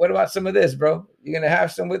 what about some of this, bro? You gonna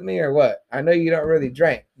have some with me or what? I know you don't really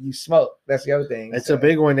drink. You smoke. That's the other thing. It's a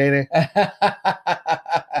big one, Nene. I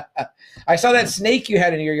saw that snake you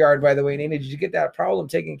had in your yard, by the way, Nene. Did you get that problem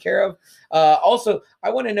taken care of? Also, I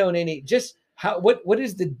want to know, Nene, just what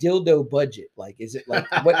is the dildo budget like? Is it like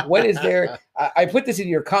what is there? I put this in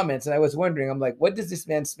your comments and I was wondering, I'm like, what does this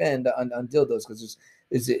man spend on dildos? Because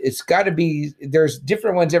it's got to be, there's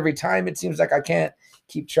different ones every time. It seems like I can't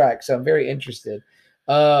keep track. So I'm very interested.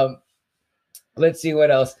 Let's see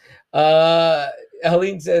what else.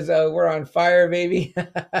 Helene says, we're on fire, baby.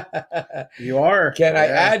 You are. Can I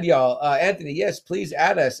add y'all? Anthony, yes, please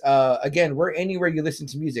add us. Again, we're anywhere you listen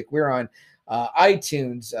to music. We're on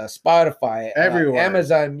iTunes, Spotify, Everywhere.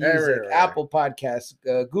 Amazon Music, Everywhere. Apple Podcasts,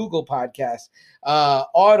 Google Podcasts,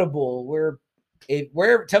 Audible.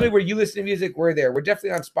 Tell me where you listen to music. We're there. We're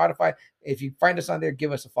definitely on Spotify. If you find us on there,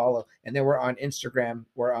 give us a follow. And then we're on Instagram.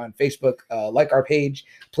 We're on Facebook. Like our page,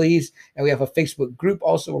 please. And we have a Facebook group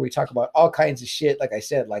also where we talk about all kinds of shit. Like I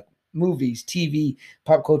said, like movies, TV,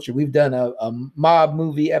 pop culture. We've done a mob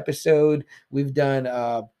movie episode. We've done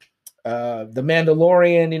The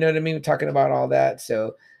Mandalorian. You know what I mean? We're talking about all that.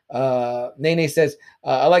 So Nene says,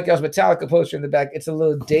 I like y'all's Metallica poster in the back. It's a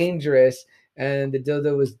little dangerous. And the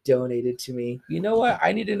dildo was donated to me. You know what?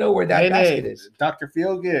 I need to know where that basket is. Dr.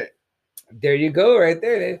 Feelgood. There you go, right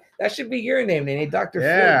there. That should be your name, Nene. Dr.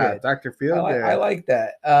 Yeah, Feelgood. Dr. Feelgood. I like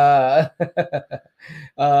that.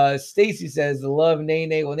 Stacy says, love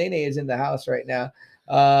Nene. Well, Nene is in the house right now.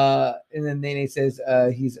 And then Nene says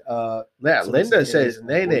he's Linda says,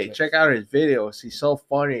 Nene, check out his videos. He's so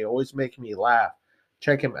funny, always making me laugh.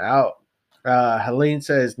 Check him out. Helene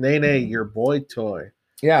says, Nene, your boy toy.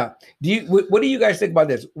 Yeah. What do you guys think about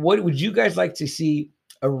this? What would you guys like to see?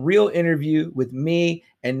 A real interview with me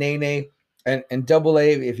and Nene and Double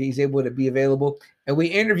A if he's able to be available. And we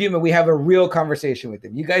interview him and we have a real conversation with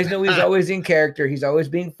him. You guys know he's always in character. He's always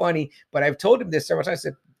being funny. But I've told him this several times. I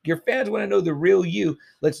said, your fans want to know the real you.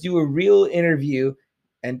 Let's do a real interview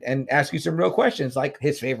and ask you some real questions like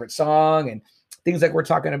his favorite song and things like we're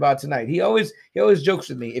talking about tonight. He always jokes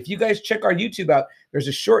with me. If you guys check our YouTube out,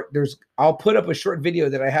 I'll put up a short video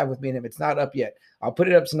that I have with me and him. It's not up yet. I'll put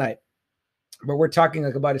it up tonight. But we're talking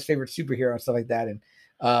like about his favorite superhero and stuff like that. And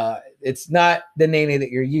it's not the Nene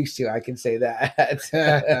that you're used to. I can say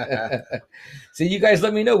that. So you guys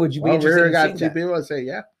let me know. Would you be interested in seeing that? People say,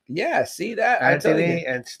 yeah. Yeah, see that? Anthony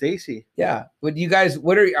and Stacy. Yeah. Would you guys,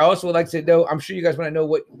 I also would like to know, I'm sure you guys want to know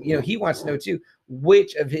what, he wants to know too.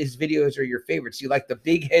 Which of his videos are your favorites? You like the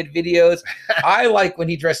big head videos? I like when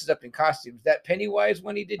he dresses up in costumes. That Pennywise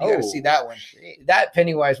one he did, you gotta see that one. Shit. That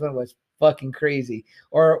Pennywise one was fucking crazy.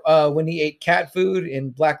 Or when he ate cat food in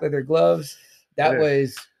black leather gloves, that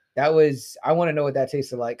was I want to know what that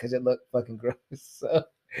tasted like because it looked fucking gross.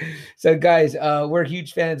 So guys, we're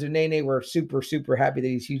huge fans of Nene. We're super, super happy that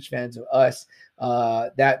he's huge fans of us.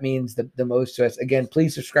 That means the most to us. Again,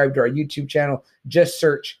 please subscribe to our YouTube channel. Just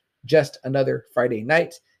search Just Another Friday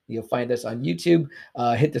Night. You'll find us on YouTube.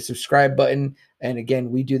 Hit the subscribe button. And again,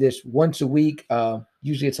 we do this once a week.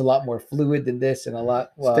 Usually it's a lot more fluid than this and a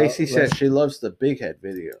lot. Stacy says she loves the big head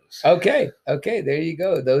videos. Okay. There you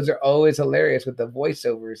go. Those are always hilarious with the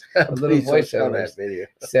voiceovers, the little voiceovers. Video.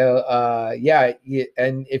 So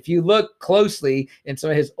and if you look closely in some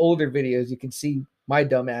of his older videos, you can see my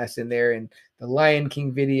dumbass in there and the Lion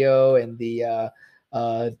King video and the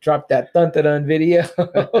drop that dun dun dun video.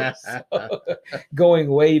 So, going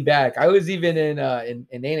way back. I was even in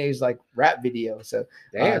Nene's like rap video. So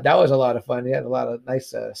that was a lot of fun. He had a lot of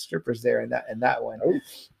nice strippers there in that one.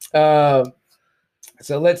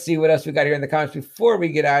 So let's see what else we got here in the comments before we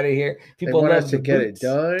get out of here. People want love us to get it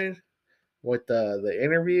done with the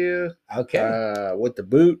interview. Okay. With the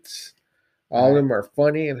boots. All of them are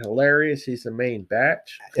funny and hilarious. He's the main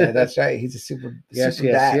batch. Yeah, that's right. He's a super yes,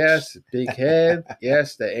 big head.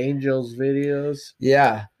 Yes, the Angels videos.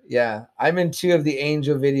 Yeah. I'm in 2 of the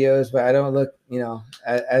Angel videos, but I don't look,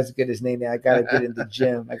 as good as Nene. I gotta get in the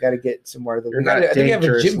gym. I gotta get some more of them. I think you have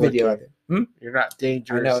a gym video out there. You're not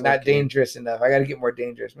dangerous. I know, not dangerous enough. I gotta get more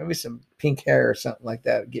dangerous. Maybe some pink hair or something like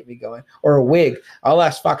that would get me going, or a wig. I'll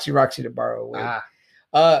ask Foxy Roxy to borrow a wig.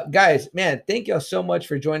 Guys, man, thank y'all so much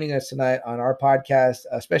for joining us tonight on our podcast,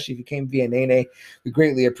 especially if you came via Nene. We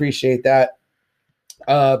greatly appreciate that.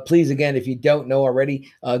 Please, again, if you don't know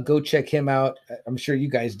already, go check him out. I'm sure you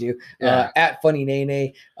guys do. At Funny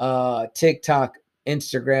Nene, TikTok,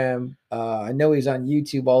 Instagram. I know he's on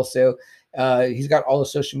YouTube also. He's got all the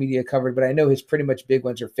social media covered, but I know his pretty much big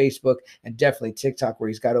ones are Facebook and definitely TikTok, where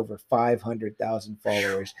he's got over 500,000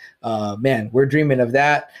 followers. Man, we're dreaming of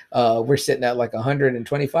that. We're sitting at like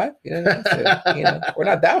 125. So, we're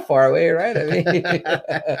not that far away, right? I mean,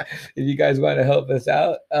 if you guys want to help us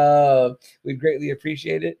out, we'd greatly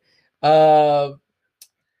appreciate it.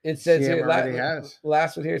 It says here,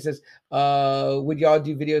 last one here, it says, would y'all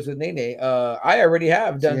do videos with Nene? I already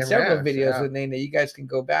have done several videos with Nene. You guys can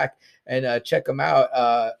go back and check them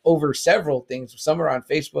out over several things. Some are on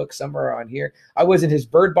Facebook, some are on here. I was in his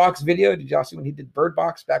Bird Box video. Did y'all see when he did Bird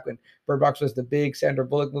Box back when Bird Box was the big Sandra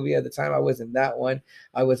Bullock movie at the time? I was in that one.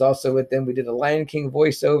 I was also with them. We did a Lion King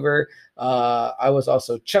voiceover. I was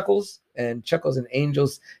also Chuckles and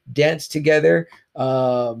Angels danced together.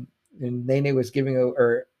 And Nene was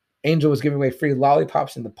Angel was giving away free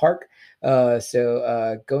lollipops in the park.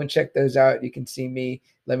 So go and check those out. You can see me.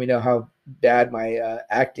 Let me know how bad my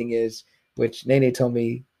acting is, which Nene told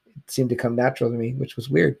me it seemed to come natural to me, which was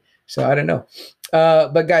weird. So I don't know.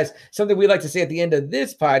 But guys, something we like to say at the end of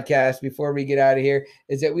this podcast before we get out of here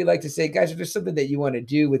is that we like to say, guys, if there's something that you want to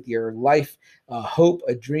do with your life, hope,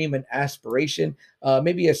 a dream, an aspiration,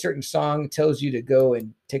 maybe a certain song tells you to go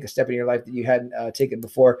and take a step in your life that you hadn't taken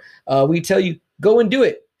before, we tell you, go and do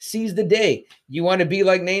it. Seize the day. You want to be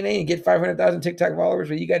like Nene and get 500,000 TikTok followers?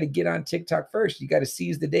 Well, you got to get on TikTok first. You got to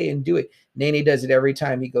seize the day and do it. Nene does it every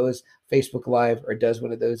time he goes Facebook Live or does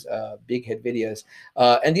one of those big hit videos.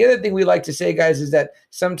 And the other thing we like to say, guys, is that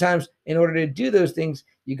sometimes in order to do those things,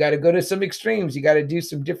 you got to go to some extremes. You got to do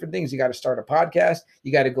some different things. You got to start a podcast.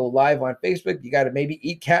 You got to go live on Facebook. You got to maybe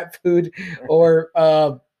eat cat food or,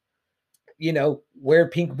 wear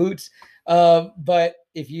pink boots. But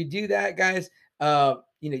if you do that, guys,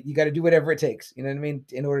 you got to do whatever it takes, you know what I mean,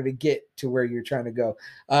 in order to get to where you're trying to go.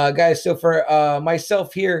 Guys, so for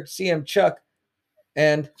myself here, CM Chuck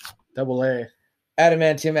and Double A.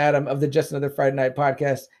 Adamantium Adam of the Just Another Friday Night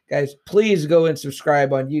podcast, guys, please go and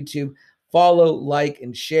subscribe on YouTube, follow, like,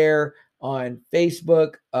 and share on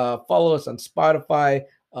Facebook, follow us on Spotify,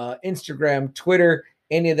 Instagram, Twitter,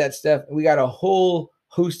 any of that stuff. We got a whole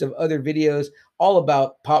host of other videos all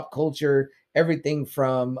about pop culture, everything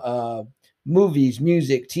from movies,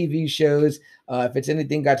 music, TV shows. If it's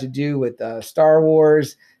anything got to do with Star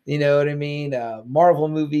Wars, you know what I mean? Marvel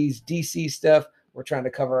movies, DC stuff. We're trying to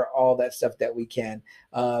cover all that stuff that we can.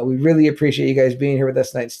 We really appreciate you guys being here with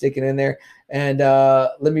us tonight, sticking in there. And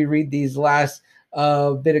let me read these last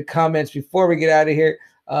bit of comments before we get out of here.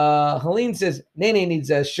 Helene says, Nene needs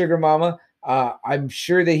a sugar mama. I'm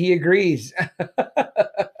sure that he agrees.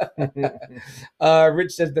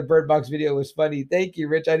 Rich says the Bird Box video was funny. Thank you,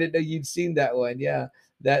 Rich. I didn't know you'd seen that one. Yeah,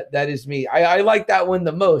 that is me. I like that one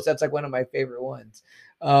the most. That's like one of my favorite ones.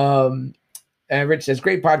 And Rich says,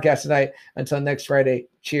 great podcast tonight. Until next Friday,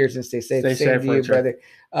 cheers and stay safe. Stay safe, to you, Richard.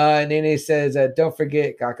 brother. Nene says, don't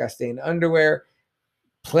forget Gaga stained underwear.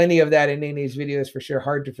 Plenty of that in Nene's videos for sure.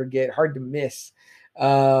 Hard to forget, hard to miss.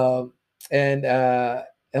 And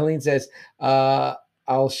Helene says,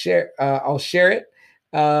 I'll share it.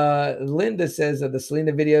 Linda says the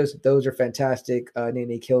Selena videos, those are fantastic.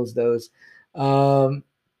 Nene kills those.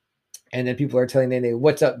 And then people are telling Nene,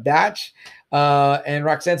 what's up, Batch? And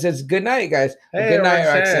Roxanne says, good night, guys. Hey, good night,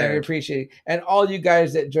 Roxanne. We appreciate it. And all you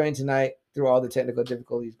guys that joined tonight through all the technical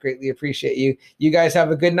difficulties, greatly appreciate you. You guys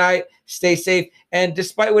have a good night. Stay safe. And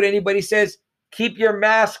despite what anybody says, keep your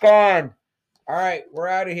mask on. All right, we're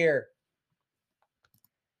out of here.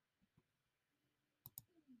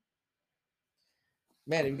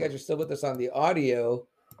 Man, if you guys are still with us on the audio,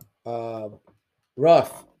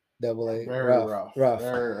 rough. Double A. Very rough.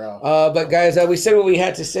 Very rough. But guys, we said what we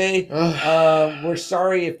had to say. We're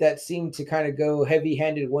sorry if that seemed to kind of go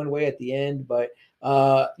heavy-handed one way at the end, but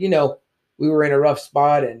we were in a rough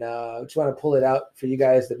spot, and just want to pull it out for you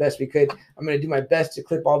guys the best we could. I'm going to do my best to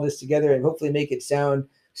clip all this together and hopefully make it sound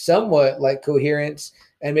somewhat like coherence,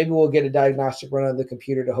 and maybe we'll get a diagnostic run on the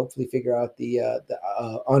computer to hopefully figure out the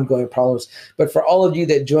ongoing problems. But for all of you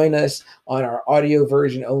that join us on our audio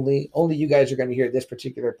version only you guys are going to hear this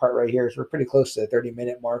particular part right here. So we're pretty close to the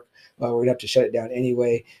 30-minute mark. We're going to have to shut it down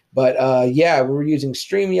anyway. But we were using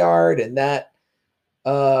StreamYard, and that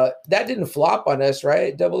didn't flop on us,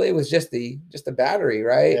 right? Double A was just the battery,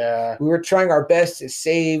 right? Yeah. We were trying our best to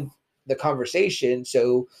save the conversation,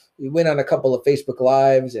 so we went on a couple of Facebook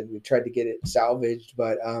Lives and we tried to get it salvaged.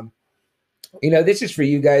 But this is for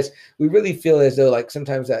you guys. We really feel as though like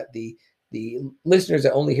sometimes that the listeners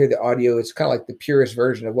that only hear the audio, it's kind of like the purest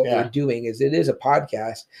version of what we're doing. Is it is a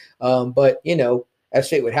podcast, but as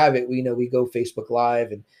fate would have it, we go Facebook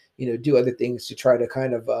Live and do other things to try to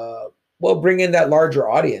kind of bring in that larger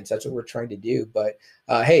audience. That's what we're trying to do. But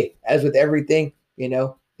hey, as with everything,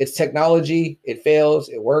 it's technology. It fails.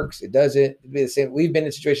 It works. It doesn't. It'd be the same. We've been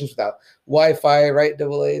in situations without Wi-Fi, right?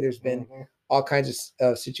 Double A. There's been all kinds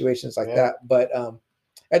of situations like that. But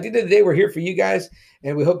at the end of the day, we're here for you guys,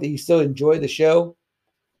 and we hope that you still enjoy the show.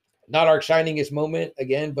 Not our shiningest moment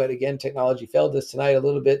again, but again, technology failed us tonight a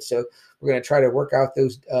little bit. So we're going to try to work out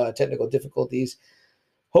those technical difficulties,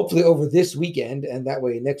 hopefully over this weekend. And that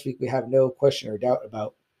way next week we have no question or doubt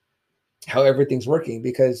about how everything's working,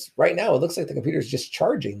 because right now it looks like the computer's just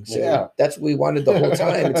charging. So that's what we wanted the whole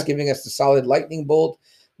time. It's giving us the solid lightning bolt,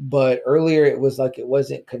 but earlier it was like it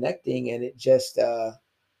wasn't connecting, and it just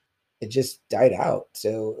died out.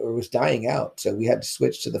 So it was dying out. So we had to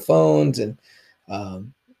switch to the phones, and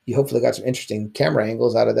you hopefully got some interesting camera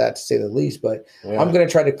angles out of that, to say the least. But I'm going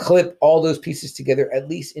to try to clip all those pieces together, at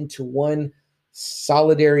least into one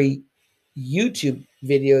solidary YouTube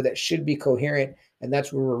video that should be coherent. And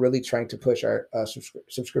that's where we're really trying to push our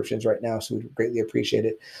subscriptions right now. So we greatly appreciate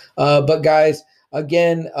it. But guys,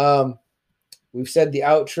 again, we've said the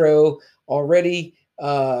outro already.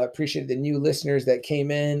 Appreciate the new listeners that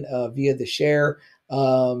came in via the share.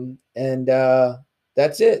 And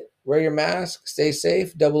that's it. Wear your mask. Stay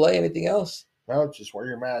safe. AA. Anything else? No, just wear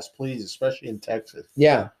your mask, please, especially in Texas.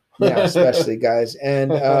 Yeah, especially guys.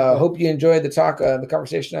 And hope you enjoyed the talk, the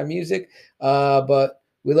conversation on music. But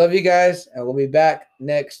we love you guys, and we'll be back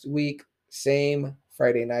next week. Same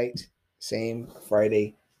Friday night, same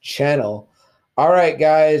Friday channel. All right,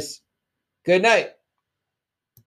 guys. Good night.